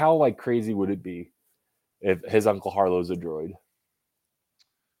 Like, how crazy would it be if his Uncle Harlow's a droid?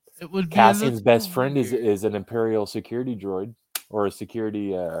 It would be. Cassian's best friend is an Imperial security droid, or a security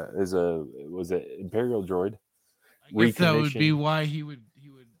was it Imperial droid. I guess that would be why he would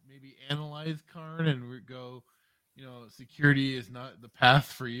maybe analyze Karn and go, you know, security is not the path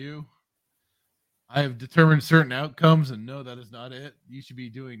for you. I have determined certain outcomes, and no, that is not it. You should be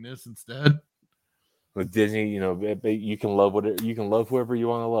doing this instead. With Disney, you know, you can love whoever you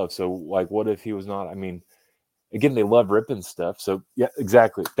want to love. So, like, what if he was not? I mean, again, they love ripping stuff. So, yeah,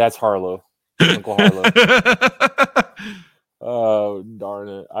 exactly. That's Harlow, Uncle Harlow. Oh, darn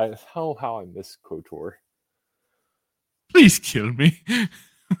it! How I miss KOTOR. Please kill me.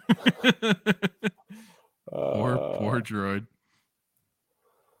 Poor droid.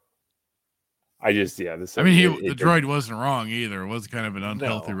 The droid wasn't wrong either. It was kind of an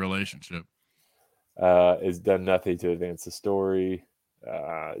unhealthy relationship. It's done nothing to advance the story.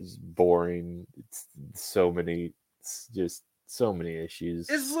 It's boring. It's so many issues.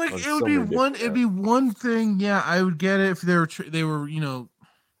 It's like it'd be one thing. Yeah, I would get it if they were you know,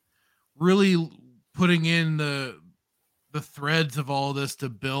 really putting in the threads of all this to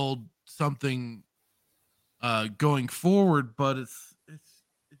build something going forward, but it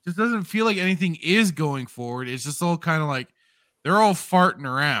just doesn't feel like anything is going forward. It's just all kind of like they're all farting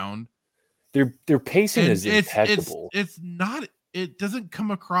around. Their pacing is impeccable. It's not. It doesn't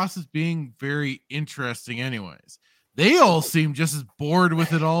come across as being very interesting, anyways. They all seem just as bored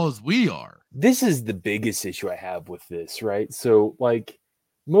with it all as we are. This is the biggest issue I have with this, right? So, like,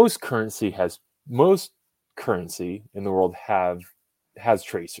 most currency in the world has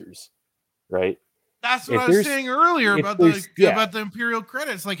tracers, right? That's what I was saying earlier about the Imperial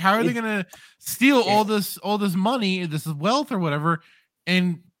credits. Like, how are they going to steal all this money, this wealth or whatever,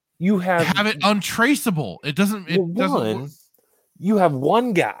 and you have it untraceable? It doesn't. You have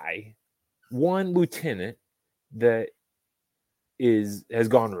one guy, one lieutenant that has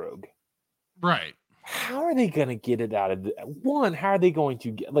gone rogue, right? How are they going to get it out of one? How are they going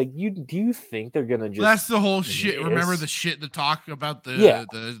to get, like, do you think they're going to just? That's the whole shit. Remember the talk about the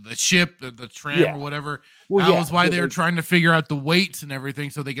ship, the tram or whatever. Well, that was why they were trying to figure out the weights and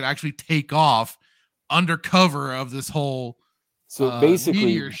everything so they could actually take off under cover of this whole basically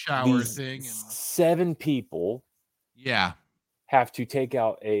meteor shower thing. 7 people, have to take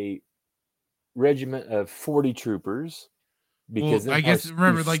out a regiment of 40 troopers. Because I guess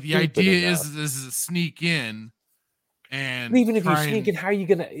remember, like, the idea is a sneak in, and even if you sneak in, how are you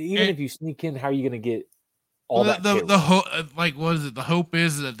gonna? If you sneak in, how are you gonna get all that? The hope, like, what is it? The hope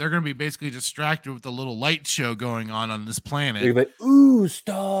is that they're gonna be basically distracted with the little light show going on this planet. They're like, ooh,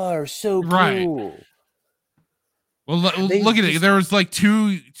 star, so cool. Well, look at it. There was like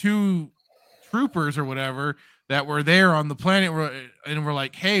two troopers or whatever that were there on the planet, and we're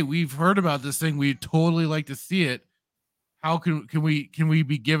like, hey, we've heard about this thing. We'd totally like to see it. How can we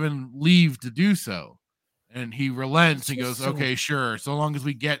be given leave to do so? And he relents and It's goes, just so- okay, sure. So long as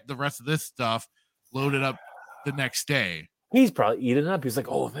we get the rest of this stuff loaded up the next day. He's probably eating up. He's like,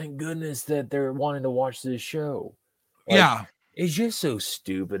 oh, thank goodness that they're wanting to watch this show. Like, Yeah. it's just so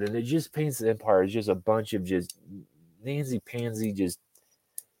stupid, and it just paints the Empire as just a bunch of just Nancy-pansy, just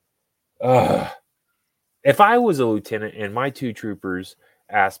if I was a lieutenant and my two troopers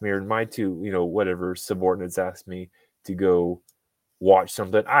asked me, or my two, whatever subordinates asked me to go watch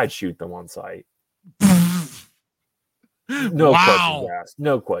something, I'd shoot them on sight. No questions asked.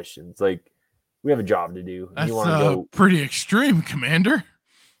 No questions. Like, we have a job to do. That's you want to go pretty extreme, Commander.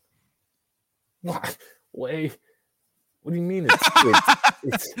 What? Wait. What do you mean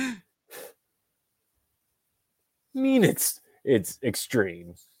it's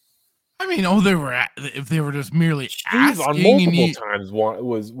extreme? I mean, if they were just merely Steve asking on multiple times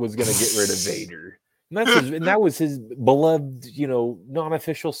was going to get rid of Vader. And that was his beloved,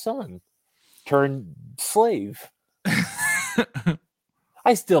 non-official son turned slave.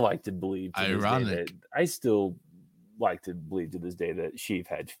 I still like to believe to this day that Sheev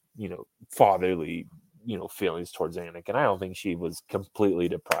had, fatherly, feelings towards Anakin. I don't think she was completely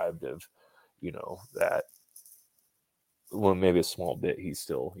deprived of, that. Well, maybe a small bit. He's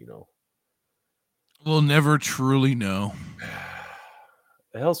still, We'll never truly know.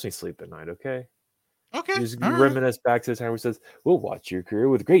 It helps me sleep at night. Okay. Okay. Just all reminisce back to the time where he says, "We'll watch your career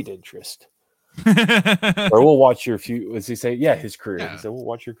with great interest." Or we'll watch your few. Does he say, yeah, his career? Yeah. He said, "We'll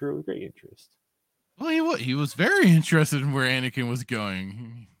watch your career with great interest." Well, he was very interested in where Anakin was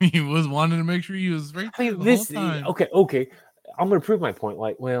going. He was wanting to make sure he was right there the whole time. Okay. I'm going to prove my point.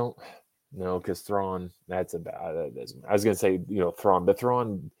 Like, well, no, because Thrawn, that's about. I was going to say, Thrawn, but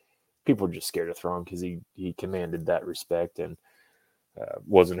Thrawn, people are just scared of Thrawn because he commanded that respect and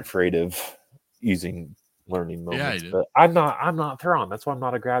wasn't afraid of using learning moments. Yeah, he did. But I'm not Thrawn. That's why I'm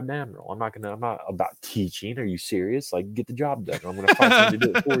not a Grand Admiral. I'm not about teaching. Are you serious? Like, get the job done. I'm going to find someone to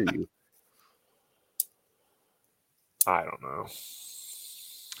do it for you. I don't know.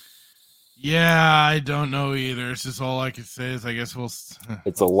 Yeah, I don't know either. It's just all I can say is I guess we'll.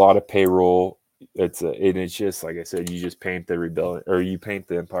 It's a lot of payroll. It's just like I said. You just paint the rebellion, or you paint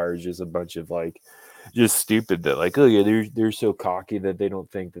the Empire as just a bunch of just stupid. That oh yeah, they're so cocky that they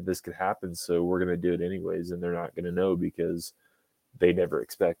don't think that this could happen. So we're gonna do it anyways, and they're not gonna know because they never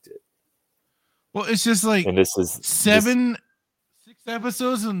expect it. Well, it's just like, and this is 6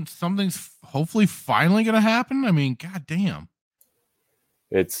 episodes, and something's hopefully finally gonna happen. I mean, goddamn.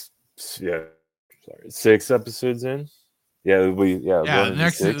 It's 6 episodes in. The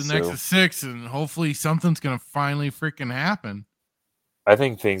next is 6, and hopefully something's gonna finally freaking happen. I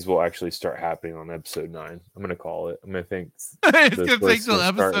think things will actually start happening on episode 9. I'm gonna call it. I'm gonna think it's gonna take till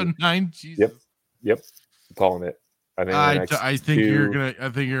episode 9. Jesus. Yep. I'm calling it. I think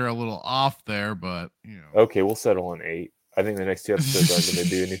you're a little off there, but Okay, we'll settle on 8. I think the next 2 episodes aren't going to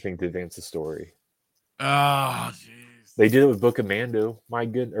do anything to advance the story. Oh, jeez. They did it with Book of Mando,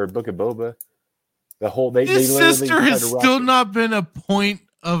 or Book of Boba. His sister has still not been a point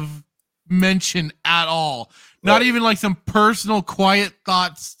of mention at all. Not even like some personal, quiet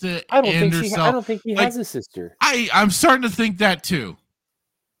thoughts to end herself. I don't think he has a sister. I'm starting to think that too.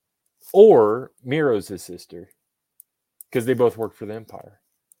 Or Miro's his sister, because they both work for the Empire,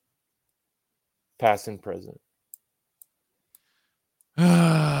 past and present.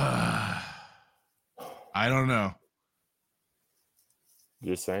 I don't know.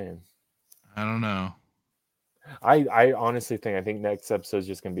 Just saying. I don't know. I honestly think next episode is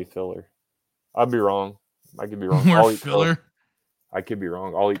just gonna be filler. I'll be wrong. I could be wrong. More filler. I could be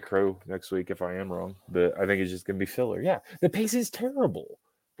wrong. I'll eat crow next week if I am wrong. But I think it's just gonna be filler. Yeah, the pace is terrible.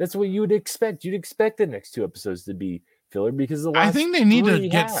 That's what you would expect. You'd expect the next 2 episodes to be filler because I think they need to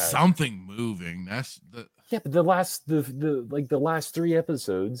get something moving. But the last 3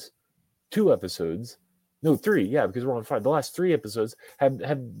 episodes, 2 episodes, no 3, because we're on 5. The last 3 episodes have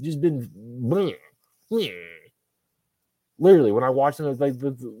just been bleh, bleh. Literally when I watched them, like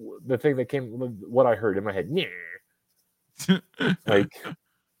the thing that came, what I heard in my head, like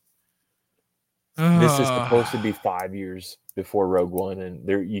this is supposed to be 5 years before Rogue One,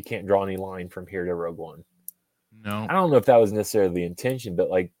 and you can't draw any line from here to Rogue One. No, I don't know if that was necessarily the intention,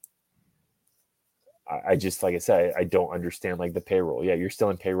 but I just, like I said, I don't understand the payroll. Yeah, you're still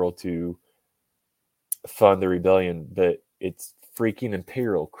in payroll to fund the rebellion, but it's freaking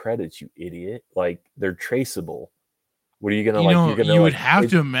Imperial credits, you idiot. They're traceable. What are you gonna You're gonna. You would have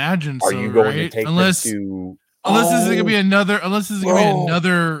to imagine. Are you going to take unless them to? Unless this is gonna be another. Unless this is gonna be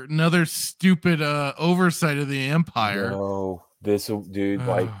another stupid oversight of the Empire. No, dude.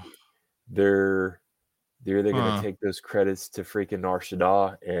 They're gonna take those credits to freaking Nar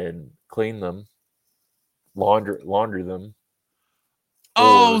Shaddaa and clean them. launder them.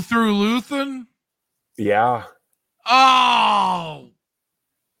 Oh, Or- through Luthen? Yeah. Oh,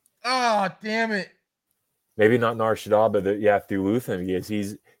 damn it. Maybe not Nar Shaddaa, but through Luthen,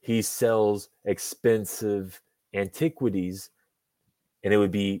 because he sells expensive antiquities, and it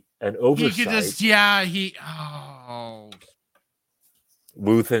would be an oversight. He could just,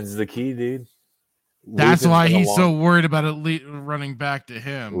 Luthen's the key, dude. That's why he's so worried about it running back to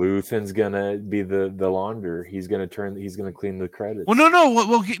him. Luthen's gonna be the launder. He's gonna clean the credits. Well,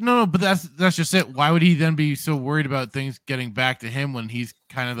 no, but that's just it. Why would he then be so worried about things getting back to him when he's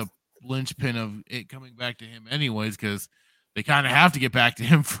kind of the linchpin of it coming back to him anyways? Because they kind of have to get back to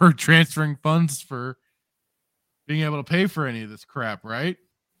him for transferring funds for being able to pay for any of this crap, right?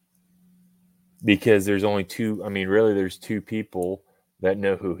 Because there's only two. I mean, really, there's two people that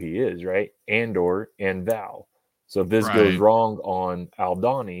know who he is, right? Andor and Val. So if this goes wrong on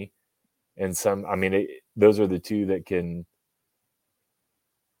Aldhani, and those are the two that can.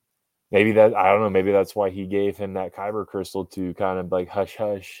 Maybe I don't know. Maybe that's why he gave him that Kyber crystal to kind of like hush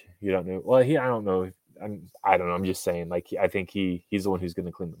hush. You don't know. Well, I don't know. I don't know. I'm just saying. Like, I think he's the one who's going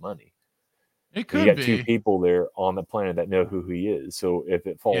to clean the money. It could you got two people there on the planet that know who he is. So if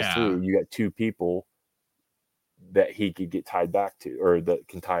it falls through, you got two people that he could get tied back to, or that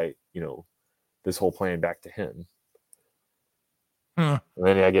can tie, this whole plan back to him. Huh. And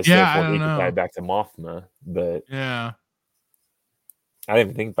then I guess he can tie it back to Mothma, but yeah, I didn't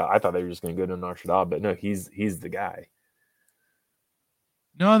even think about. I thought they were just going to go to Nar Shaddaa, but no, he's the guy.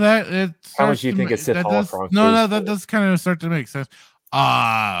 No, how much do you think a Sith holocron? That does kind of start to make sense.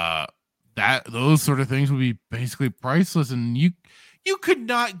 That those sort of things would be basically priceless, and you could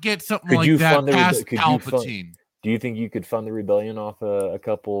not get something like that past Palpatine. Do you think you could fund the rebellion off a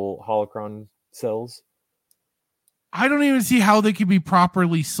couple holocron cells? I don't even see how they could be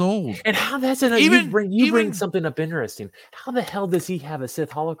properly sold. And how that's you bring something up interesting. How the hell does he have a Sith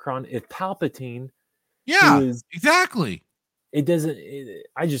holocron if Palpatine? Yeah, exactly. It doesn't.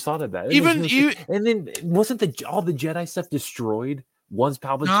 I just thought of that. And then wasn't all the Jedi stuff destroyed once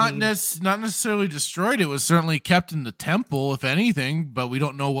Palpatine? Not necessarily destroyed. It was certainly kept in the temple, if anything. But we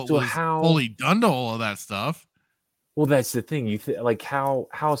don't know what was fully done to all of that stuff. Well, that's the thing. How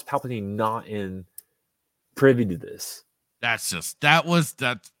is Palpatine not privy to this?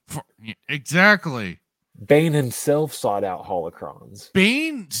 Exactly. Bane himself sought out holocrons.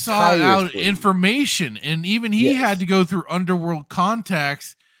 Bane sought out information, and even he had to go through underworld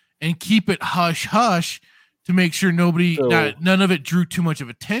contacts and keep it hush hush to make sure none of it drew too much of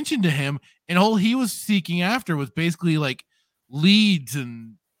attention to him. And all he was seeking after was basically like leads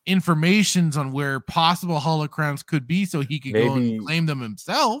and informations on where possible holocrons could be, so he could go and claim them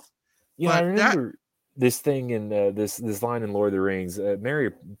himself. Yeah, I remember this thing in this line in Lord of the Rings.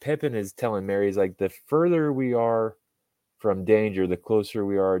 Pippin is telling Merry, he's like, the further we are from danger, the closer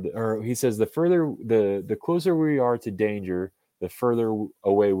we are. Or he says, the closer we are to danger, the further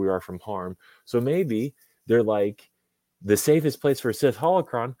away we are from harm. So maybe they're like, the safest place for a Sith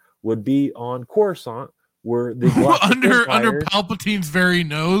holocron would be on Coruscant, where the under Palpatine's very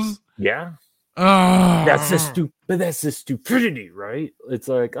nose. Yeah. That's the stupidity, right? It's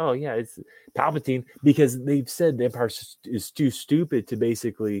like, oh yeah, it's Palpatine, because they've said the Empire is too stupid to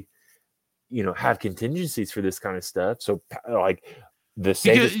basically, have contingencies for this kind of stuff. So like the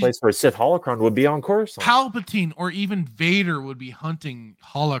safest place for a Sith holocron would be on Coruscant. Plagueis or even Vader would be hunting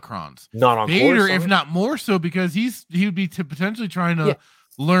holocrons. Not on Vader, Coruscant. if not more so, because he would be potentially trying to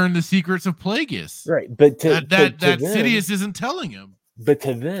learn the secrets of Plagueis. Right, but that Sidious isn't telling him. But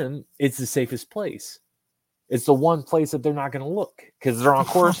to them, it's the safest place. It's the one place that they're not going to look because they're on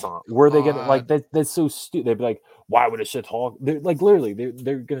Coruscant. Where are they going to like that? That's so stupid. They'd be like, "Why would a Sith Holoc?" They're like, literally,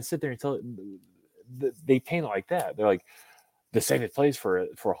 they're going to sit there and tell it. They paint it like that. They're like, the safest place for a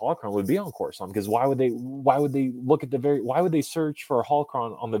holocron would be on Coruscant, because why would they look at why would they search for a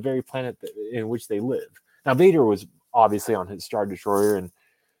holocron on the very planet in which they live? Now Vader was obviously on his Star Destroyer and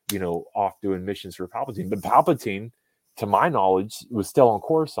off doing missions for Palpatine, but Palpatine, to my knowledge, was still on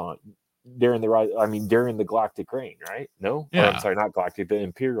Coruscant during the Galactic Reign, right? No, I'm sorry, not Galactic, the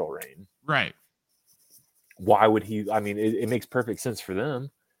Imperial Reign, right? Why would he? I mean, it makes perfect sense for them.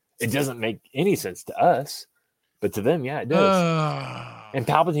 It doesn't make any sense to us, but to them, yeah, it does. And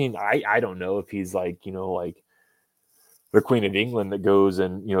Palpatine, I don't know if he's like like the Queen of England that goes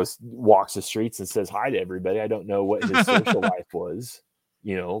and walks the streets and says hi to everybody. I don't know what his social life was,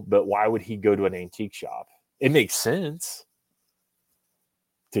 but why would he go to an antique shop? It makes sense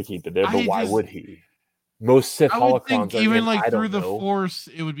to keep it there, but why would he? Most Sith holocrons are even like through the Force,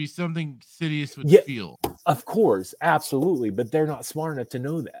 it would be something Sidious would feel. Of course, absolutely, but they're not smart enough to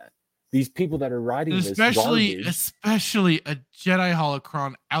know that. These people that are writing especially this a Jedi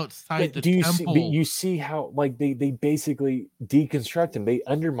holocron outside the temple. But you see how like they basically deconstruct him. They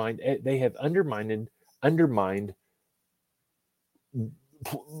have undermined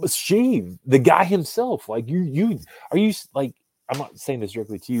Sheev, the guy himself. Like you like, I'm not saying this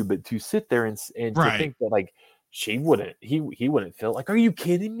directly to you, but to sit there and to think that like he wouldn't feel like, are you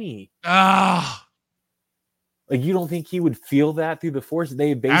kidding me? Like, you don't think he would feel that through the Force?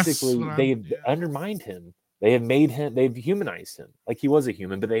 They've undermined him. They've humanized him. Like, he was a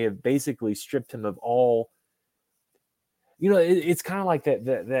human, but they have basically stripped him of all. You know, it's kind of like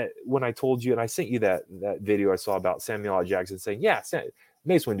that when I told you, and I sent you that video I saw about Samuel L. Jackson saying, yeah,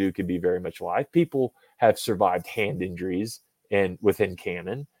 Mace Windu could be very much alive. People have survived hand injuries and within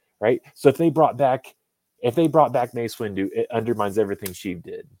canon, right? So if they brought back Mace Windu, it undermines everything Sheev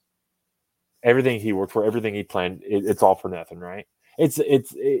did. Everything he worked for, everything he planned, it's all for nothing, right?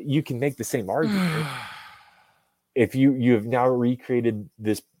 You can make the same argument if you have now recreated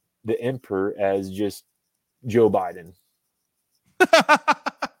the Emperor as just Joe Biden.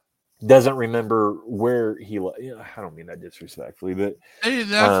 Doesn't remember where he. I don't mean that disrespectfully, but hey,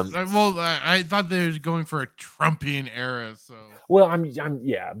 I thought they were going for a Trumpian era. So well, I'm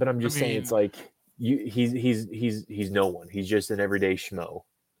just saying it's like he's no one. He's just an everyday schmo.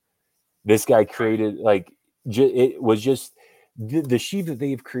 This guy created it was just the Sheev that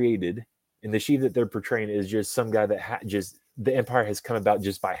they've created, and the Sheev that they're portraying is just some guy that just the Empire has come about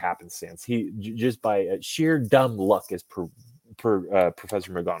just by happenstance. He just by sheer dumb luck, as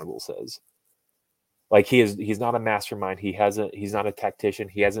Professor McGonagall says. Like, he's not a mastermind. He's not a tactician.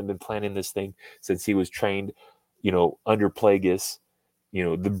 He hasn't been planning this thing since he was trained, under Plagueis.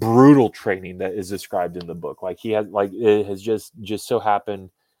 The brutal training that is described in the book. Like, it has just so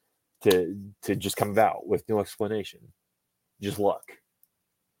happened to just come about with no explanation, just luck.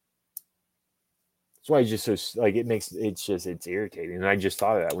 That's why it's just so it's irritating. And I just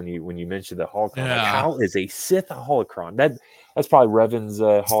thought of that when you mentioned the holocron. Yeah. Like, how is a Sith a holocron? That's probably Revan's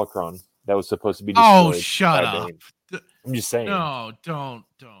holocron that was supposed to be destroyed. Oh, shut up! I'm just saying. No, don't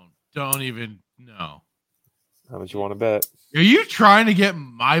even. No. How much you want to bet? Are you trying to get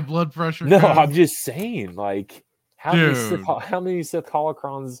my blood pressure? No, I'm just saying. Like, how many Sith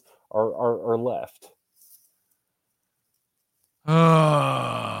holocrons are left?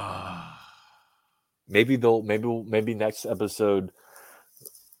 Maybe next episode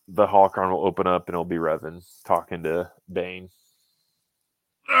the holocron will open up and it'll be Revan talking to Bane.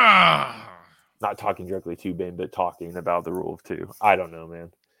 Not talking directly to Bane, but talking about the rule of two. I don't know,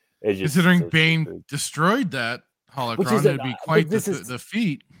 man. Considering Bane destroyed that holocron, it'd be quite the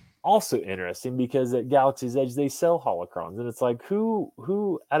feat. Also interesting, because at Galaxy's Edge they sell holocrons, and it's like,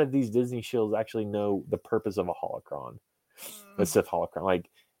 who out of these Disney shills actually know the purpose of a holocron, a Sith holocron? Like,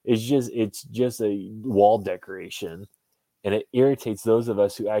 it's just a wall decoration, and it irritates those of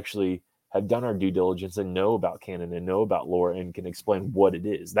us who actually have done our due diligence and know about canon and know about lore and can explain what it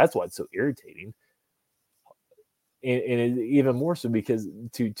is. That's why it's so irritating, and even more so because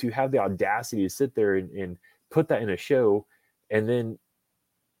to have the audacity to sit there and put that in a show, and then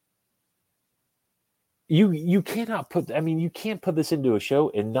you cannot you can't put this into a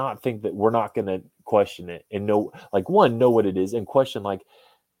show and not think that we're not going to question it and know what it is, and question, like,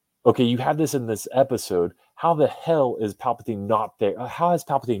 okay, you have this in this episode. How the hell is Palpatine not there? How has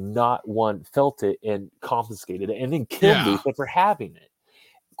Palpatine not felt it and confiscated it and then killed Luthen for having it?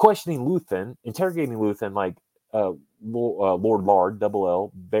 Questioning Luthen, interrogating Luthen, like Lord Lard, Double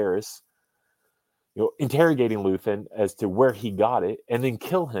L, Varys, interrogating Luthen as to where he got it, and then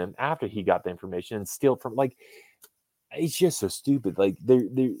kill him after he got the information and steal it from. Like, it's just so stupid. Like,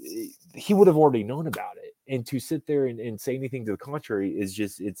 he would have already known about it, and to sit there and say anything to the contrary is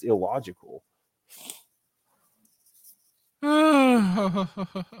just, it's illogical.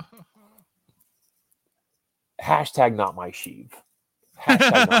 Hashtag not my Sheev.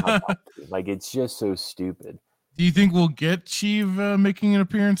 Hashtag not my Palpatine. Like, it's just so stupid. Do you think we'll get Sheev making an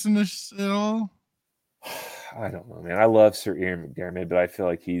appearance in this at all? I don't know, man. I love Sir Ian McDiarmid, but I feel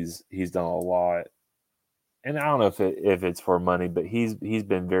like he's done a lot, and I don't know if it's for money, but he's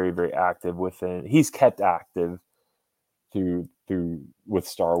been very, very active within. He's kept active through with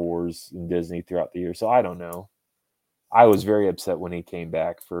Star Wars and Disney throughout the year. So I don't know. I was very upset when he came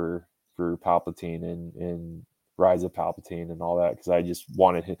back for Palpatine and Rise of Palpatine and all that, because I just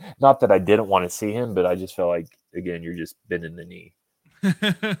wanted him. Not that I didn't want to see him, but I just felt like, again, you're just bending the knee.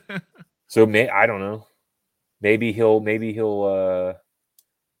 So I don't know. Maybe he'll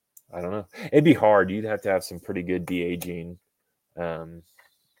I don't know. It'd be hard. You'd have to have some pretty good de-aging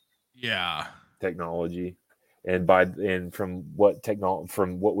technology. And from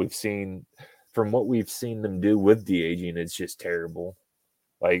what we've seen them do with de-aging, it's just terrible.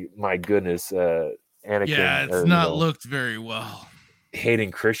 Like, my goodness, Anakin, Yeah, it's not looked very well.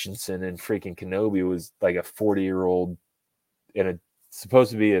 Hayden Christensen and freaking Kenobi was like a 40-year-old in a he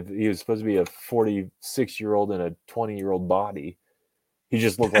was supposed to be a 46-year-old in a 20-year-old body. He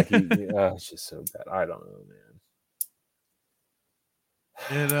just looked like it's just so bad. I don't know, man.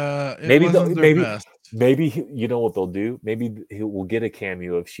 Maybe you know what they'll do? Maybe we'll get a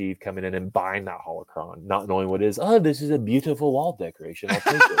cameo of Sheev coming in and buying that holocron, not knowing what it is. Oh, this is a beautiful wall decoration. I'll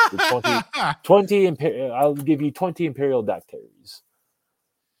take it. For 20 I'll give you 20 Imperial Dactaries.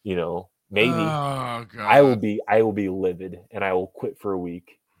 You know, maybe. Oh, God. I will be livid, and I will quit for a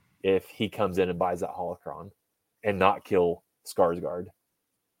week if he comes in and buys that holocron and not kill Skarsgård.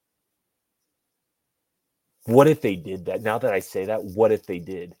 What if they did that? Now that I say that, what if they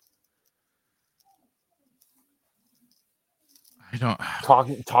did? I don't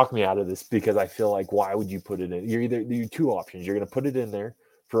talk me out of this, because I feel like, why would you put it in? You're two options. You're going to put it in there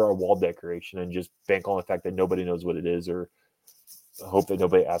for a wall decoration and just bank on the fact that nobody knows what it is, or hope that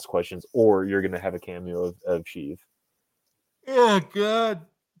nobody asks questions, or you're going to have a cameo of Sheev. Oh, God.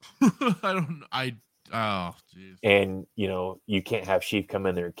 Oh, jeez. And, you can't have Sheev come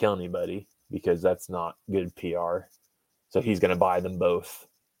in there and kill anybody, because that's not good PR. So he's going to buy them both.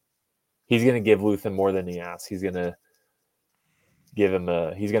 He's going to give Luthen more than he asks. He's going to give him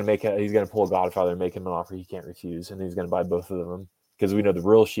he's going to pull a Godfather and make him an offer he can't refuse. And he's going to buy both of them, because we know the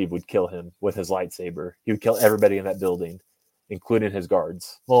real Sheev would kill him with his lightsaber. He would kill everybody in that building, including his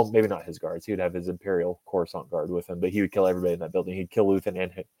guards. Well, maybe not his guards. He would have his Imperial Coruscant guard with him, but he would kill everybody in that building. He'd kill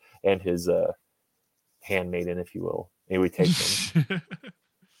Luthen and his handmaiden, if you will. And he would take them.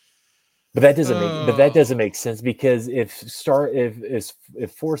 But that doesn't make sense, because if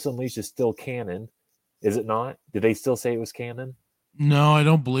Force Unleashed is still canon, is it not? Did they still say it was canon? No, I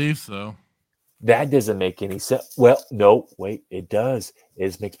don't believe so. That doesn't make any sense. Well, no, wait, it does.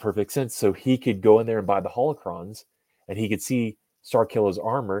 It makes perfect sense. So he could go in there and buy the holocrons, and he could see Starkiller's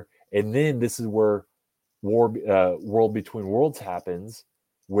armor, and then this is where World Between Worlds happens,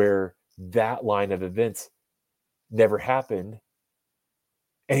 where that line of events never happened,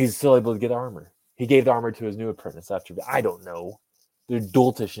 and he's still able to get armor. He gave the armor to his new apprentice after that. I don't know. The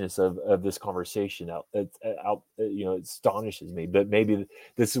adultishness of this conversation it astonishes me. But maybe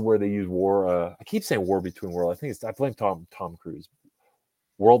this is where they use war. I keep saying War Between Worlds. I blame Tom Cruise.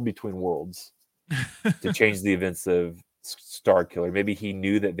 World Between Worlds to change the events of Starkiller. Maybe he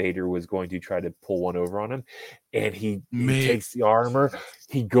knew that Vader was going to try to pull one over on him, and he takes the armor.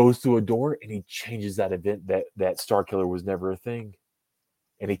 He goes through a door and he changes that event that Starkiller was never a thing.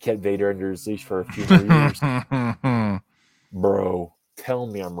 And he kept Vader under his leash for a few more years. Bro, tell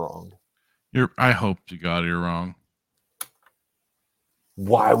me I'm wrong. I hope to God you're wrong.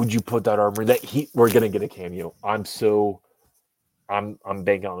 Why would you put that armor? We're gonna get a cameo. I'm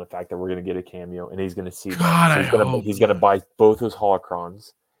banking on the fact that we're gonna get a cameo, and he's gonna see God, that. He's gonna buy both his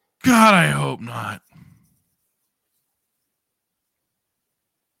holocrons. God, I hope not.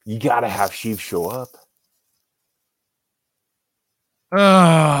 You gotta have Sheev show up.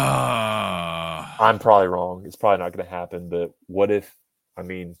 I'm probably wrong. It's probably not going to happen. But what if? I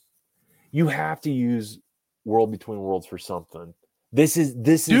mean, you have to use World Between Worlds for something. This is.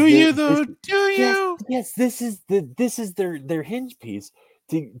 Do you though? Do you? Yes. This is their hinge piece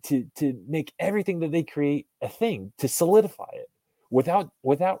to make everything that they create a thing, to solidify it. Without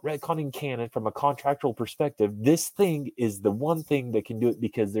retconning canon from a contractual perspective, this thing is the one thing that can do it,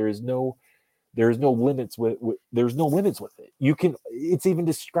 because there's no limits with it. It's even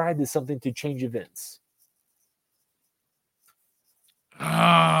described as something to change events.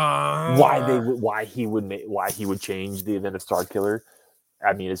 Why he would change the event of Starkiller?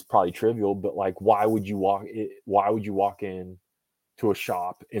 I mean, it's probably trivial, but like, why would you walk in to a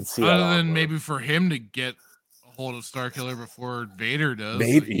shop and see? Other than maybe for him to get a hold of Starkiller before Vader does.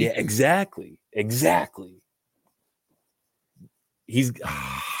 Maybe, yeah, exactly. He's.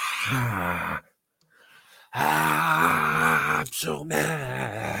 I'm so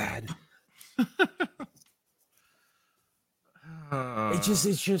mad.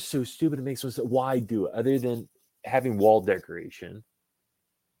 It's just so stupid. It makes no sense. Why do it other than having wall decoration?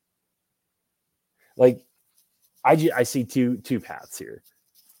 Like, I see two paths here.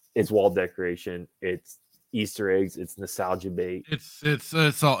 It's wall decoration. It's Easter eggs. It's nostalgia bait. It's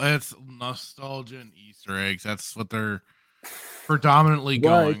nostalgia and Easter eggs. That's what they're predominantly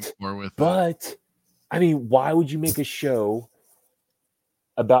going for with it. But I mean, why would you make a show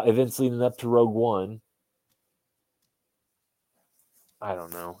about events leading up to Rogue One? I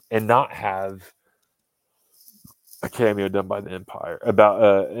don't know. And not have a cameo done by the Empire about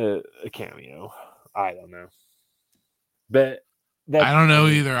a cameo. I don't know, but I don't know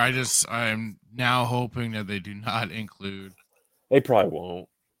either. I'm now hoping that they do not include. They probably won't.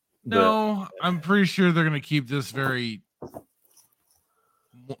 No, I'm pretty sure they're going to keep this very.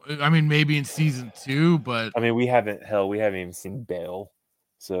 I mean, maybe in season 2, but I mean, we haven't even seen Bail,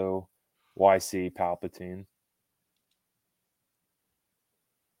 so why see Palpatine?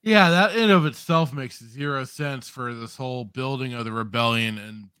 Yeah, that in of itself makes 0 sense for this whole building of the rebellion,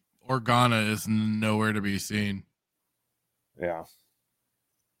 and Organa is nowhere to be seen. Yeah.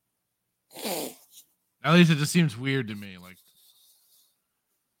 At least it just seems weird to me. Like,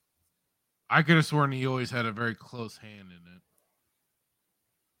 I could have sworn he always had a very close hand in it.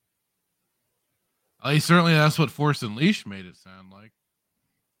 At least certainly that's what Force Unleashed made it sound like.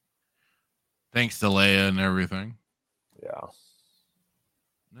 Thanks to Leia and everything. Yeah.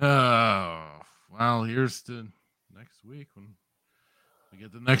 Oh, well, here's to next week when we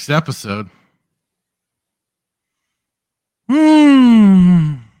get the next episode.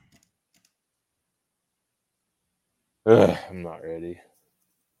 I'm not ready.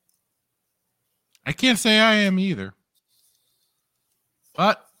 I can't say I am either.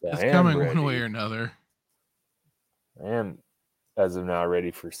 But it's coming ready. one way or another. I am, as of now,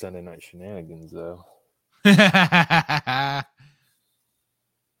 ready for Sunday Night Shenanigans, though.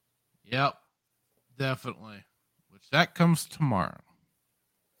 Yep, definitely. Which that comes tomorrow.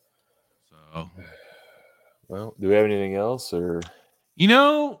 So, well, do we have anything else, or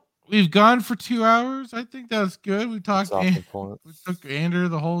we've gone for 2 hours. I think that's good. We talked. We took Andrew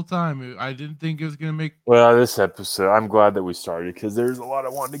the whole time. I didn't think it was gonna make. Well, this episode, I'm glad that we started because there's a lot I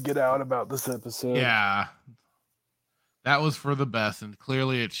wanted to get out about this episode. Yeah, that was for the best, and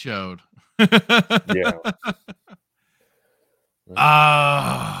clearly it showed. Yeah.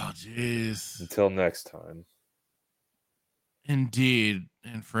 Oh, jeez. Until next time. Indeed.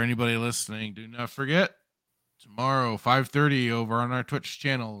 And for anybody listening, do not forget, tomorrow, 5:30 over on our Twitch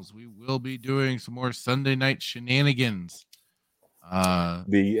channels, we will be doing some more Sunday Night Shenanigans. I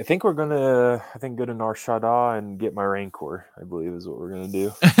think we're gonna go to Nar Shaddaa and get my Rancor, I believe is what we're gonna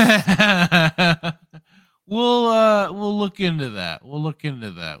do. We'll look into that.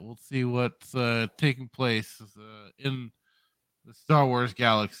 We'll see what's taking place in the Star Wars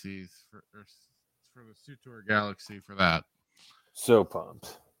galaxies for the Sutor galaxy for that. So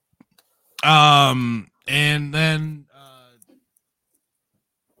pumped. And then I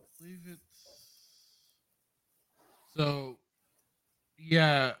believe it's so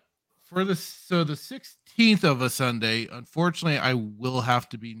yeah, for the 16th of a Sunday, unfortunately I will have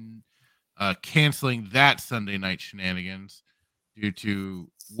to be canceling that Sunday Night Shenanigans due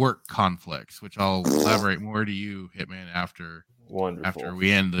to work conflicts, which I'll elaborate more to you, Hitman, after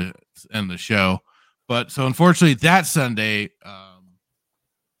we end the show. But so unfortunately that Sunday,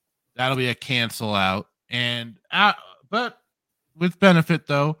 that'll be a cancel out. And but with benefit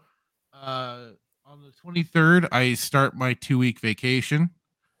though, on the 23rd I start my 2-week vacation.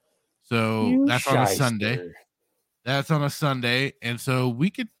 So that's on a Sunday. That's on a Sunday, and so we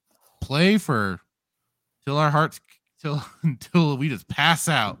could play until we just pass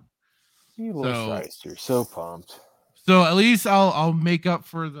out. You're so pumped. So at least I'll make up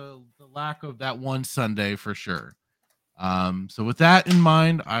for the lack of that one Sunday for sure. So with that in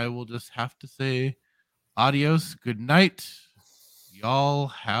mind, I will just have to say adios, good night. Y'all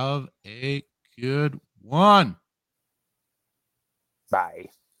have a good one. Bye.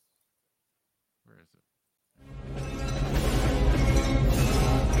 Where is it?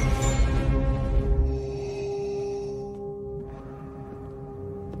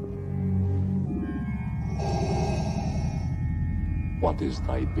 What is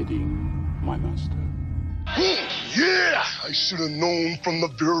thy bidding, my master? Yeah, I should have known from the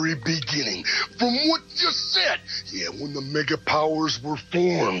very beginning. From what you said. Yeah, when the mega powers were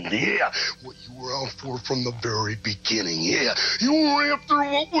formed. Yeah, what you were out for from the very beginning. Yeah, you were after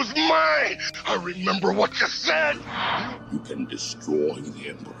what was mine. I remember what you said. You can destroy the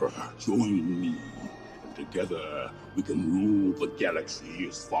Emperor. Join me. Together, we can rule the galaxy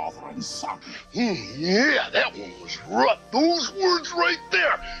as father and son. Yeah, that one was rough. Those words right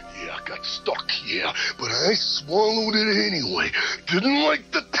there. Yeah, I got stuck, yeah, but I swallowed it anyway. Didn't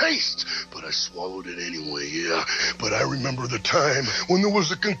like the taste, but I swallowed it anyway, yeah. But I remember the time when there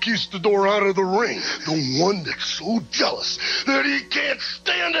was a conquistador out of the ring. The one that's so jealous that he can't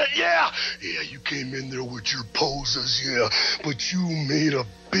stand it, yeah. Yeah, you came in there with your poses, yeah, but you made a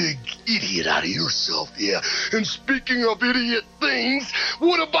big idiot out of yourself, yeah. And speaking of idiot things,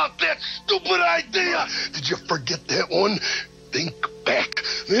 what about that stupid idea? Did you forget that one? Think back.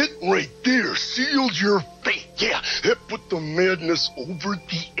 That right there sealed your fate. Yeah, that put the madness over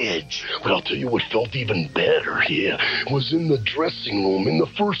the edge. But I'll tell you what felt even better, was in the dressing room, in the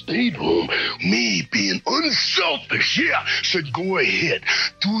first aid room. Me being unselfish, said go ahead,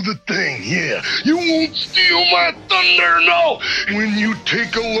 do the thing, You won't steal my thunder, no. When you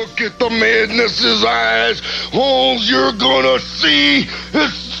take a look at the madness's eyes, all you're gonna see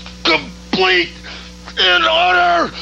is complete and utter